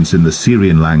servants in the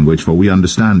Syrian language, for we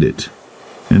understand it,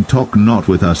 and talk not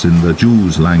with us in the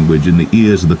Jews' language in the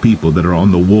ears of the people that are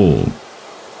on the wall.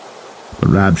 But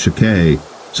Rabshakeh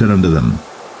said unto them,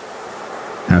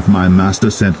 Hath my master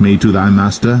sent me to thy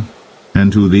master,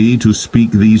 and to thee to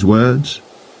speak these words?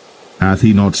 Hath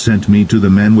he not sent me to the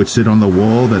men which sit on the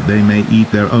wall, that they may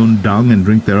eat their own dung and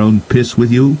drink their own piss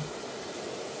with you?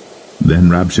 Then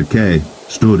Rabshakeh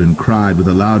stood and cried with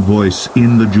a loud voice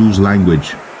in the Jews'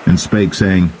 language, and spake,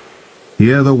 saying,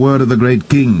 Hear the word of the great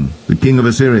king, the king of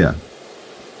Assyria.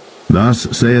 Thus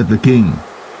saith the king,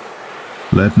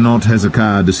 Let not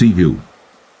Hezekiah deceive you,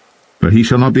 for he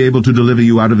shall not be able to deliver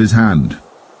you out of his hand.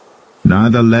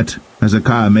 Neither let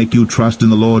Hezekiah make you trust in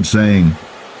the Lord, saying,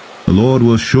 The Lord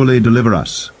will surely deliver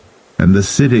us, and the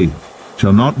city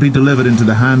shall not be delivered into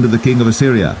the hand of the king of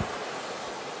Assyria.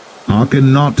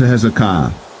 Hearken not to Hezekiah,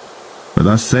 for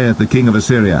thus saith the king of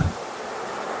Assyria,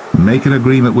 Make an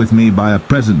agreement with me by a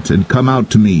present, and come out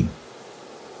to me.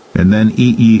 And then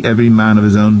eat ye every man of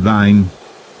his own vine,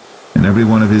 and every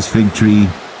one of his fig tree,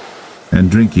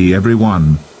 and drink ye every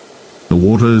one the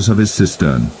waters of his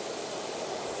cistern,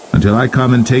 until I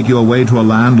come and take you away to a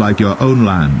land like your own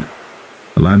land,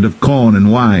 a land of corn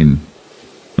and wine,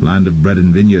 a land of bread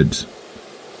and vineyards,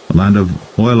 a land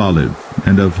of oil olive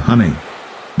and of honey,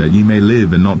 that ye may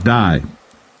live and not die.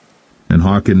 And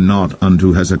hearken not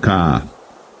unto Hezekiah,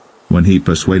 when he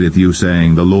persuadeth you,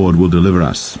 saying, The Lord will deliver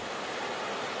us.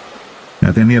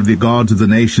 Hath any of the gods of the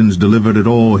nations delivered at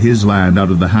all his land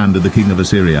out of the hand of the king of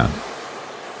Assyria?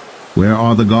 Where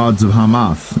are the gods of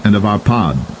Hamath and of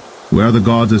Arpad? Where are the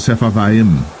gods of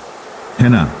Sepharvaim,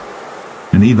 Hena,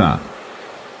 and Eva?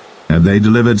 Have they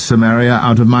delivered Samaria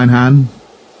out of mine hand?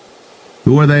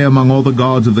 Who are they among all the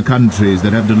gods of the countries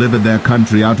that have delivered their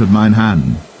country out of mine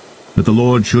hand, that the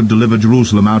Lord should deliver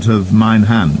Jerusalem out of mine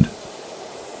hand?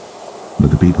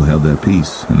 But the people held their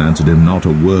peace, and answered him not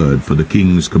a word, for the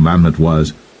king's commandment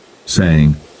was,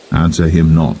 saying, Answer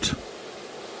him not.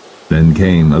 Then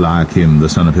came Eliakim the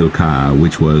son of Hilkiah,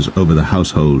 which was over the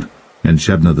household, and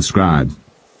Shebna the scribe,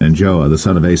 and Joah the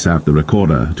son of Asaph the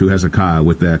recorder, to Hezekiah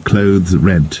with their clothes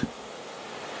rent,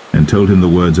 and told him the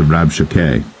words of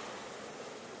Rabshakeh.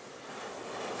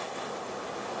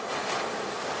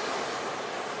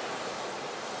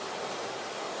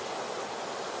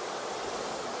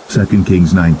 Second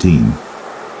Kings 19.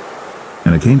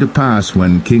 And it came to pass,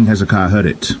 when King Hezekiah heard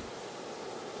it,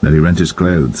 that he rent his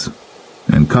clothes,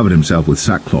 and covered himself with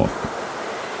sackcloth,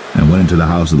 and went into the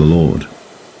house of the Lord.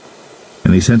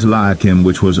 And he sent Eliakim,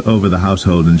 which was over the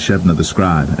household, and Shebna the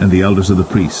scribe, and the elders of the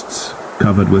priests,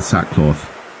 covered with sackcloth,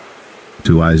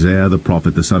 to Isaiah the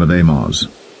prophet, the son of Amoz.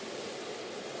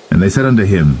 And they said unto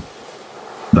him,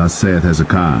 Thus saith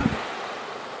Hezekiah,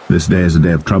 This day is a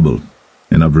day of trouble,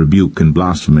 and of rebuke and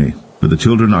blasphemy, for the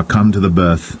children are come to the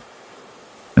birth,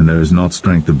 and there is not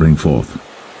strength to bring forth.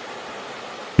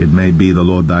 It may be the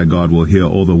Lord thy God will hear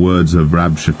all the words of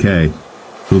Rabshakeh,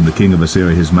 whom the king of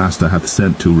Assyria his master hath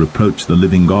sent to reproach the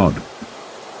living God.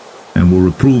 and will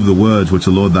reprove the words which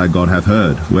the Lord thy God hath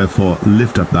heard. Wherefore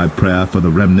lift up thy prayer for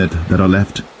the remnant that are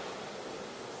left.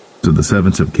 So the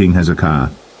servants of King Hezekiah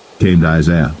came to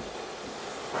Isaiah.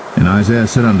 And Isaiah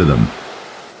said unto them,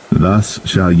 Thus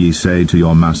shall ye say to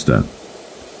your master,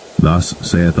 Thus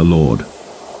saith the Lord,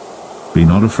 Be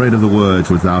not afraid of the words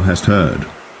which thou hast heard,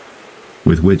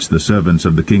 with which the servants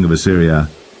of the king of Assyria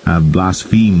have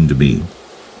blasphemed me.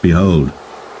 Behold,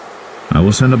 I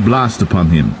will send a blast upon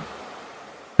him,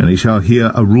 and he shall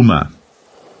hear a rumour,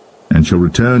 and shall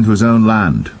return to his own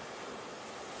land.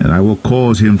 And I will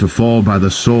cause him to fall by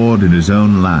the sword in his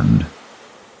own land.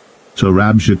 So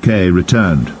Rabshakeh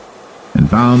returned, and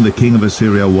found the king of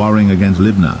Assyria warring against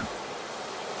Libnah,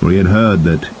 for he had heard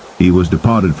that he was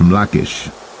departed from Lachish.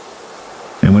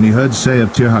 And when he heard say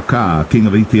of Tirhakah, king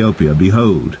of Ethiopia,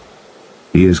 Behold,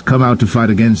 he is come out to fight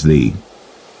against thee,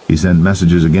 he sent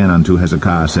messengers again unto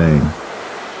Hezekiah, saying,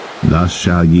 Thus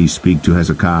shall ye speak to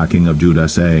Hezekiah, king of Judah,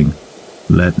 saying,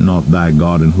 Let not thy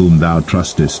God in whom thou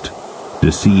trustest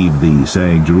deceive thee,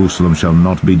 saying, Jerusalem shall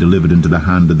not be delivered into the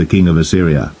hand of the king of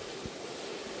Assyria.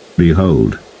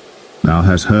 Behold, thou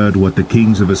hast heard what the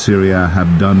kings of Assyria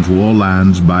have done to all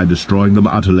lands by destroying them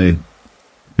utterly.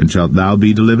 And shalt thou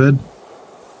be delivered?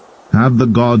 Have the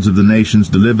gods of the nations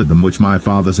delivered them which my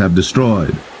fathers have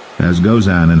destroyed, as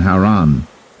Gozan and Haran,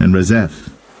 and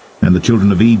Rezeph, and the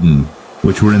children of Eden,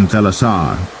 which were in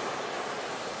Thelasar?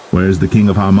 Where is the king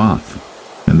of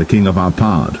Hamath, and the king of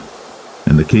Arpad,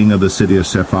 and the king of the city of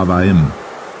Sepharvaim,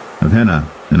 of Hena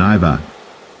and Ivah?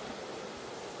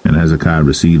 And Hezekiah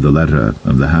received the letter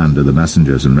of the hand of the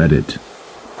messengers, and read it.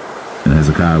 And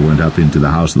Hezekiah went up into the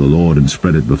house of the Lord, and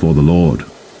spread it before the Lord.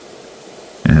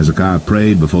 And Hezekiah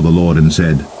prayed before the Lord, and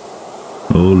said,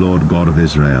 O Lord God of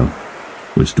Israel,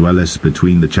 which dwellest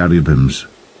between the cherubims,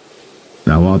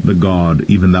 thou art the God,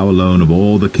 even thou alone, of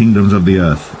all the kingdoms of the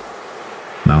earth.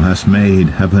 Thou hast made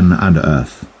heaven and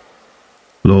earth.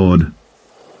 Lord,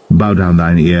 bow down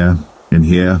thine ear, and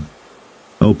hear.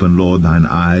 Open, Lord, thine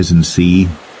eyes, and see.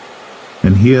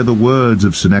 And hear the words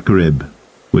of Sennacherib,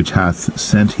 which hath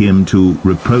sent him to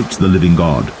reproach the living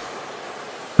God.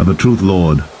 Of a truth,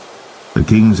 Lord, the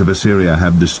kings of Assyria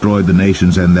have destroyed the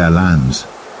nations and their lands,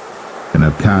 and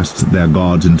have cast their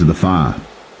gods into the fire.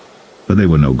 For they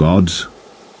were no gods,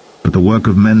 but the work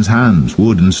of men's hands,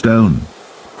 wood and stone.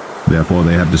 Therefore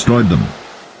they have destroyed them.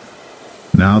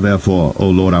 Now therefore, O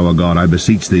Lord our God, I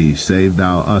beseech thee, save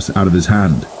thou us out of his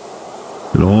hand,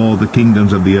 that all the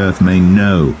kingdoms of the earth may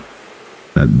know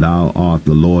that thou art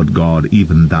the Lord God,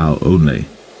 even thou only.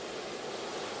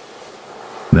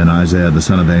 Then Isaiah the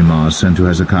son of Amoz sent to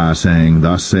Hezekiah, saying,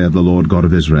 Thus saith the Lord God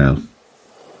of Israel,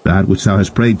 That which thou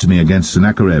hast prayed to me against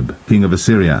Sennacherib, king of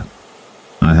Assyria,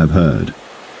 I have heard.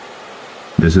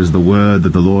 This is the word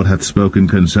that the Lord hath spoken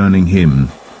concerning him.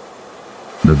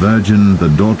 The virgin, the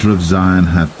daughter of Zion,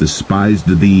 hath despised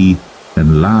thee,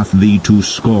 and laughed thee to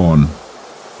scorn.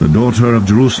 The daughter of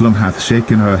Jerusalem hath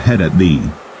shaken her head at thee.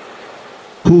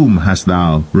 Whom hast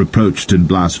thou reproached and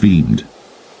blasphemed?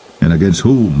 And against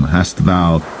whom hast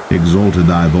thou exalted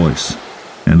thy voice,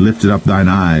 and lifted up thine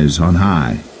eyes on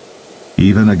high,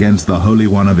 even against the Holy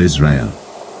One of Israel?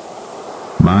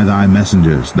 By thy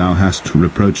messengers thou hast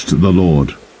reproached the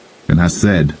Lord, and hast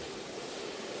said,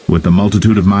 With the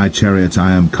multitude of my chariots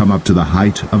I am come up to the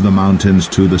height of the mountains,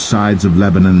 to the sides of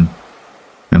Lebanon,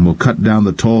 and will cut down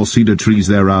the tall cedar trees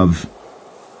thereof,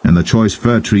 and the choice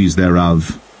fir trees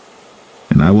thereof,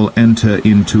 and I will enter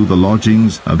into the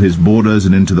lodgings of his borders,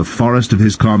 and into the forest of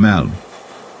his Carmel.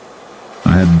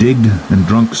 I have digged and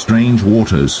drunk strange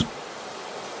waters,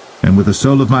 and with the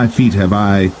sole of my feet have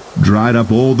I dried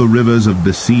up all the rivers of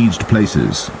besieged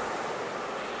places.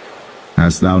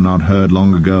 Hast thou not heard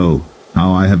long ago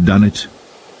how I have done it,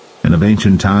 and of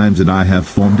ancient times that I have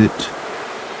formed it?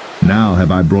 Now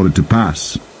have I brought it to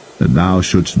pass, that thou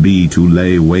shouldst be to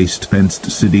lay waste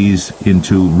fenced cities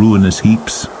into ruinous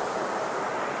heaps.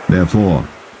 Therefore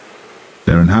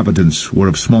their inhabitants were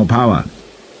of small power.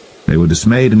 They were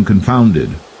dismayed and confounded.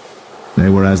 They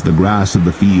were as the grass of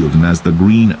the field, and as the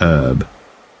green herb,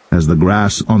 as the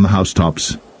grass on the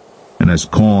housetops, and as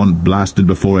corn blasted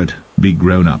before it be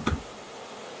grown up.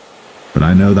 But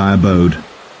I know thy abode,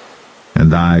 and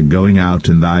thy going out,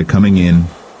 and thy coming in,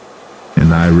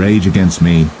 and thy rage against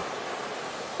me,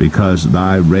 because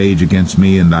thy rage against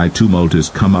me and thy tumult is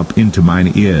come up into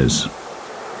mine ears.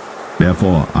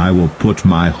 Therefore I will put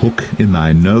my hook in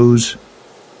thy nose,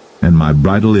 and my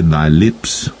bridle in thy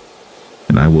lips,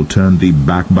 and I will turn thee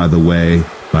back by the way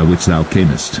by which thou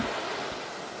camest.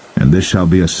 And this shall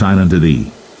be a sign unto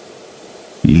thee.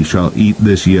 Ye shall eat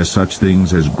this year such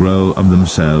things as grow of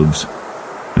themselves,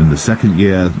 in the second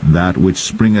year that which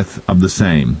springeth of the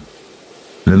same,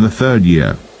 And in the 3rd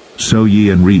year sow ye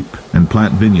and reap, and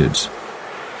plant vineyards,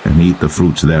 and eat the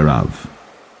fruits thereof.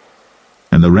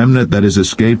 And the remnant that is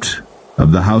escaped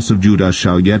of the house of Judah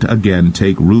shall yet again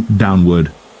take root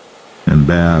downward, and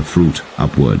bear fruit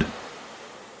upward.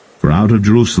 For out of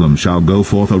Jerusalem shall go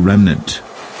forth a remnant,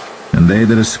 and they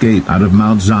that escape out of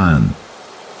Mount Zion.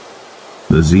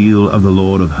 The zeal of the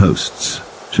Lord of hosts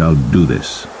shall do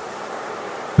this.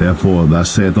 Therefore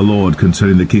thus saith the Lord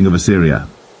concerning the king of Assyria,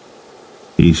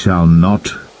 He shall not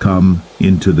come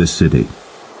into this city,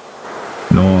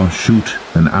 nor shoot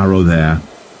an arrow there,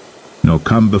 nor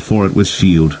come before it with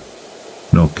shield,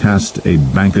 nor cast a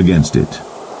bank against it.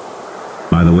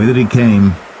 By the way that he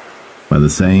came, by the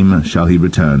same shall he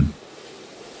return,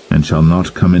 and shall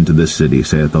not come into this city,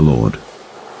 saith the Lord.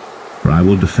 For I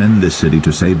will defend this city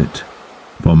to save it,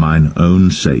 for mine own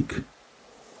sake,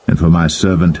 and for my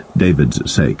servant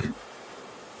David's sake.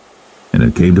 And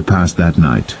it came to pass that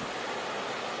night,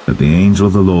 that the angel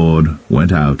of the Lord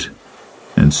went out,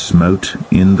 and smote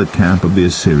in the camp of the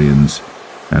Assyrians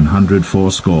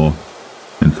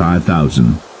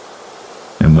 180,500.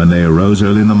 And when they arose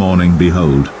early in the morning,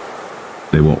 behold,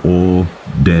 they were all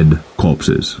dead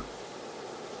corpses.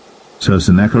 So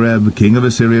Sennacherib king of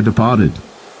Assyria departed,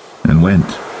 and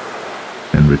went,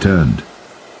 and returned,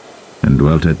 and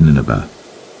dwelt at Nineveh.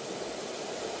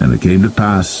 And it came to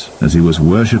pass, as he was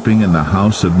worshipping in the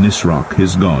house of Nisroch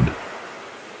his god,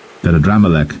 that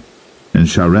Adramelech and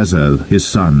Sharezer his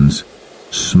sons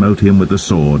smote him with the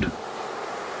sword,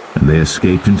 and they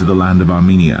escaped into the land of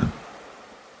Armenia.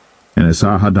 And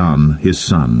Esarhaddon his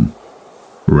son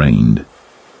reigned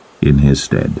in his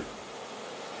stead.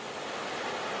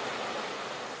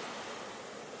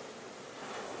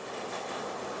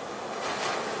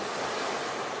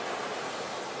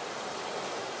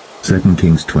 Second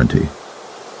Kings 20.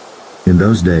 In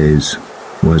those days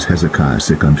was Hezekiah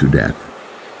sick unto death.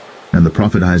 And the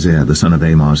prophet Isaiah the son of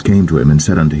Amoz came to him, and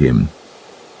said unto him,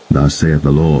 Thus saith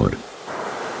the Lord,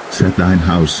 Set thine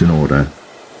house in order,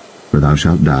 for thou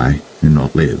shalt die, and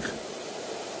not live.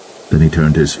 Then he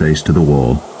turned his face to the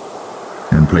wall,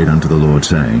 and prayed unto the Lord,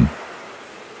 saying,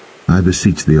 I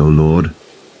beseech thee, O Lord,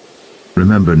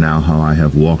 remember now how I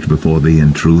have walked before thee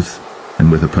in truth,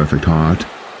 and with a perfect heart,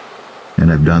 and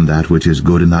have done that which is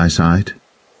good in thy sight.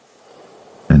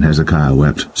 And Hezekiah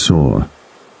wept sore.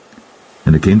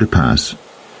 And it came to pass,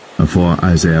 afore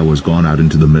Isaiah was gone out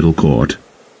into the middle court,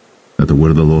 that the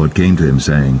word of the Lord came to him,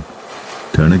 saying,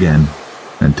 Turn again,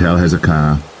 and tell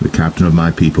Hezekiah, the captain of my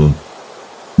people,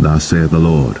 Thus saith the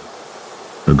Lord,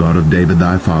 the God of David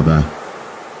thy father,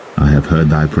 I have heard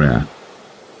thy prayer,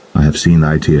 I have seen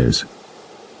thy tears.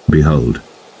 Behold,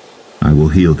 I will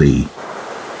heal thee.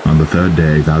 On the 3rd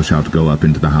day thou shalt go up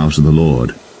into the house of the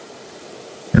Lord.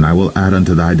 And I will add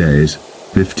unto thy days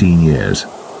 15 years,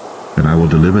 and I will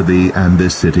deliver thee and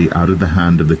this city out of the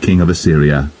hand of the king of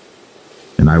Assyria,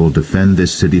 and I will defend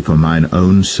this city for mine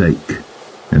own sake,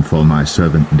 and for my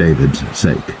servant David's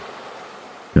sake.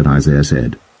 Then Isaiah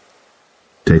said,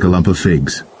 Take a lump of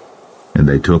figs. And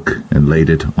they took and laid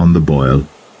it on the boil,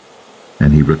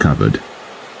 and he recovered.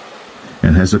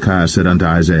 And Hezekiah said unto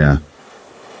Isaiah,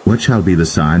 What shall be the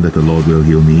sign that the Lord will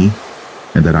heal me,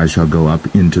 and that I shall go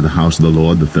up into the house of the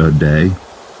Lord the 3rd day?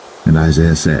 And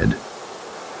Isaiah said,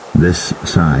 This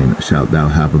sign shalt thou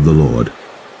have of the Lord,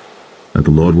 that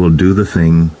the Lord will do the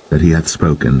thing that he hath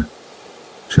spoken.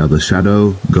 Shall the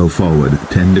shadow go forward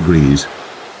 10 degrees,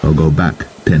 or go back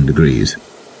 10 degrees?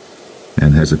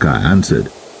 And Hezekiah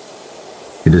answered,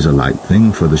 It is a light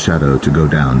thing for the shadow to go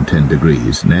down 10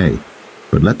 degrees, nay,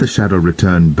 but let the shadow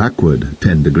return backward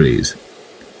 10 degrees.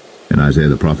 And Isaiah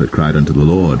the prophet cried unto the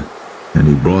Lord, and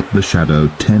he brought the shadow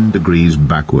 10 degrees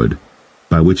backward,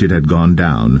 by which it had gone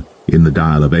down in the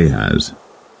dial of Ahaz.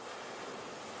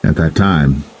 At that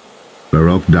time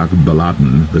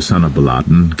Beroch-Baladan, the son of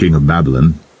Baladan, king of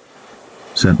Babylon,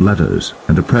 sent letters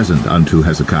and a present unto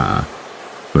Hezekiah,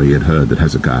 for he had heard that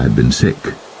Hezekiah had been sick.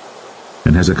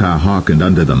 And Hezekiah hearkened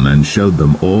unto them, and showed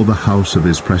them all the house of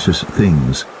his precious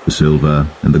things, the silver,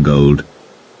 and the gold,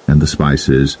 and the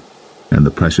spices, and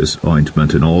the precious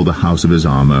ointment, and all the house of his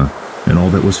armor, and all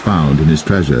that was found in his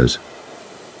treasures.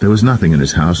 There was nothing in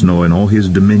his house, nor in all his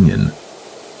dominion,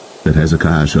 that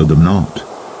Hezekiah showed them not.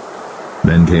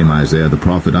 Then came Isaiah the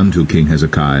prophet unto King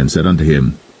Hezekiah, and said unto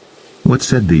him, What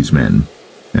said these men,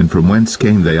 and from whence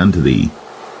came they unto thee?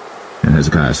 And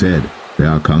Hezekiah said, They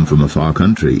are come from a far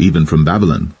country, even from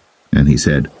Babylon. And he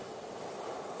said,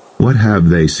 What have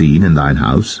they seen in thine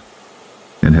house?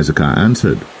 And Hezekiah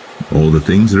answered, All the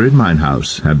things that are in mine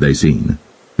house have they seen.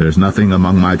 There is nothing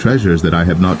among my treasures that I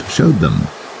have not showed them.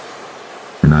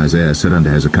 And Isaiah said unto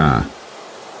Hezekiah,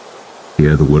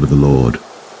 Hear the word of the Lord.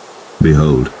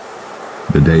 Behold,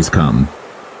 the days come,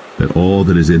 that all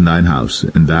that is in thine house,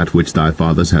 and that which thy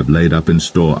fathers have laid up in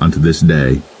store unto this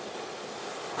day,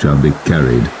 shall be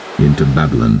carried into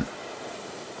Babylon.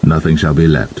 Nothing shall be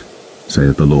left,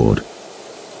 saith the Lord.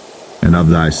 And of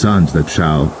thy sons that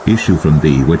shall issue from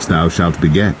thee, which thou shalt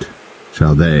beget,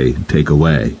 shall they take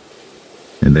away,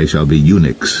 and they shall be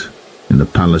eunuchs in the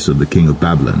palace of the king of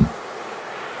Babylon.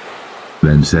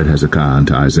 Then said Hezekiah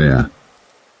unto Isaiah,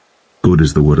 Good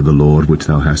is the word of the Lord which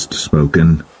thou hast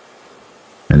spoken.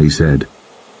 And he said,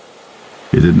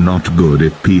 Is it not good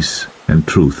if peace and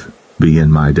truth be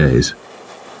in my days?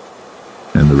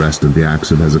 And the rest of the acts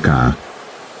of Hezekiah,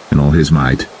 and all his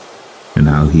might, and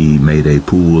how he made a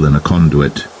pool and a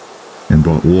conduit, and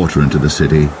brought water into the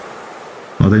city,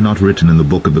 are they not written in the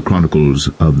book of the Chronicles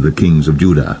of the kings of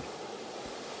Judah?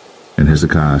 And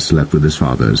Hezekiah slept with his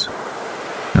fathers,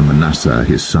 and Manasseh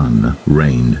his son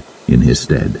reigned in his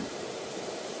stead.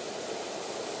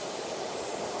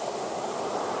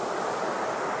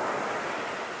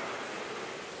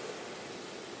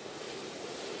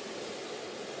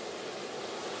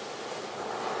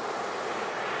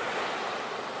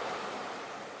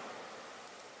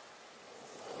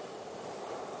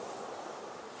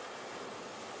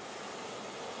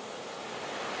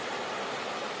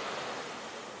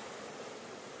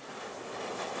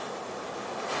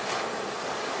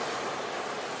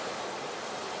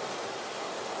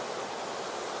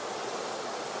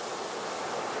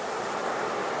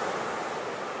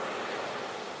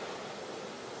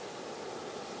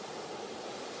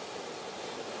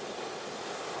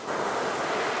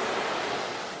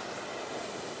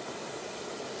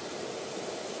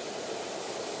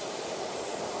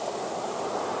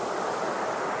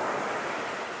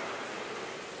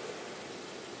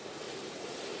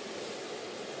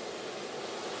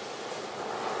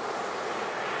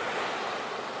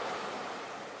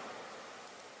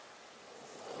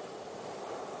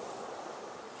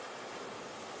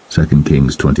 Second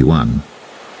Kings 21.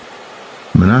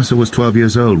 Manasseh was 12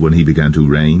 years old when he began to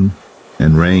reign,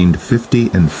 and reigned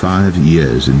 55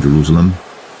 years in Jerusalem.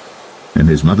 And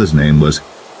his mother's name was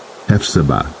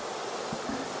Hephzibah.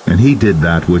 And he did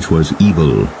that which was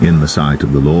evil in the sight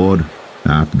of the Lord,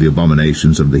 after the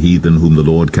abominations of the heathen whom the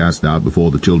Lord cast out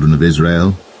before the children of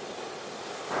Israel.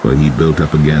 For he built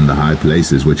up again the high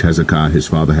places which Hezekiah his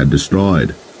father had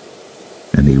destroyed.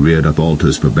 And he reared up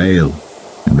altars for Baal,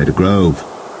 and made a grove,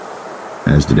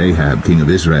 as did Ahab king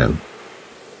of Israel,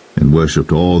 and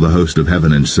worshipped all the host of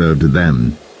heaven, and served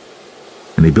them.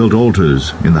 And he built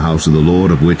altars in the house of the Lord,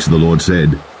 of which the Lord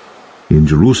said, In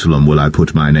Jerusalem will I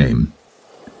put my name.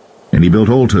 And he built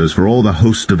altars for all the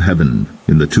host of heaven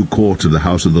in the two courts of the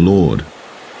house of the Lord.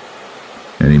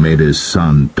 And he made his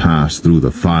son pass through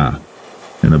the fire,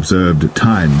 and observed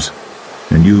times,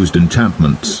 and used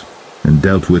enchantments, and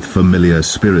dealt with familiar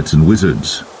spirits and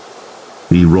wizards.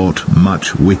 He wrought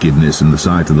much wickedness in the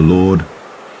sight of the Lord,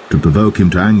 to provoke him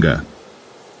to anger.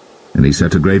 And he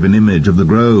set a graven image of the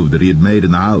grove that he had made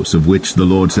in the house, of which the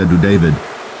Lord said to David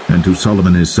and to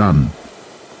Solomon his son,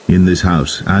 In this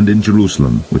house and in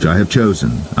Jerusalem, which I have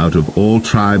chosen, out of all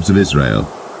tribes of Israel,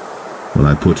 will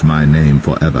I put my name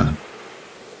forever.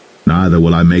 Neither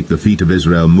will I make the feet of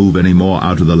Israel move any more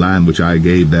out of the land which I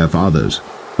gave their fathers,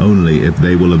 only if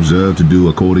they will observe to do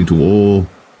according to all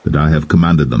that I have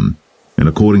commanded them, and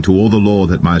according to all the law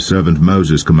that my servant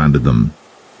Moses commanded them.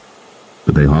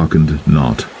 But they hearkened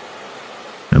not.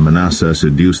 And Manasseh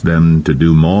seduced them to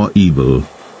do more evil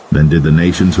than did the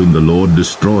nations whom the Lord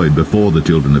destroyed before the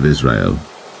children of Israel.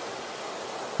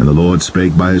 And the Lord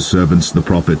spake by his servants the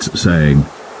prophets, saying,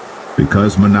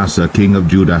 Because Manasseh king of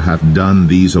Judah hath done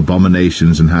these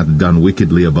abominations, and hath done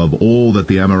wickedly above all that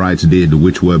the Amorites did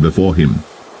which were before him,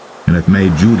 and hath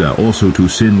made Judah also to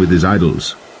sin with his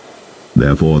idols,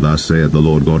 therefore thus saith the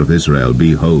Lord God of Israel,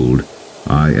 Behold,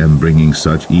 I am bringing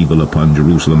such evil upon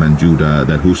Jerusalem and Judah,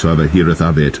 that whosoever heareth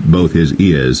of it, both his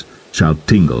ears shall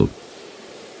tingle.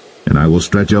 And I will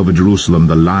stretch over Jerusalem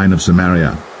the line of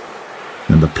Samaria,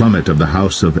 and the plummet of the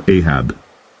house of Ahab.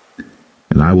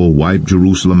 And I will wipe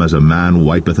Jerusalem as a man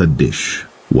wipeth a dish,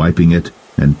 wiping it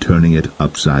and turning it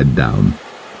upside down.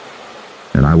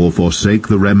 And I will forsake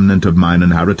the remnant of mine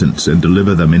inheritance, and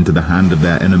deliver them into the hand of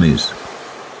their enemies.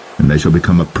 And they shall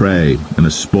become a prey and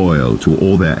a spoil to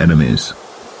all their enemies.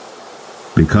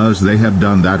 Because they have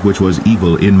done that which was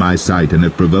evil in my sight, and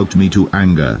have provoked me to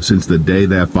anger, since the day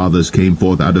their fathers came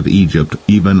forth out of Egypt,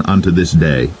 even unto this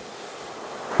day.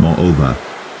 Moreover,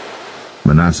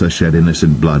 Manasseh shed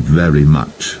innocent blood very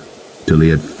much, till he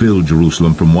had filled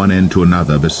Jerusalem from one end to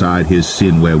another, beside his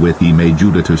sin wherewith he made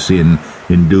Judah to sin,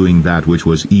 in doing that which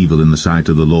was evil in the sight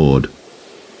of the Lord.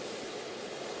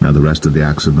 Now Now the rest of the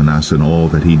acts of Manasseh, and all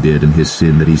that he did, and his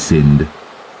sin that he sinned,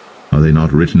 are they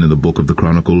not written in the book of the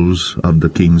Chronicles of the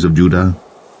kings of Judah?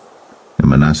 And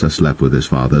Manasseh slept with his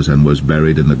fathers, and was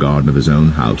buried in the garden of his own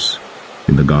house,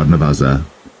 in the garden of Uzzah,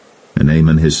 and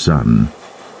Amon his son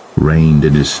reigned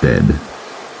in his stead.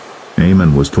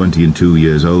 Amon was 22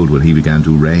 years old when he began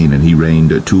to reign, and he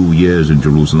reigned 2 years in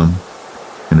Jerusalem.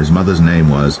 And his mother's name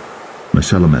was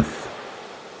Meshullemeth,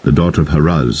 the daughter of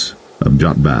Haruz of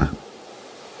Jotbah.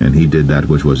 And he did that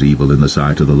which was evil in the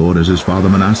sight of the Lord, as his father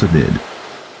Manasseh did.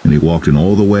 And he walked in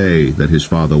all the way that his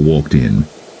father walked in,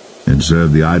 and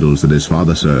served the idols that his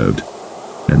father served,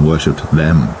 and worshipped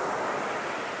them.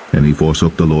 And he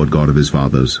forsook the Lord God of his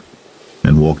fathers,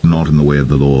 and walked not in the way of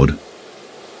the Lord.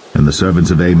 And the servants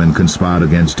of Amon conspired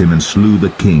against him, and slew the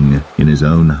king in his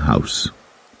own house.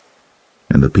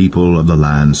 And the people of the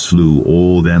land slew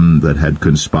all them that had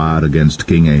conspired against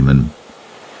King Amon.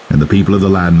 And the people of the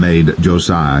land made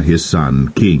Josiah his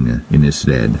son king in his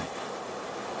stead.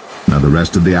 Now the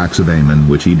rest of the acts of Amon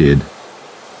which he did,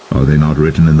 are they not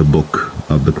written in the book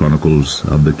of the Chronicles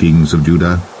of the kings of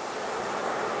Judah?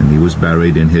 And he was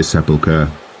buried in his sepulchre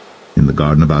in the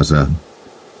garden of Uzzah,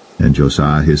 and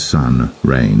Josiah his son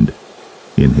reigned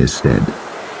in his stead.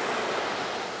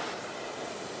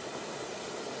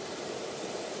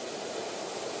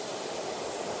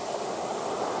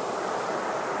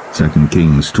 Second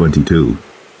Kings 22.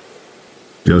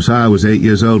 Josiah was 8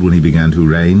 years old when he began to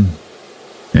reign,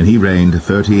 and he reigned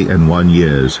 31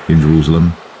 years in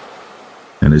Jerusalem.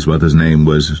 And his mother's name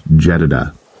was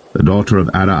Jedidah, the daughter of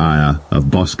Adaiah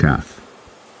of Boscath.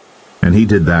 And he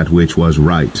did that which was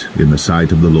right in the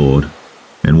sight of the Lord,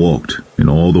 and walked in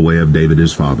all the way of David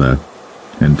his father,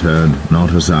 and turned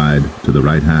not aside to the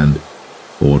right hand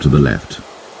or to the left.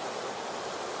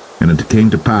 And it came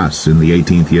to pass in the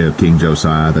 18th year of King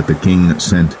Josiah that the king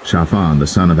sent Shaphan the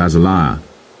son of Azaliah,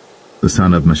 the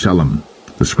son of Meshullam,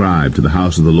 the scribe, to the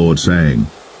house of the Lord, saying,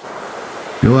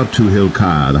 Go up to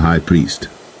Hilkiah the high priest,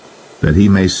 that he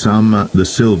may sum the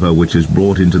silver which is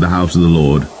brought into the house of the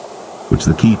Lord, which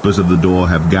the keepers of the door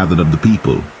have gathered of the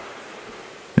people,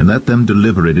 and let them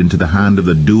deliver it into the hand of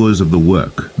the doers of the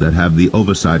work that have the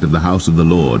oversight of the house of the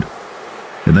Lord,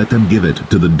 and let them give it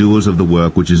to the doers of the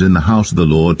work which is in the house of the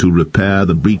Lord, to repair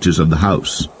the breaches of the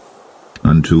house,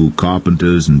 unto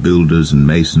carpenters and builders and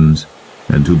masons,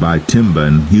 and to buy timber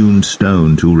and hewn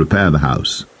stone to repair the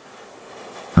house.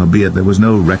 Howbeit there was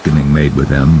no reckoning made with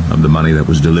them of the money that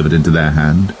was delivered into their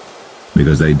hand,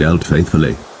 because they dealt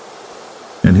faithfully.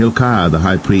 And Hilkiah the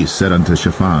high priest said unto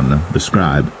Shaphan the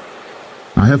scribe,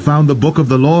 I have found the book of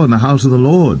the law in the house of the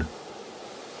Lord.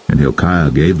 And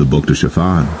Hilkiah gave the book to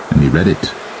Shaphan, and he read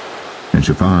it. And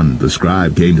Shaphan the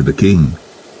scribe came to the king,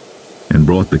 and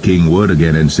brought the king word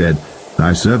again, and said,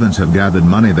 Thy servants have gathered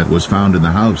money that was found in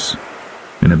the house,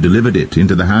 and have delivered it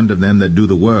into the hand of them that do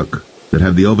the work, that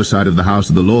have the oversight of the house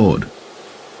of the Lord.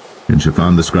 And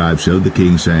Shaphan the scribe showed the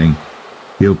king, saying,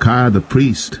 Hilkiah the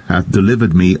priest hath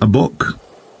delivered me a book.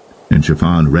 And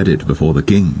Shaphan read it before the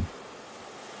king.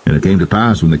 And it came to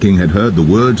pass, when the king had heard the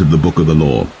words of the book of the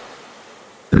law,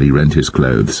 that he rent his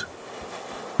clothes.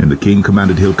 And the king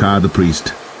commanded Hilkiah the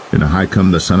priest, and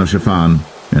Ahikam the son of Shaphan,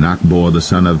 and Achbor the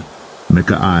son of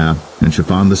Micaiah, and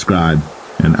Shaphan the scribe,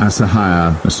 and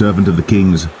Asahiah a servant of the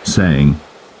king's, saying,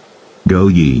 Go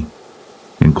ye,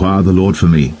 inquire the Lord for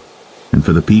me, and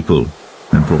for the people,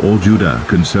 and for all Judah,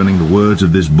 concerning the words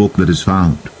of this book that is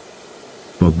found.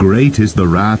 For great is the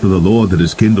wrath of the Lord that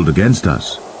is kindled against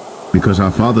us, because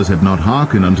our fathers have not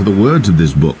hearkened unto the words of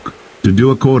this book, to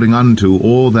do according unto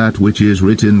all that which is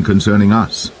written concerning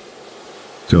us.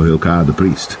 So Hilkiah the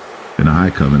priest, and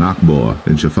Ahikam, and Achbor,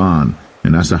 and Shaphan,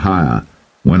 and Asahiah,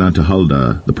 went unto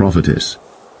Huldah the prophetess,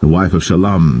 the wife of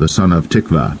Shallum the son of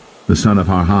Tikvah, the son of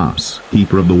Harhas,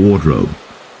 keeper of the wardrobe.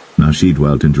 Now she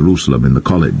dwelt in Jerusalem in the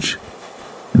college,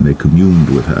 and they communed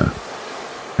with her.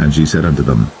 And she said unto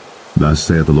them, Thus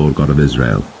saith the Lord God of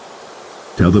Israel,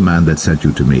 Tell the man that sent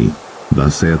you to me,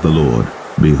 Thus saith the Lord,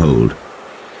 Behold,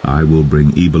 I will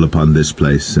bring evil upon this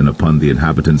place, and upon the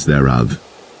inhabitants thereof,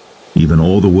 even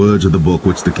all the words of the book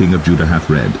which the king of Judah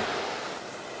hath read,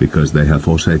 because they have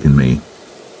forsaken me,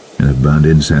 and have burned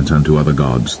incense unto other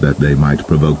gods, that they might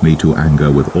provoke me to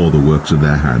anger with all the works of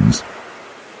their hands.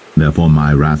 Therefore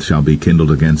my wrath shall be kindled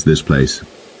against this place,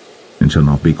 and shall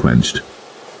not be quenched.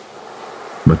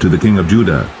 But to the king of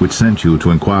Judah, which sent you to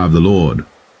inquire of the Lord,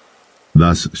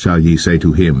 thus shall ye say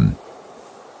to him,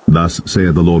 Thus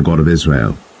saith the Lord God of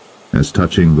Israel, as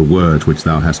touching the words which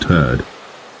thou hast heard,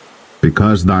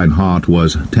 because thine heart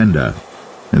was tender,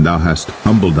 and thou hast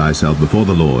humbled thyself before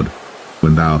the Lord,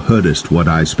 when thou heardest what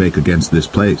I spake against this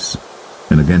place,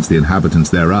 and against the inhabitants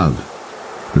thereof,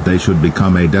 that they should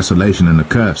become a desolation and a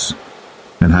curse,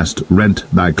 and hast rent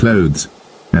thy clothes,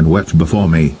 and wept before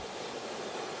me.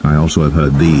 I also have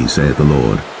heard thee, saith the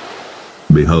Lord.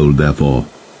 Behold, therefore,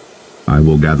 I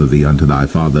will gather thee unto thy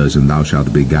fathers, and thou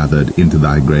shalt be gathered into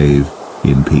thy grave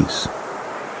in peace.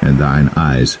 And thine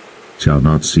eyes shall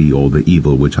not see all the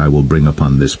evil which I will bring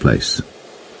upon this place.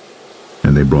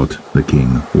 And they brought the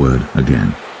king word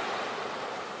again.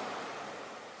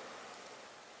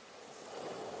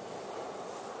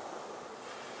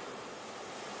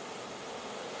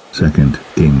 Second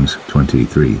Kings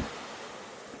 23.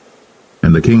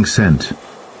 And the king sent,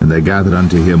 and they gathered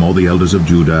unto him all the elders of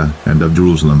Judah and of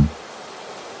Jerusalem.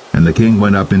 And the king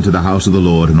went up into the house of the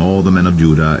Lord, and all the men of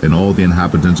Judah, and all the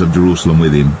inhabitants of Jerusalem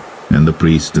with him, and the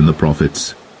priests and the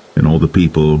prophets, and all the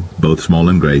people, both small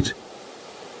and great.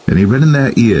 And he read in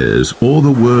their ears all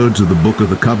the words of the book of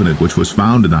the covenant which was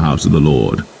found in the house of the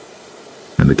Lord.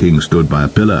 And the king stood by a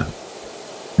pillar,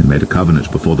 and made a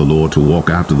covenant before the Lord to walk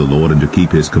after the Lord, and to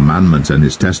keep his commandments and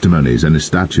his testimonies and his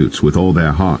statutes with all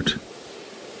their heart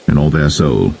and all their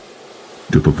soul,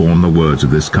 to perform the words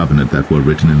of this covenant that were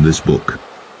written in this book.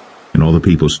 And all the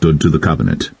people stood to the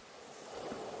covenant.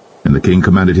 And the king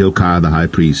commanded Hilkiah the high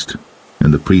priest,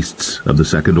 and the priests of the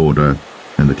second order,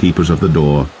 and the keepers of the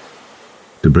door,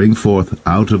 to bring forth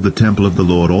out of the temple of the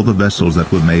Lord all the vessels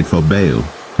that were made for Baal,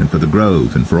 and for the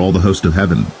grove, and for all the host of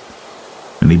heaven.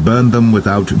 And he burned them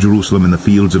without Jerusalem in the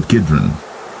fields of Kidron,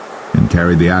 and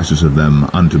carried the ashes of them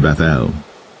unto Bethel.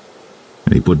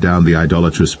 And he put down the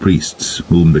idolatrous priests,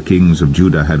 whom the kings of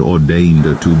Judah had ordained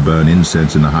to burn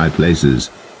incense in the high places,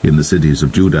 in the cities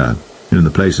of Judah, and in the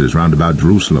places round about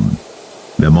Jerusalem,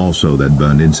 them also that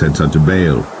burned incense unto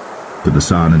Baal, to the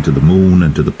sun, and to the moon,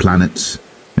 and to the planets,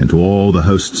 and to all the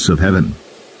hosts of heaven.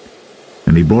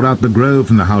 And he brought out the grove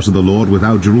from the house of the Lord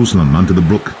without Jerusalem unto the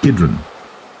brook Kidron,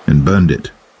 and burned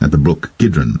it at the brook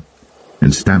Kidron,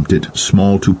 and stamped it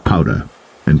small to powder,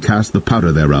 and cast the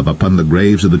powder thereof upon the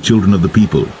graves of the children of the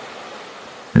people.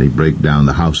 And he brake down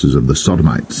the houses of the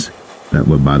Sodomites, that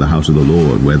were by the house of the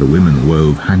Lord, where the women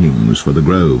wove hangings for the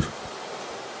grove.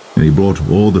 And he brought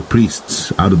all the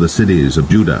priests out of the cities of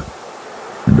Judah,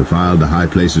 and defiled the high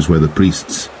places where the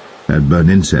priests had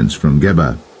burned incense, from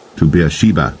Geba to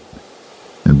Beersheba,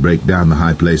 and brake down the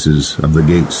high places of the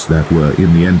gates that were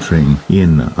in the entering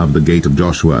in of the gate of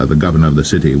Joshua, the governor of the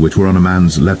city, which were on a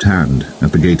man's left hand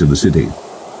at the gate of the city.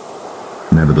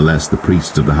 Nevertheless the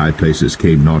priests of the high places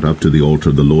came not up to the altar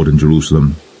of the Lord in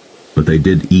Jerusalem, but they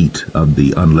did eat of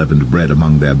the unleavened bread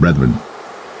among their brethren.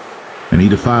 And he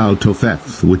defiled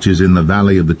Topheth, which is in the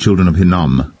valley of the children of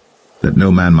Hinnom, that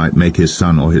no man might make his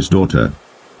son or his daughter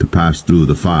to pass through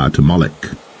the fire to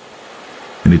Molech.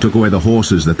 And he took away the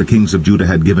horses that the kings of Judah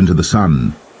had given to the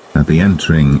sun, at the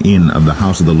entering in of the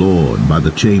house of the Lord, by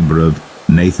the chamber of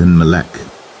Nathan-Melech,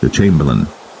 the chamberlain,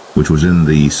 which was in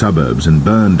the suburbs, and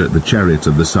burned the chariots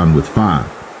of the sun with fire.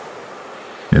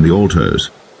 And the altars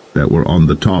that were on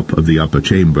the top of the upper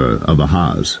chamber of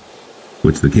Ahaz,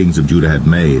 which the kings of Judah had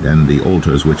made, and the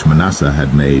altars which Manasseh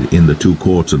had made in the two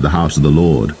courts of the house of the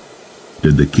Lord,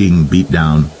 did the king beat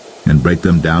down, and break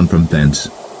them down from thence,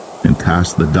 and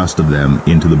cast the dust of them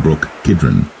into the brook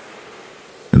Kidron.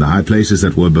 And the high places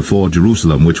that were before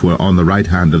Jerusalem, which were on the right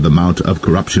hand of the mount of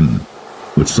corruption,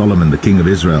 which Solomon the king of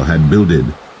Israel had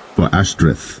builded for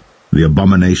Ashtoreth, the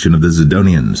abomination of the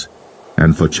Zidonians,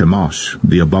 and for Chemosh,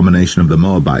 the abomination of the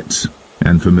Moabites,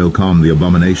 and for Milcom, the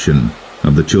abomination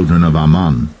of the children of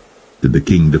Ammon, did the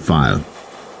king defile.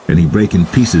 And he brake in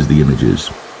pieces the images,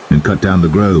 and cut down the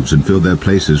groves, and filled their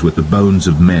places with the bones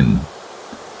of men.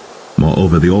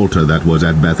 Moreover, the altar that was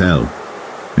at Bethel,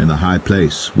 and the high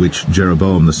place which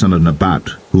Jeroboam the son of Nebat,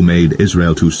 who made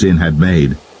Israel to sin, had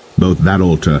made, both that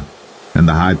altar and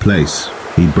the high place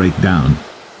he brake down,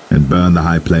 and burned the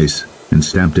high place, and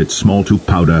stamped it small to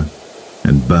powder,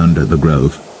 and burned the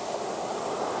grove.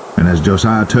 And as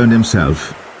Josiah turned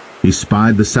himself, he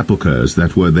spied the sepulchres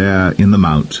that were there in the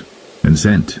mount, and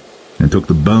sent, and took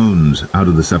the bones out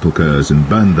of the sepulchres, and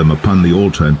burned them upon the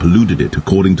altar, and polluted it,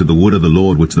 according to the word of the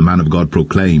Lord which the man of God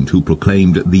proclaimed, who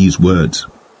proclaimed these words.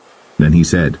 Then he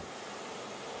said,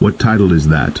 What title is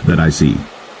that I see?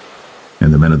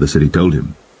 And the men of the city told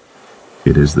him,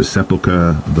 It is the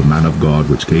sepulchre of the man of God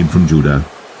which came from Judah,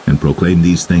 and proclaimed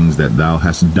these things that thou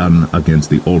hast done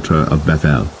against the altar of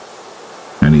Bethel.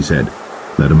 And he said,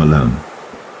 Let him alone.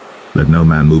 Let no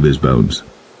man move his bones.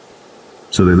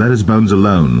 So they let his bones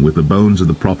alone, with the bones of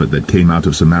the prophet that came out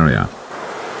of Samaria.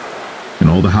 And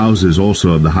all the houses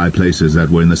also of the high places that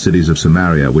were in the cities of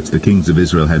Samaria, which the kings of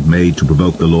Israel had made to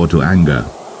provoke the Lord to anger,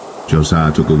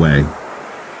 Josiah took away,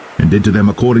 and did to them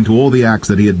according to all the acts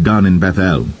that he had done in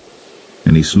Bethel.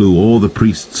 And he slew all the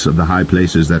priests of the high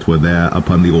places that were there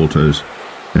upon the altars,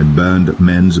 and burned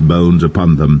men's bones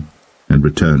upon them, and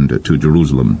returned to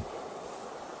Jerusalem.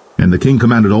 And the king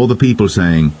commanded all the people,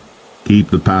 saying, Keep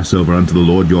the Passover unto the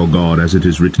Lord your God, as it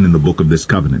is written in the book of this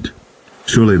covenant.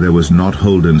 Surely there was not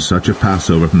holden such a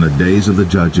Passover from the days of the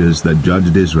judges that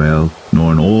judged Israel,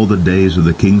 nor in all the days of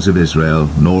the kings of Israel,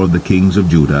 nor of the kings of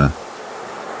Judah,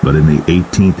 but in the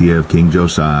 18th year of King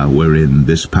Josiah, wherein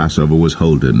this Passover was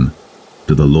holden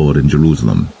to the Lord in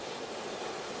Jerusalem.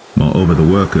 Moreover,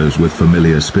 the workers with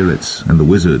familiar spirits, and the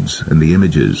wizards, and the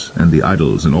images, and the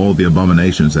idols, and all the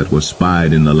abominations that were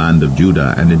spied in the land of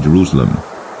Judah and in Jerusalem,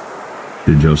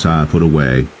 did Josiah put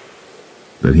away,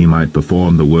 that he might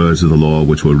perform the words of the law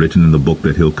which were written in the book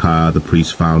that Hilkiah the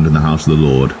priest found in the house of the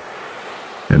Lord.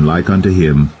 And like unto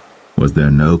him was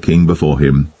there no king before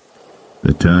him,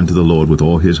 that turned to the Lord with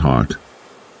all his heart,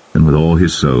 and with all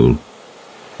his soul,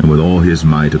 and with all his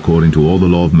might, according to all the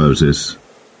law of Moses,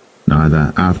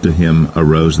 neither after him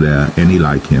arose there any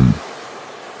like him.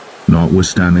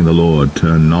 Notwithstanding the Lord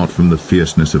turned not from the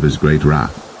fierceness of his great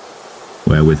wrath,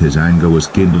 wherewith his anger was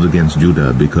kindled against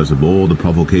Judah, because of all the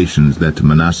provocations that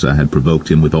Manasseh had provoked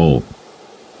him withal.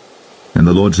 And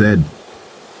the Lord said,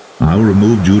 I will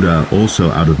remove Judah also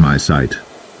out of my sight,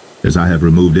 as I have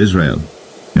removed Israel,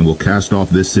 and will cast off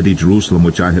this city Jerusalem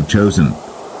which I have chosen,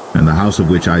 and the house of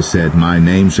which I said, My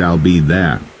name shall be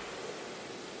there.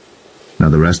 Now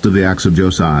the rest of the acts of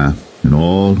Josiah, and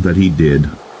all that he did,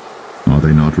 are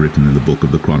they not written in the book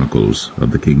of the Chronicles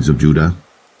of the kings of Judah?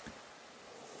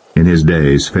 In his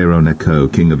days Pharaoh Necho,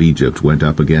 king of Egypt, went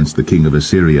up against the king of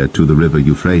Assyria to the river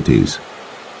Euphrates.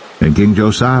 And King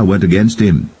Josiah went against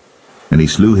him, and he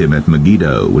slew him at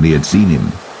Megiddo when he had seen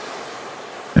him.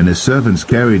 And his servants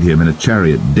carried him in a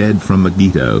chariot dead from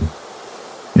Megiddo,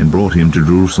 and brought him to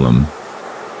Jerusalem,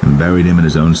 and buried him in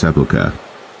his own sepulchre.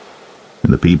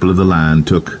 And the people of the land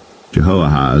took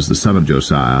Jehoahaz the son of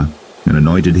Josiah, and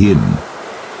anointed him,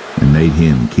 and made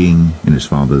him king in his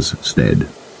father's stead.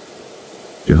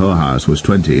 Jehoahaz was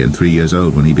 23 years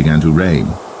old when he began to reign,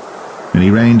 and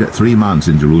he reigned 3 months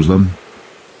in Jerusalem.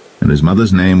 And his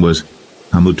mother's name was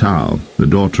Hamutal, the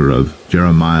daughter of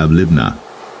Jeremiah of Libnah.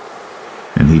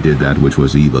 And he did that which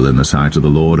was evil in the sight of the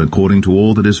Lord, according to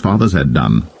all that his fathers had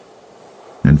done.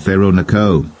 And Pharaoh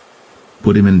Necho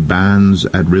put him in bands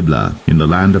at Riblah in the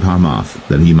land of Hamath,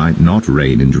 that he might not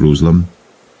reign in Jerusalem,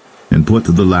 and put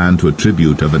the land to a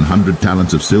tribute of 100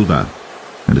 talents of silver,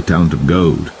 and a talent of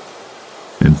gold.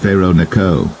 And Pharaoh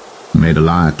Necho made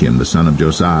Eliakim the son of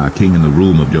Josiah king in the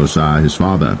room of Josiah his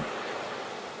father,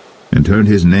 and turned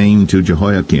his name to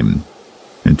Jehoiakim,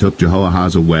 and took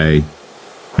Jehoahaz away,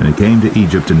 and he came to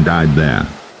Egypt and died there.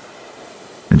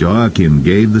 And Jehoiakim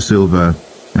gave the silver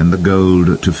and the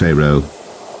gold to Pharaoh,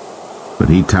 but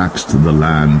he taxed the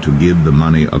land to give the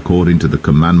money according to the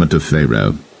commandment of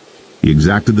Pharaoh. He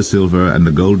exacted the silver and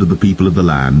the gold of the people of the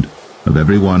land, of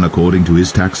every one according to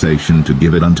his taxation, to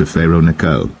give it unto Pharaoh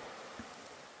Necho.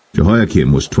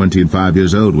 Jehoiakim was 25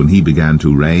 years old when he began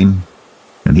to reign,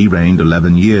 and he reigned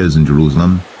 11 years in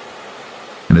Jerusalem.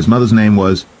 And his mother's name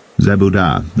was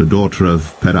Zebudah, the daughter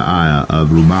of Pedaiah of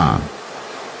Rumah.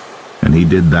 And he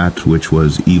did that which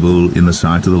was evil in the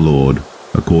sight of the Lord,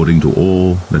 according to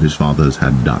all that his fathers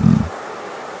had done.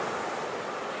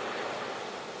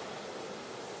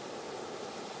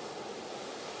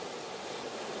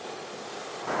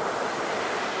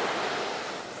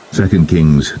 Second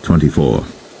Kings 24.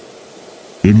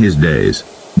 In his days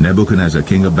Nebuchadnezzar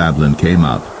king of Babylon came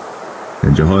up,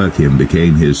 and Jehoiakim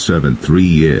became his servant 3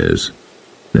 years.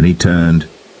 Then he turned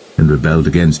and rebelled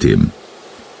against him.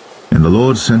 And the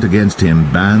Lord sent against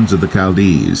him bands of the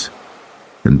Chaldees,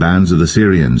 and bands of the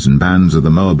Syrians, and bands of the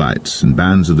Moabites, and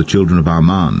bands of the children of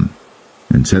Ammon,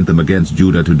 and sent them against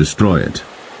Judah to destroy it,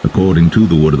 according to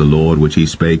the word of the Lord which he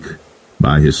spake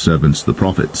by his servants the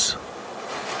prophets.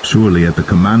 Surely at the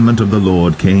commandment of the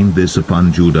Lord came this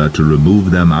upon Judah, to remove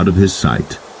them out of his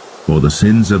sight, for the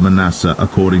sins of Manasseh,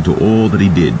 according to all that he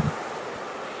did,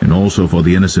 and also for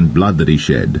the innocent blood that he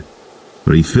shed.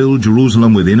 For he filled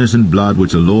Jerusalem with innocent blood,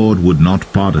 which the Lord would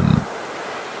not pardon.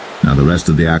 Now the rest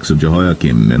of the acts of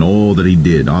Jehoiakim, and all that he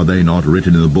did, are they not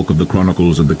written in the book of the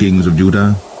Chronicles of the kings of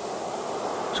Judah?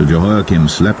 So Jehoiakim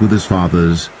slept with his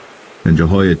fathers, and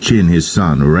Jehoiachin his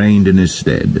son reigned in his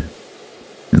stead.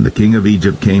 And the king of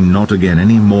Egypt came not again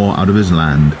any more out of his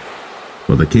land,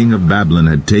 for the king of Babylon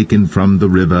had taken from the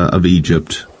river of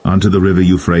Egypt unto the river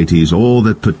Euphrates all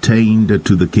that pertained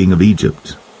to the king of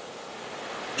Egypt.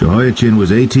 Jehoiachin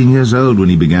was 18 years old when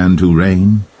he began to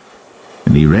reign,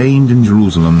 and he reigned in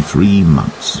Jerusalem 3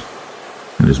 months.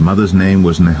 And his mother's name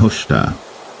was Nehushta,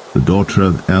 the daughter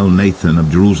of Elnathan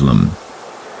of Jerusalem.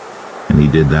 And he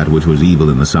did that which was evil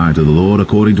in the sight of the Lord,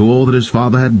 according to all that his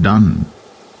father had done.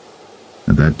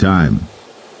 At that time,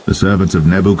 the servants of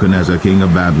Nebuchadnezzar king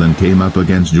of Babylon came up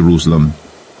against Jerusalem,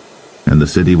 and the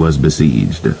city was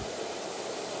besieged.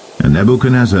 And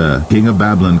Nebuchadnezzar king of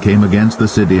Babylon came against the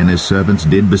city, and his servants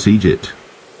did besiege it.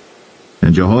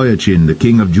 And Jehoiachin the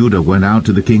king of Judah went out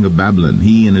to the king of Babylon,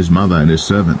 he and his mother and his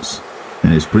servants,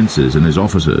 and his princes and his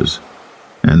officers.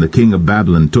 And the king of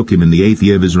Babylon took him in the 8th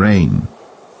year of his reign.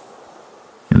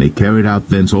 And they carried out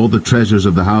thence all the treasures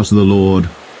of the house of the Lord,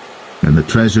 and the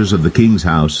treasures of the king's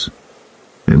house,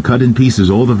 and cut in pieces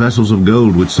all the vessels of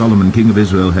gold which Solomon king of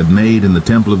Israel had made in the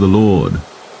temple of the Lord,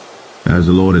 as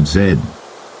the Lord had said.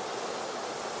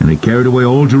 And they carried away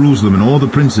all Jerusalem, and all the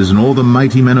princes, and all the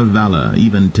mighty men of valor,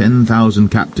 even 10,000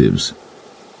 captives,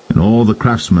 and all the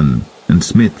craftsmen and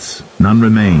smiths, none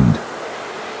remained,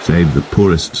 save the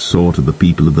poorest sort of the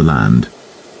people of the land.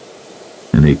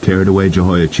 And they carried away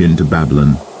Jehoiachin to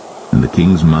Babylon, and the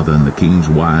king's mother, and the king's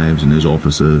wives, and his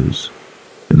officers,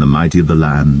 and the mighty of the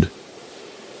land.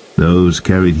 Those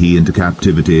carried he into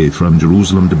captivity from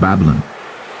Jerusalem to Babylon.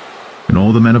 And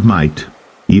all the men of might,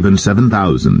 even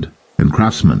 7,000, and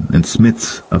craftsmen and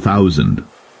smiths 1,000,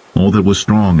 all that was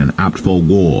strong and apt for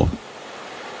war,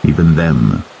 even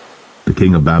them the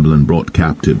king of Babylon brought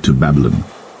captive to Babylon.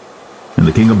 And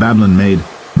the king of Babylon made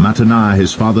Mattaniah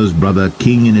his father's brother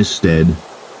king in his stead,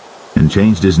 and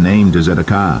changed his name to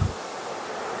Zedekiah.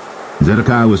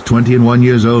 Zedekiah was 21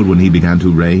 years old when he began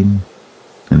to reign,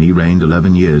 and he reigned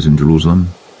 11 years in Jerusalem.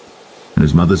 And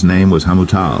his mother's name was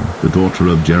Hamutal, the daughter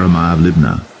of Jeremiah of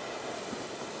Libnah.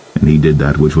 And he did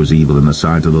that which was evil in the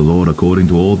sight of the Lord, according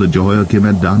to all that Jehoiakim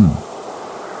had done.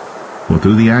 For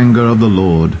through the anger of the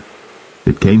Lord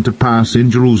it came to pass in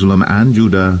Jerusalem and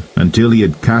Judah, until he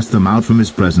had cast them out from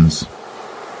his presence,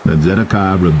 that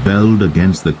Zedekiah rebelled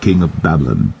against the king of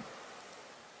Babylon.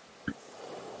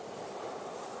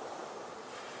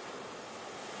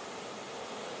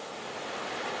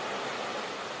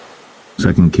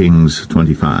 Second Kings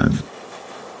 25.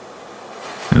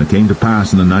 And it came to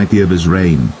pass in the 9th year of his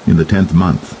reign, in the 10th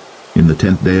month, in the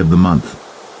 10th day of the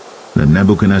month, that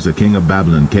Nebuchadnezzar king of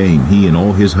Babylon came, he and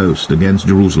all his host, against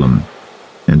Jerusalem,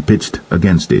 and pitched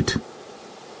against it.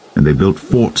 And they built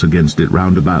forts against it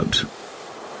round about.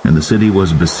 And the city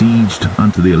was besieged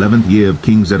unto the 11th year of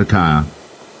King Zedekiah.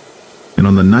 And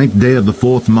on the 9th day of the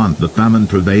 4th month the famine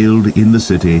prevailed in the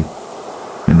city,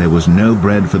 and there was no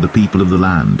bread for the people of the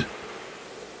land.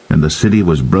 And the city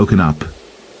was broken up,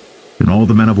 and all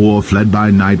the men of war fled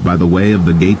by night by the way of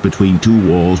the gate between 2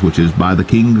 walls, which is by the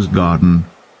king's garden.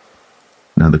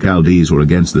 Now the Chaldees were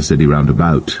against the city round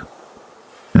about,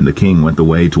 and the king went the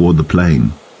way toward the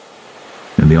plain.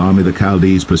 And the army of the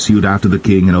Chaldees pursued after the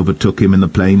king, and overtook him in the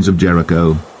plains of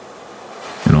Jericho,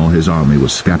 and all his army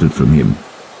was scattered from him.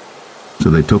 So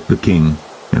they took the king,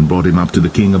 and brought him up to the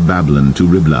king of Babylon, to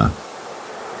Riblah,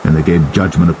 and they gave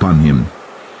judgment upon him.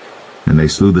 And they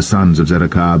slew the sons of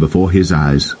Zedekiah before his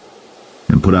eyes,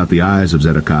 and put out the eyes of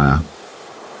Zedekiah,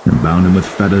 and bound him with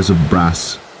fetters of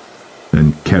brass,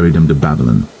 and carried him to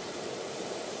Babylon.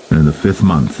 And in the 5th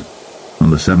month,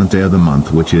 on the 7th day of the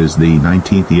month, which is the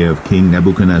 19th year of King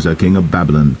Nebuchadnezzar king of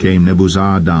Babylon, came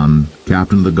Nebuzaradan,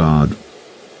 captain of the guard,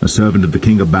 a servant of the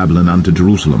king of Babylon, unto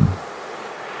Jerusalem.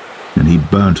 And he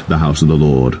burnt the house of the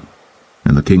Lord,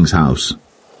 and the king's house,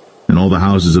 and all the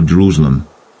houses of Jerusalem,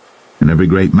 and every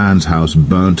great man's house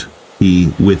burnt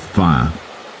he with fire.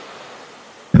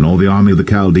 And all the army of the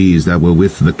Chaldees that were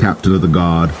with the captain of the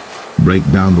guard brake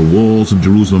down the walls of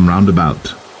Jerusalem round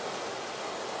about.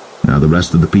 Now the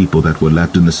rest of the people that were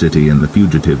left in the city, and the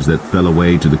fugitives that fell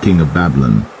away to the king of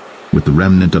Babylon, with the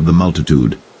remnant of the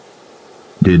multitude,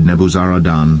 did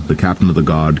Nebuzaradan, the captain of the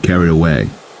guard, carry away.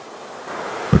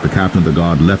 But the captain of the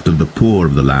guard left of the poor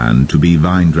of the land to be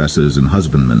vine-dressers and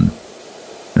husbandmen.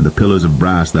 And the pillars of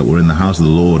brass that were in the house of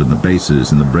the Lord, and the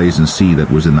bases, and the brazen sea that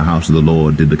was in the house of the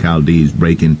Lord, did the Chaldees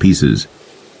break in pieces,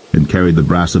 and carried the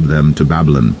brass of them to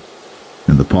Babylon.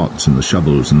 And the pots, and the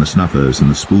shovels, and the snuffers, and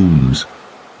the spoons,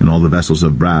 and all the vessels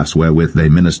of brass wherewith they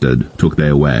ministered, took they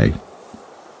away.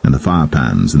 And the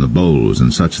firepans, and the bowls,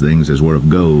 and such things as were of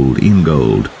gold, in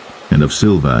gold, and of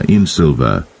silver, in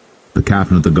silver, the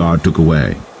captain of the guard took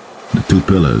away. The 2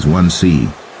 pillars, 1 sea,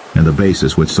 and the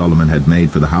basis which Solomon had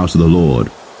made for the house of the Lord,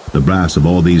 the brass of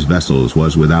all these vessels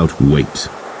was without weight.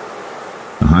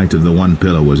 The height of the 1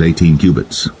 pillar was 18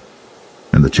 cubits,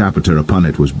 and the chapiter upon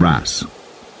it was brass,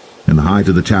 and the height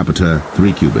of the chapiter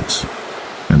 3 cubits,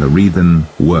 and the wreathen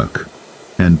work,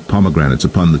 and pomegranates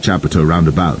upon the chapiter round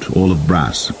about, all of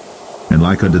brass, and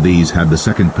like unto these had the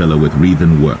 2nd pillar with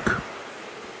wreathen work.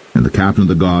 And the captain of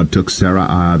the guard took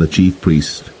Seraiah the chief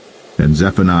priest, and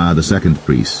Zephaniah the second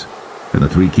priest, and the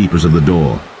 3 keepers of the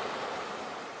door.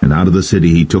 And out of the city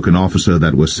he took an officer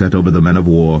that was set over the men of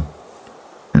war,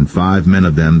 and 5 men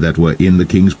of them that were in the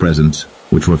king's presence,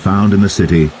 which were found in the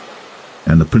city,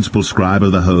 and the principal scribe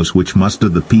of the host, which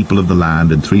mustered the people of the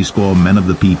land, and 80 men of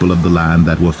the people of the land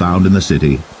that were found in the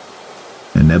city.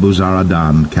 And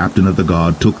Nebuzaradan, captain of the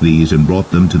guard, took these, and brought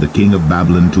them to the king of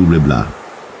Babylon to Riblah.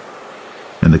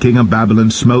 And the king of Babylon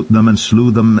smote them, and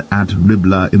slew them at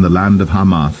Riblah in the land of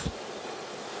Hamath.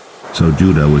 So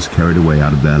Judah was carried away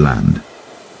out of their land.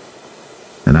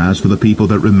 And as for the people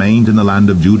that remained in the land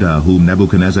of Judah, whom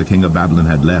Nebuchadnezzar king of Babylon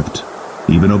had left,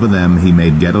 even over them he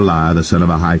made Gedaliah the son of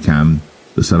Ahikam,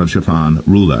 the son of Shaphan,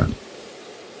 ruler.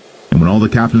 And when all the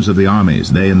captains of the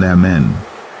armies, they and their men,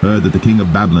 heard that the king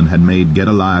of Babylon had made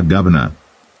Gedaliah governor,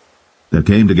 there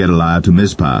came to Gedaliah to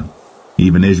Mizpah,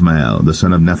 even Ishmael the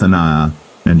son of Nethaniah,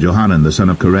 and Johanan the son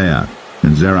of Kareah,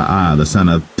 and Zerahiah the son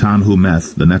of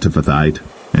Tanhumeth the Netophathite,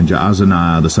 and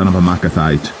Jaazaniah the son of a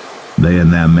Maacathite, they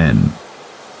and their men.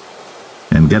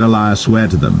 And Gedaliah sware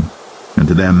to them, and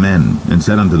to their men, and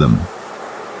said unto them,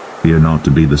 Fear not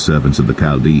to be the servants of the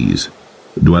Chaldees,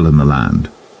 dwell in the land,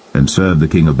 and serve the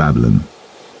king of Babylon,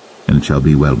 and it shall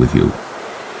be well with you.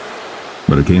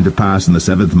 But it came to pass in the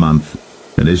 7th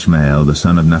month, that Ishmael the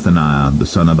son of Nethaniah, the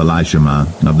son of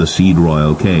Elishama, of the seed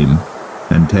royal, came,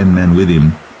 and 10 men with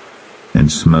him,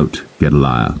 and smote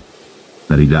Gedaliah,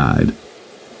 that he died,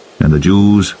 and the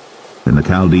Jews and the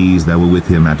Chaldees that were with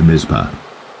him at Mizpah.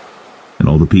 And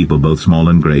all the people, both small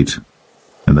and great,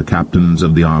 and the captains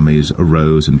of the armies,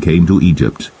 arose and came to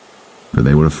Egypt, for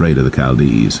they were afraid of the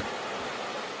Chaldees.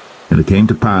 And it came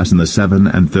to pass in the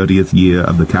 37th year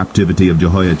of the captivity of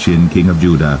Jehoiachin king of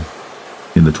Judah,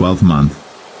 in the 12th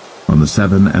month, on the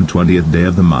 27th day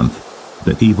of the month,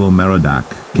 that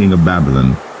Evil-Merodach king of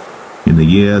Babylon, in the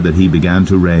year that he began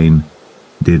to reign,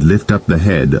 did lift up the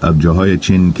head of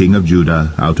Jehoiachin king of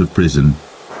Judah out of prison,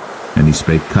 and he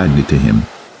spake kindly to him,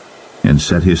 and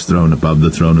set his throne above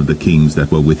the throne of the kings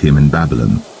that were with him in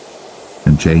Babylon,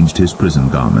 and changed his prison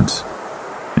garments.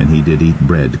 And he did eat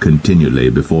bread continually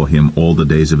before him all the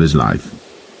days of his life.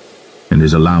 And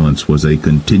his allowance was a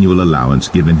continual allowance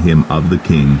given him of the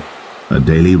king, a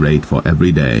daily rate for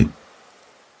every day,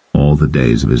 all the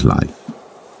days of his life.